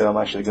idea that I'm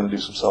actually going to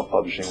do some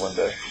self-publishing one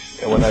day,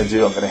 and when I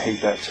do, I'm going to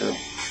hate that too.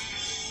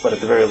 But at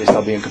the very least,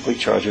 I'll be in complete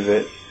charge of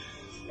it,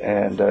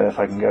 and if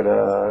I can get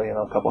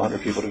a couple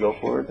hundred people to go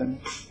for it,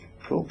 then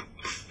cool.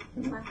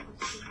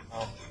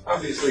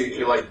 Obviously,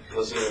 you like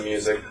listening to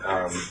music.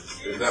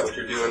 Is that what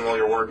you're doing while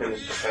you're working?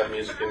 Is just have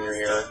music in your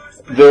ear?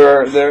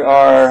 There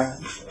are.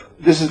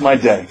 This is my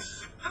day.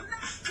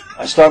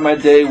 I start my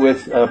day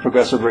with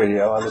progressive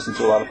radio. I listen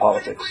to a lot of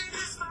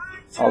politics.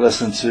 I'll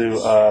listen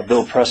to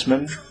Bill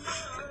Pressman.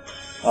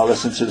 I'll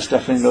listen to the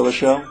Stephanie Miller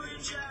Show.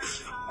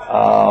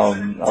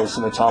 I'll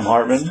listen to Tom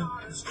Hartman.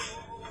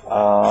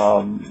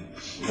 I'm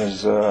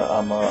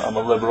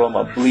a liberal. I'm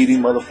a bleeding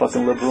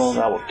motherfucking liberal, and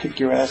I will kick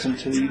your ass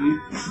until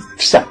you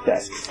accept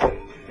that.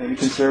 Any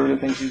conservative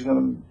thinks he's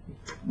going to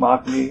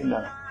mock me?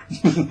 No.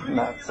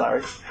 No,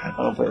 sorry. I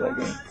don't play that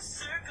game.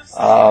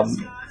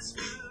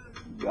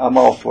 I'm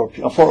all for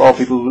all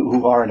people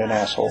who aren't an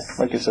asshole,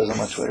 like it says on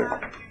my Twitter.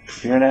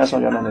 If you're an asshole,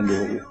 I got nothing to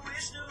do with you.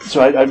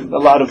 So I a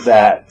lot of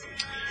that.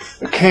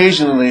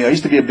 Occasionally, I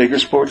used to be a bigger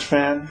sports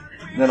fan.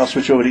 Then I'll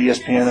switch over to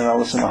ESPN and I'll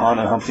listen to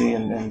Hannah Humphrey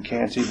and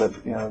Canty, but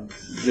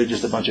they're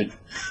just a bunch of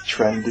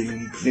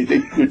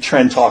they're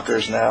trend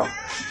talkers now,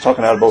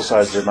 talking out of both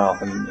sides of their mouth,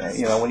 and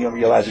when you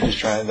realize they're just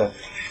trying to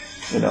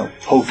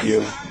poke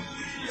you,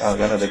 I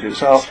don't know they do.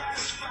 So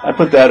I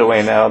put that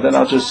away now. Then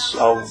I'll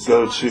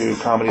go to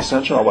Comedy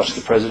Central. I'll watch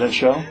The President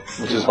Show,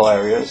 which is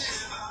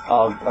hilarious.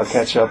 I'll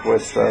catch up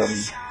with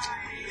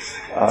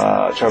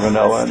Trevor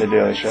Noah and The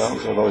Daily Show,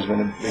 because I've always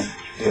been a big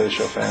Daily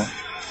Show fan.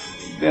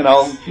 Then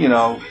I'll,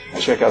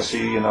 check out,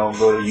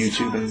 go to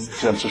YouTube and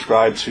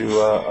subscribe to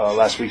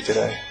Last Week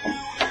Tonight,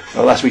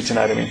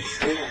 I mean.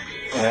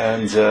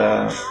 and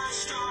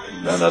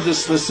I'll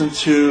just listen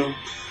to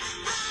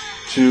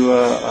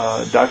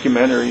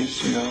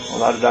documentaries. You know, a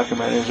lot of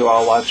documentaries. Or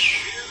I'll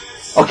watch.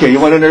 Okay, you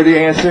want a nerdy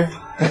answer?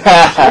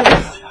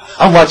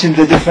 I'm watching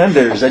The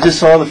Defenders. I just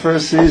saw the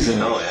first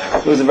season. Oh, yeah.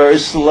 It was a very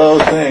slow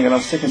thing, and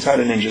I'm sick and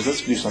tired of ninjas.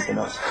 Let's do something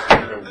else.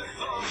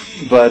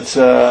 But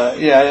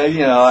yeah, you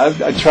know,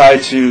 I try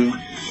to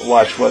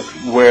watch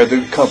where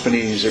the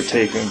companies are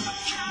taking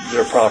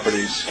their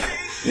properties.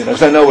 You know,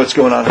 because I know what's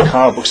going on in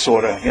comic books,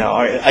 sort of. You know,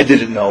 I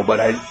didn't know, but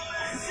I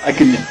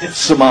can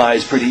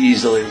surmise pretty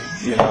easily.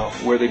 You know,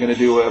 where they're going to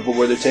do it, but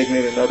where they're taking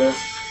it in other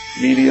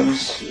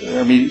mediums.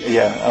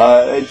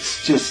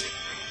 It's just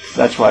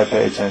that's why I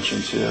pay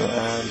attention to,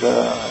 and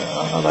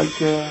I like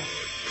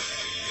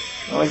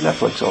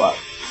Netflix a lot.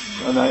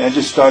 And I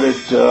just started.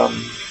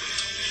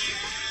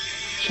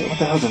 Shit, what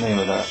the hell's the name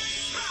of that?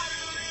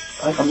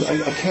 I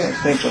can't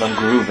think when I'm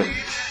grooving.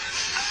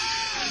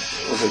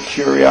 Was it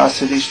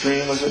Curiosity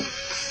Stream? Was it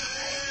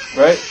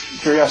right?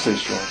 Curiosity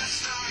Stream.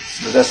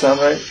 Does that sound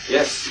right?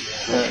 Yes.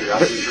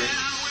 Curiosity Stream.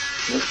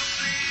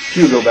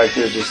 Hugo back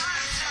there just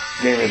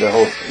gave me the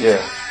whole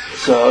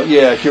So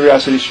yeah,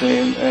 Curiosity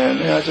Stream,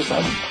 and I'm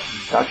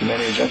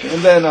documentary junkie,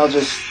 and then I'll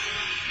just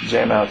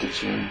jam out the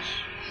tunes.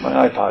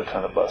 My iPod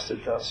kind of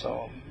busted though,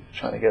 so I'm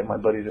trying to get my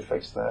buddy to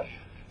fix that.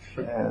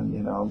 And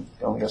you know,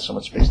 I only got so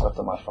much space left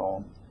on my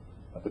phone.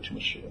 I put too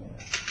much shit in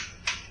there.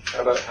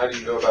 How do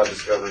you go about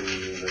discovering new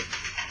music?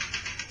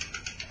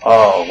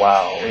 Oh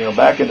wow! You know,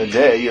 back in the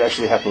day, you'd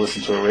actually have to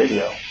listen to a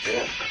radio.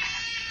 Yeah.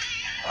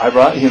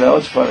 You know,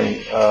 it's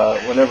funny.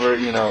 Whenever,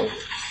 you know,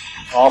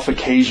 off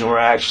occasion where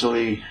I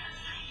actually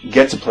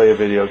get to play a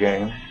video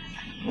game,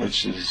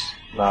 which is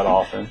not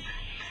often,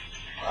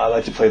 I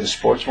like to play the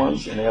sports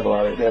ones, and they have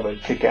a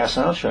kick-ass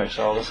soundtrack.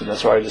 So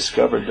that's where I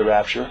discovered The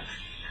Rapture.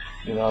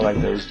 You know, I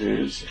like those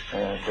dudes,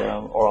 and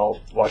or I'll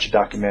watch a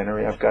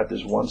documentary. I've got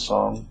this one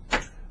song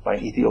by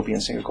an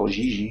Ethiopian singer called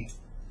Gigi.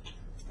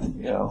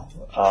 You know,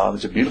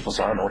 it's a beautiful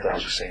song. I don't know what the hell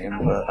she's singing,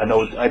 but I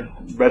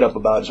read up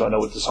about it, so I know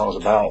what the song's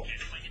about.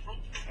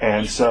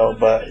 And so,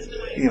 but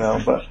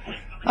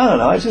I don't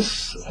know. I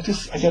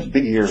got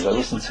big ears. I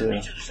listen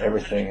to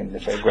everything, and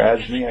if it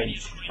grabs me, I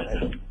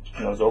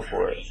go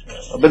for it.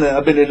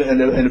 I've been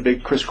in a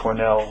big Chris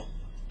Cornell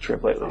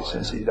trip lately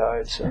since he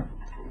died. So,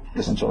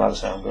 listen to a lot of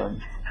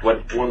Soundgarden.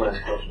 One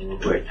last question, real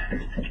quick.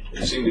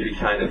 You seem to be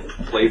kind of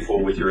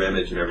playful with your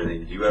image and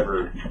everything. Do you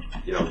ever,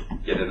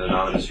 get an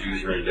anonymous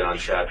user and get on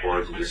chat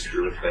boards and just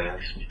screw with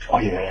fans? Oh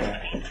yeah.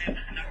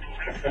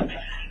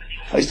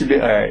 I used to be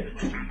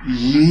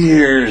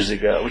years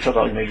ago. We're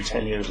talking maybe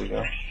 10 years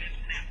ago.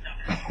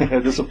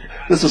 This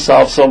will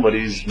solve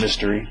somebody's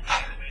mystery.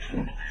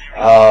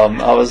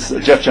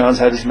 Jeff Johns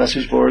had his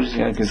message boards,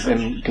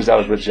 because I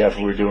was with Jeff.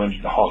 We were doing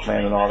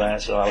Hawkman and all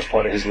that, so I was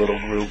part of his little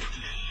group.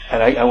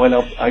 And I went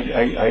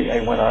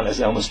on as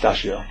El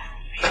Mustachio,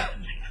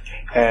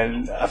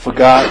 and I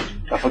forgot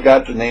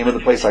the name of the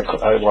place where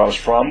I was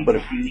from. But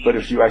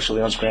if you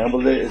actually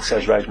unscrambled it, it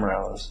says Raj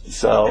Morales.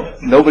 So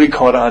nobody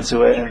caught on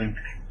to it, and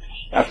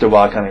after a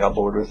while, I kind of got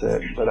bored with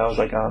it. But I was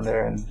on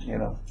there, and it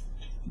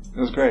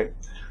was great.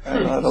 I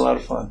had a lot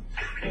of fun.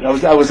 I was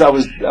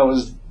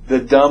the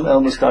dumb El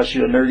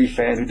Mustachio nerdy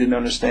fan who didn't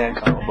understand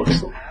comic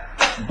books,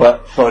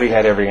 but thought he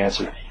had every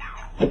answer.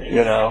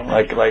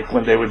 Like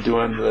when they were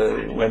doing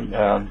when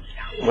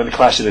the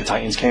Clash of the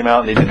Titans came out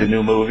and they did the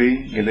new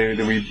movie,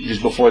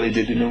 just before they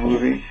did the new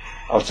movie,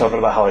 I was talking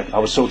about how I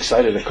was so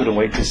excited I couldn't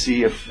wait to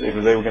see if they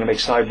were going to make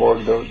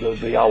Cyborg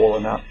the owl or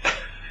not.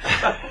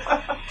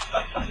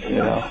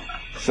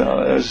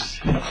 So it was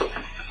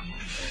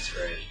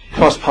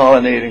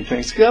cross-pollinating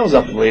things. I was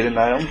up late at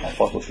night. I don't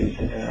fuck with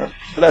people.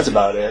 But that's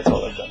about it. That's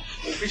all I've done.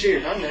 I appreciate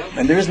your time, man.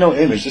 And there is no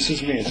image. This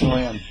is me. It's who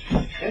I am.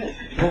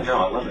 Yeah, no,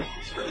 I love it.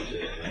 It's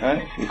great. All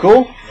right, you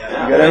cool?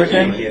 Yeah, you got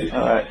everything? Thank you.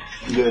 All right,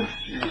 good.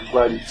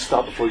 Glad you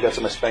stopped before you got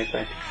to my spank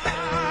bank.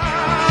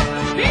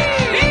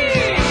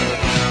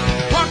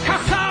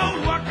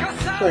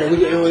 All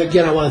right,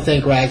 again, I want to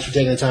thank Rags for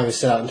taking the time to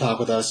sit out and talk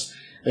with us.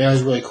 I mean, that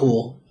was really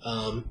cool.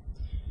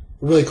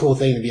 Really cool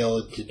thing to be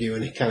able to do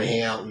and kind of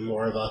hang out in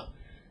more of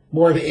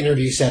an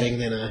interview setting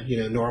than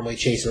normally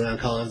chasing around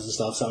cons and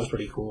stuff. So that was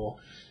pretty cool.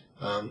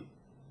 And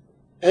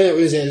it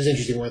was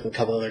interesting working with a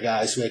couple other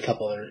guys. We had a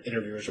couple other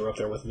interviewers who were up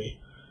there with me.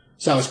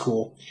 So that was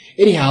cool.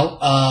 Anyhow,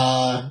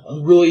 I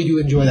really do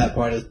enjoy that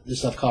part of the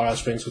stuff Colorado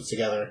Springs puts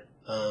together.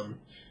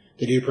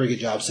 They do a pretty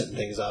good job setting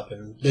things up,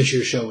 and this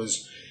year's show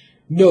was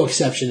no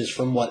exception. Is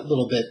from what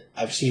little bit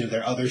I've seen of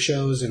their other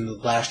shows, and the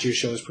last year's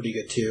show was pretty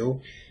good too.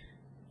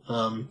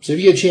 So if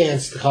you get a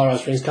chance, the Colorado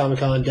Springs Comic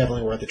Con,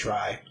 definitely worth a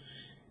try.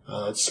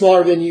 It's a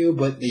smaller venue,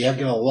 but they have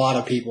got a lot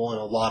of people and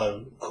a lot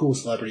of cool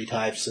celebrity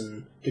types,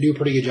 and they do a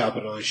pretty good job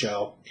putting on the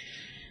show.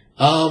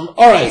 All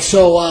right,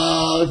 so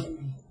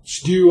let's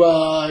do.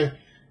 Rob,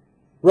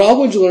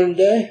 what'd you learn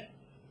today?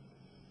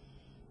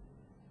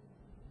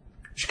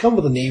 You should come up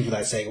with a name for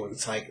that segment.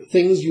 It's like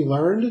Things You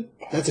Learned.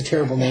 That's a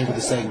terrible name for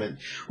the segment.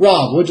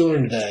 Rob, what'd you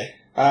learn today?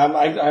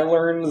 I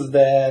learned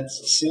that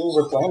seals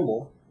are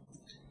flammable,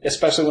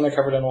 especially when they're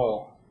covered in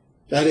oil.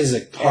 That is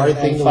a hard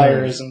thing to fire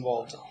learn. is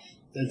involved.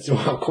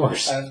 Well, of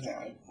course.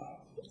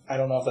 I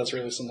don't know if that's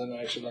really something that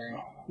I should learn.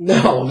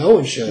 No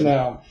one should.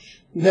 No.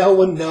 No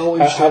one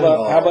should. How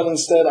about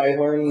instead I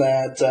learned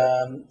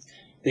that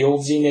the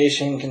old Z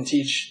Nation can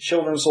teach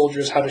children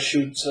soldiers how to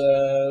shoot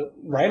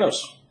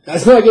rhinos.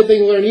 That's not a good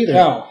thing to learn either.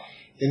 No.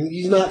 And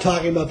he's not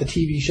talking about the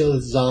TV show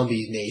that's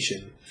Zombie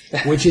Nation,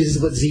 which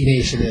is what Z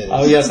Nation is.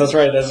 Oh, yes, that's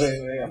right.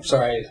 I'm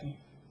sorry.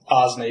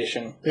 Oz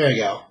Nation. There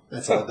you go.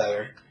 That's a lot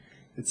better.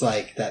 It's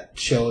like that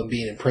show of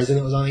being in prison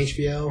that was on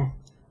HBO.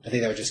 I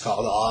think that was just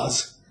called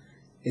Oz.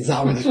 It's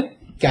not where the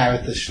guy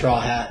with the straw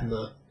hat and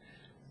the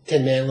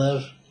Tin Man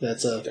live.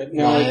 That's a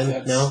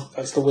lion.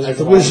 That's the Wizard That's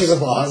the of Wizard Oz.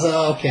 of Oz.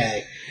 Oh,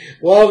 okay.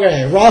 Well,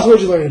 okay. Ross, what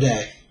did you learn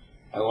today?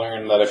 I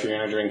learned that if you're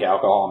going to drink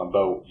alcohol on a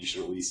boat, you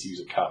should at least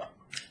use a cup.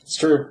 It's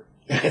true.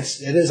 It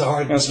is a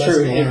hard. That's lesson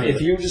true. to learn.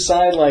 If you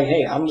decide, like,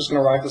 hey, I'm just going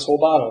to rock this whole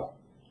bottle,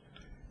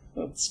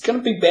 it's going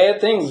to be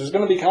bad things. There's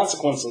going to be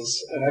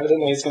consequences. And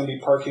evidently it's going to be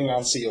parking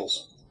on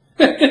seals.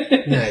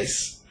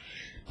 Nice.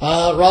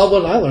 Rob, what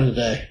did I learn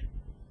today?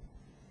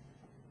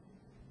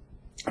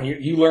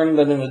 You learned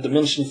that in a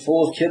dimension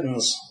full of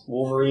kittens,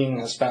 Wolverine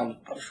has found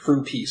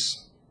true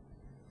peace.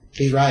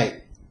 He's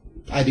right.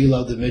 I do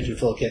love the Dimension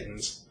Full of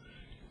Kittens.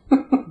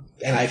 And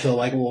I feel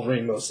like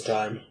Wolverine most of the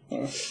time.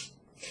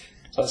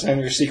 So it's in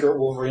your secret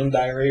Wolverine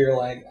diary, you're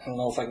like, I don't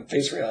know if I can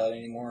face reality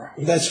anymore.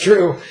 That's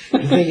true.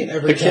 You think it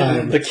every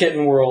time. The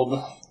kitten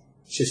world.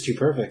 It's just too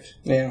perfect.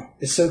 Yeah.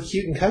 It's so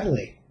cute and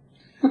cuddly.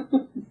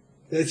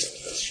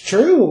 It's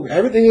true.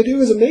 Everything they do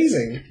is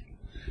amazing.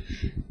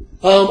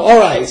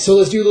 Alright, so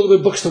let's do a little bit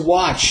of books to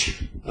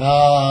watch.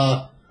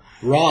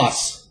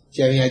 Ross,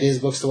 do you have any ideas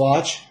of books to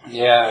watch?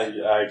 Yeah,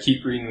 I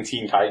keep reading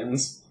Teen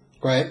Titans.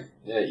 Right.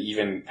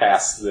 Even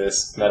past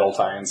this Metal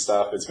Titans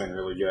stuff, it's been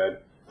really good.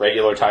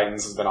 Regular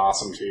Titans has been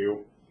awesome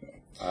too.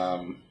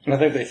 And I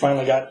think they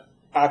finally got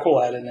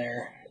Aqualad in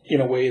there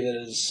in a way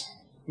that is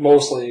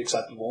mostly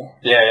acceptable.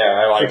 Yeah,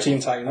 I like for Teen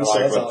Titans. I like so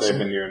that's what awesome. they've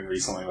been doing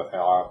recently with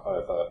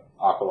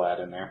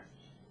Aqualad in there.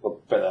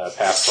 The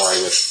past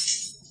story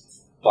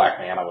with Black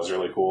Manta was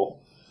really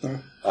cool.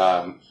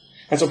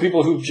 And so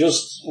people who've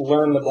just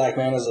learned that Black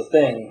Man is a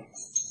thing,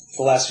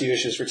 the last few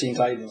issues for Teen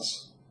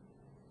Titans.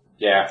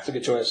 Yeah. It's a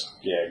good choice.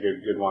 Yeah,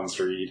 good ones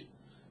to read.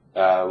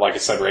 Like I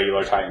said,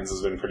 Regular Titans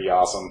has been pretty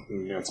awesome.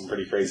 Been doing some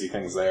pretty crazy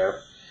things there.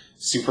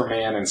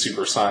 Superman and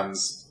Super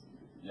Sons,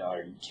 you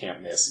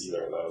can't miss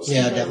either of those.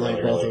 Yeah, They're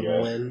definitely both of them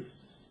will win.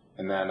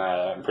 And then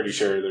I'm pretty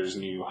sure there's a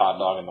new Hot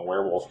Dog and the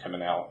Werewolf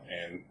coming out.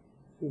 And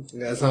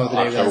that's not what the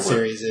name of that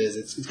series is.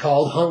 It's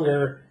called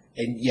Hunger,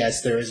 and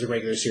yes, there is a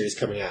regular series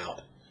coming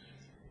out.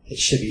 It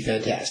should be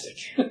fantastic.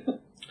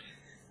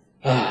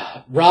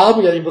 Rob,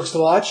 you got any books to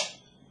watch?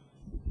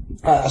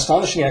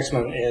 Astonishing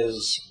X-Men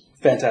is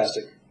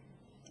fantastic.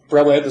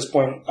 Probably at this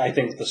point, I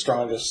think the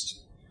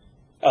strongest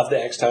of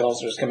the X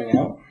titles that's coming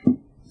out.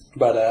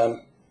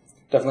 But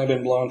definitely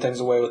been blowing things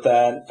away with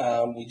that.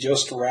 We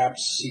just wrapped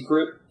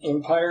Secret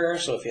Empire,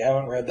 so if you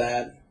haven't read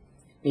that,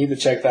 you need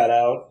to check that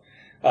out.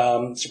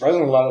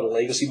 Surprisingly, a lot of the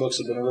Legacy books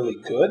have been really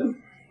good.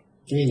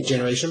 You mean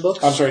Generation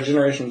books? I'm sorry,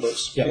 Generation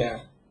books. Yep.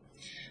 Yeah.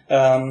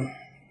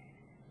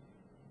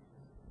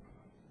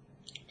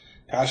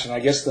 Gosh, and I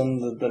guess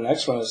then the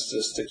next one is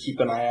just to keep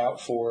an eye out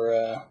for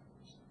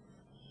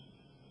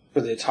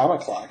the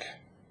Atomic Clock.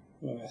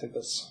 I think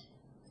that's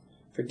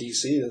for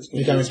DC. That's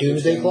you got a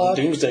Doomsday Clock?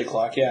 Doomsday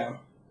Clock, yeah.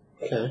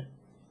 Okay.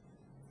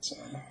 So.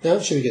 No,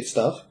 it should be good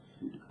stuff.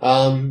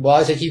 Well,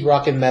 I say keep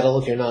rocking Metal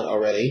if you're not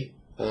already,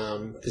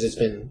 because it's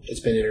been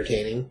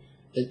entertaining,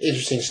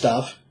 interesting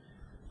stuff.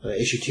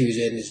 Issue 2's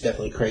in is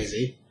definitely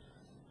crazy.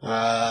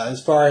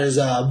 As far as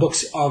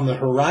books on the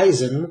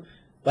horizon,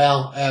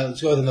 well,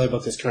 let's go with another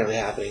book that's currently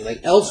happening.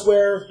 Like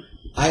Elsewhere,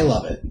 I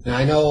love it. And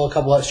I know a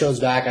couple of shows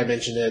back I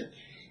mentioned it.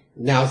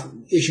 Now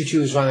issue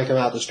 2 is finally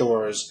coming out the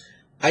stores.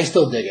 I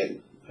still dig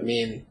it. I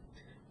mean,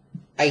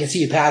 I can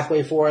see a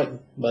pathway for it,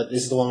 but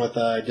this is the one with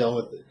dealing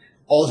with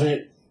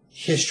alternate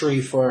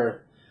history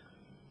for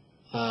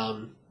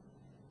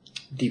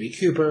D.B.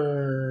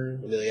 Cooper,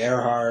 Amelia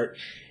Earhart,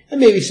 and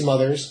maybe some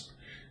others.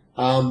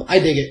 I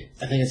dig it.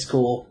 I think it's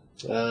cool.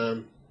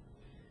 I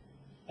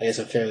guess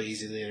I'm fairly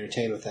easily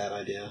entertained with that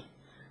idea.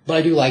 But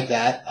I do like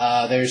that.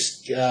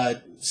 There's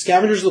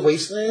Scavengers of the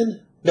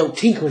Wasteland. No,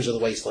 Tinkerers of the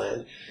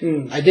Wasteland.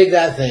 I dig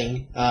that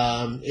thing.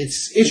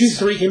 Issue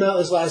 3 came out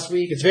this last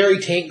week. It's very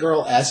Tank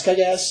Girl-esque, I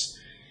guess.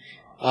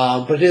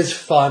 But it is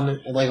fun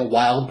and like a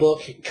wild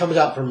book. It comes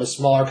out from a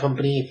smaller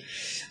company.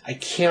 I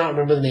cannot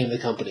remember the name of the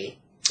company.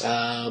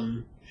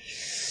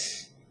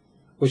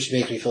 Which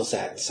makes me feel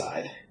sad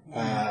inside.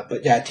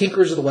 But yeah,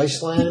 Tinkerers of the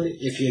Wasteland.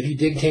 If you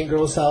dig Tank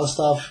Girl style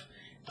stuff,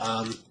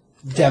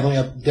 that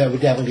would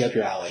definitely be up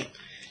your alley.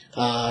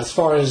 As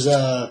far as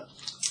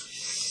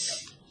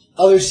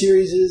other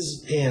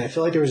series, man, I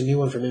feel like there was a new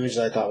one from Image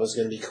that I thought was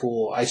going to be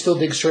cool. I still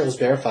dig Shirtless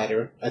Bear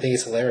Fighter. I think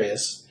it's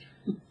hilarious.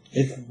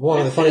 It's one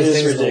of the funniest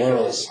things in the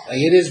world. Like,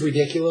 it is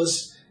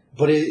ridiculous,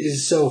 but it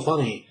is so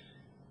funny.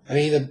 I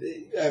mean,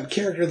 a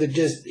character that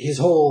just his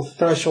whole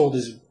threshold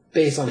is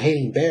based on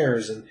hating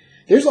bears, and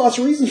there's lots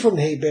of reasons for them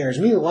to hate bears.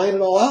 Me laying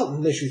it all out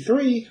in issue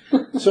 3.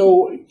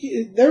 So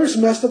there was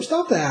some messed up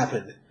stuff that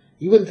happened.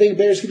 You wouldn't think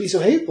bears could be so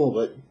hateful,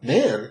 but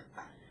man,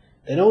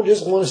 they don't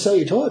just want to sell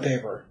you toilet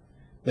paper.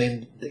 I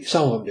mean,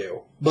 some of them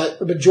do, but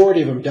the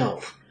majority of them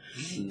don't.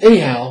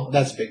 Anyhow,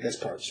 that's big. That's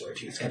part of the story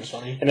too. It's kind of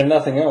funny. And if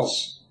nothing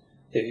else,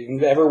 if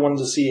you've ever wanted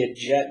to see a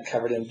jet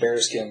covered in bear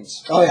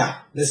skins, Oh yeah,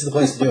 this is the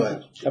place to do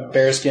it. a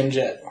bearskin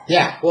jet.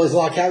 Yeah, well, there's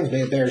log cabins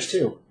made of bears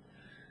too.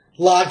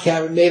 Log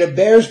cabin made of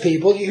bears,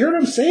 people. You hear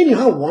what I'm saying? You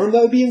know how warm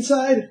that would be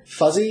inside?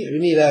 Fuzzy. You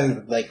need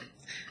like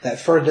that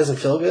fur doesn't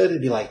feel good.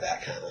 It'd be like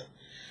that kind of.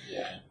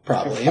 Yeah.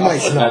 Probably. It might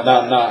smell.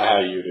 Not how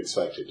you'd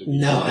expect it to be.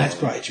 No, that's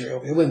probably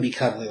true. It wouldn't be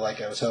cuddly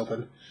like I was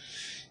hoping.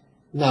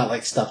 Not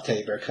like stuffed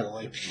teddy bear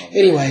cuddly.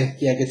 Anyway,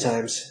 yeah, good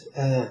times.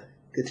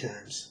 Good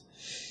times.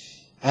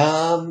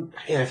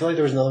 Yeah, I feel like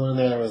there was another one in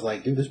there that was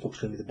like, dude, this book's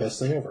gonna be the best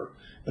thing ever.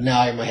 But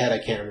now in my head, I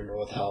can't remember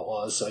what the hell it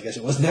was, so I guess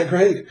it wasn't that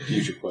great.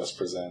 Future Quest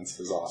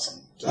Presents is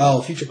awesome.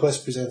 Oh, Future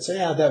Quest Presents.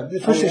 Yeah,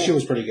 the first issue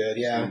was pretty good,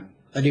 yeah.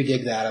 I do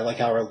dig that. I like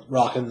how we're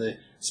rocking the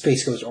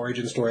Space Ghost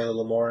origin story a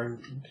little more.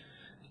 And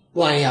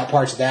lining out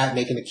parts of that,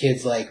 making the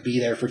kids like be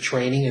there for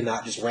training and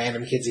not just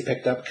random kids he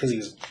picked up because he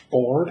was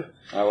bored.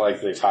 I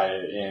like they tie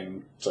it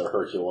in to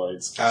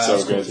Herculoids. So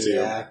so good, too.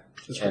 Yeah,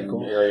 that's pretty And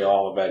cool. Ariel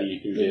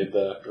Olivetti, who did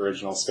the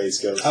original Space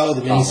Ghost. Oh,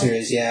 the comic.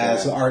 miniseries, yeah.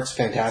 So the art's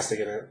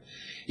fantastic in it.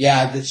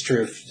 Yeah, that's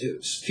true.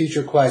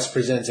 Future Quest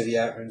Presents, if you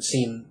haven't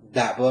seen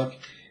that book,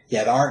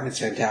 yeah, the art in it's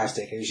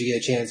fantastic. And if you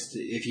get a chance,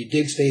 if you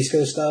dig Space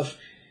Ghost stuff,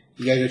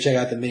 you gotta go check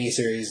out the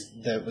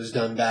miniseries that was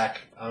done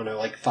back, I don't know,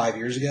 like 5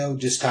 years ago,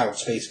 just titled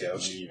Space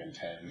Ghost. Maybe even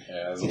 10.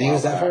 Yeah, You think it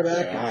was that far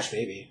back? Gosh,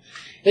 maybe.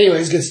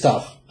 Anyways, good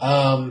stuff.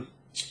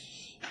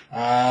 Is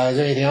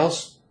there anything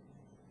else?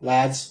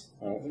 Lads?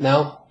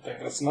 No? I think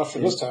that's enough for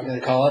this time.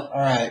 Gonna call it?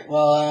 Alright,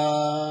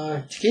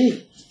 well,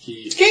 Tiki.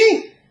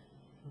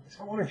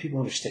 I wonder if people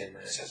understand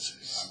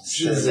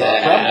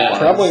that.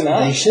 Probably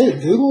not. They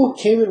should. Google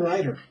Kamen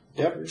Rider.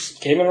 Yep.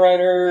 Kamen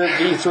Rider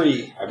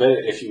V3. I bet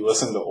if you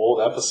listen to old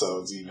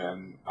episodes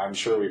even, I'm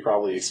sure we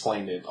probably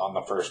explained it on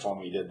the first one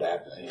we did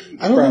that.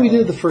 I don't think we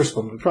did the first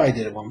one. We probably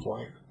did at one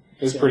point.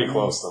 It was pretty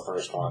close to the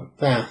first one.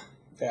 Yeah.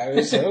 Yeah, I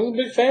was a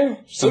big fan.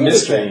 It's a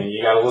mystery.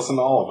 You gotta listen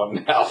to all of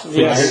them now.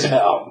 Figure Yes. it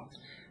out.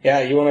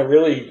 Yeah, you want to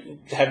really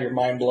have your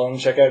mind blown,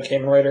 check out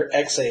Kamen Rider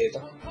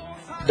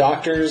X8.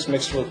 Doctors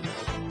mixed with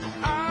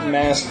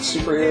masked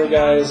superhero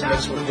guys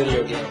mixed with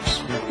video games.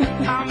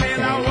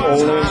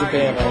 Old in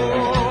Japan, right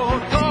there.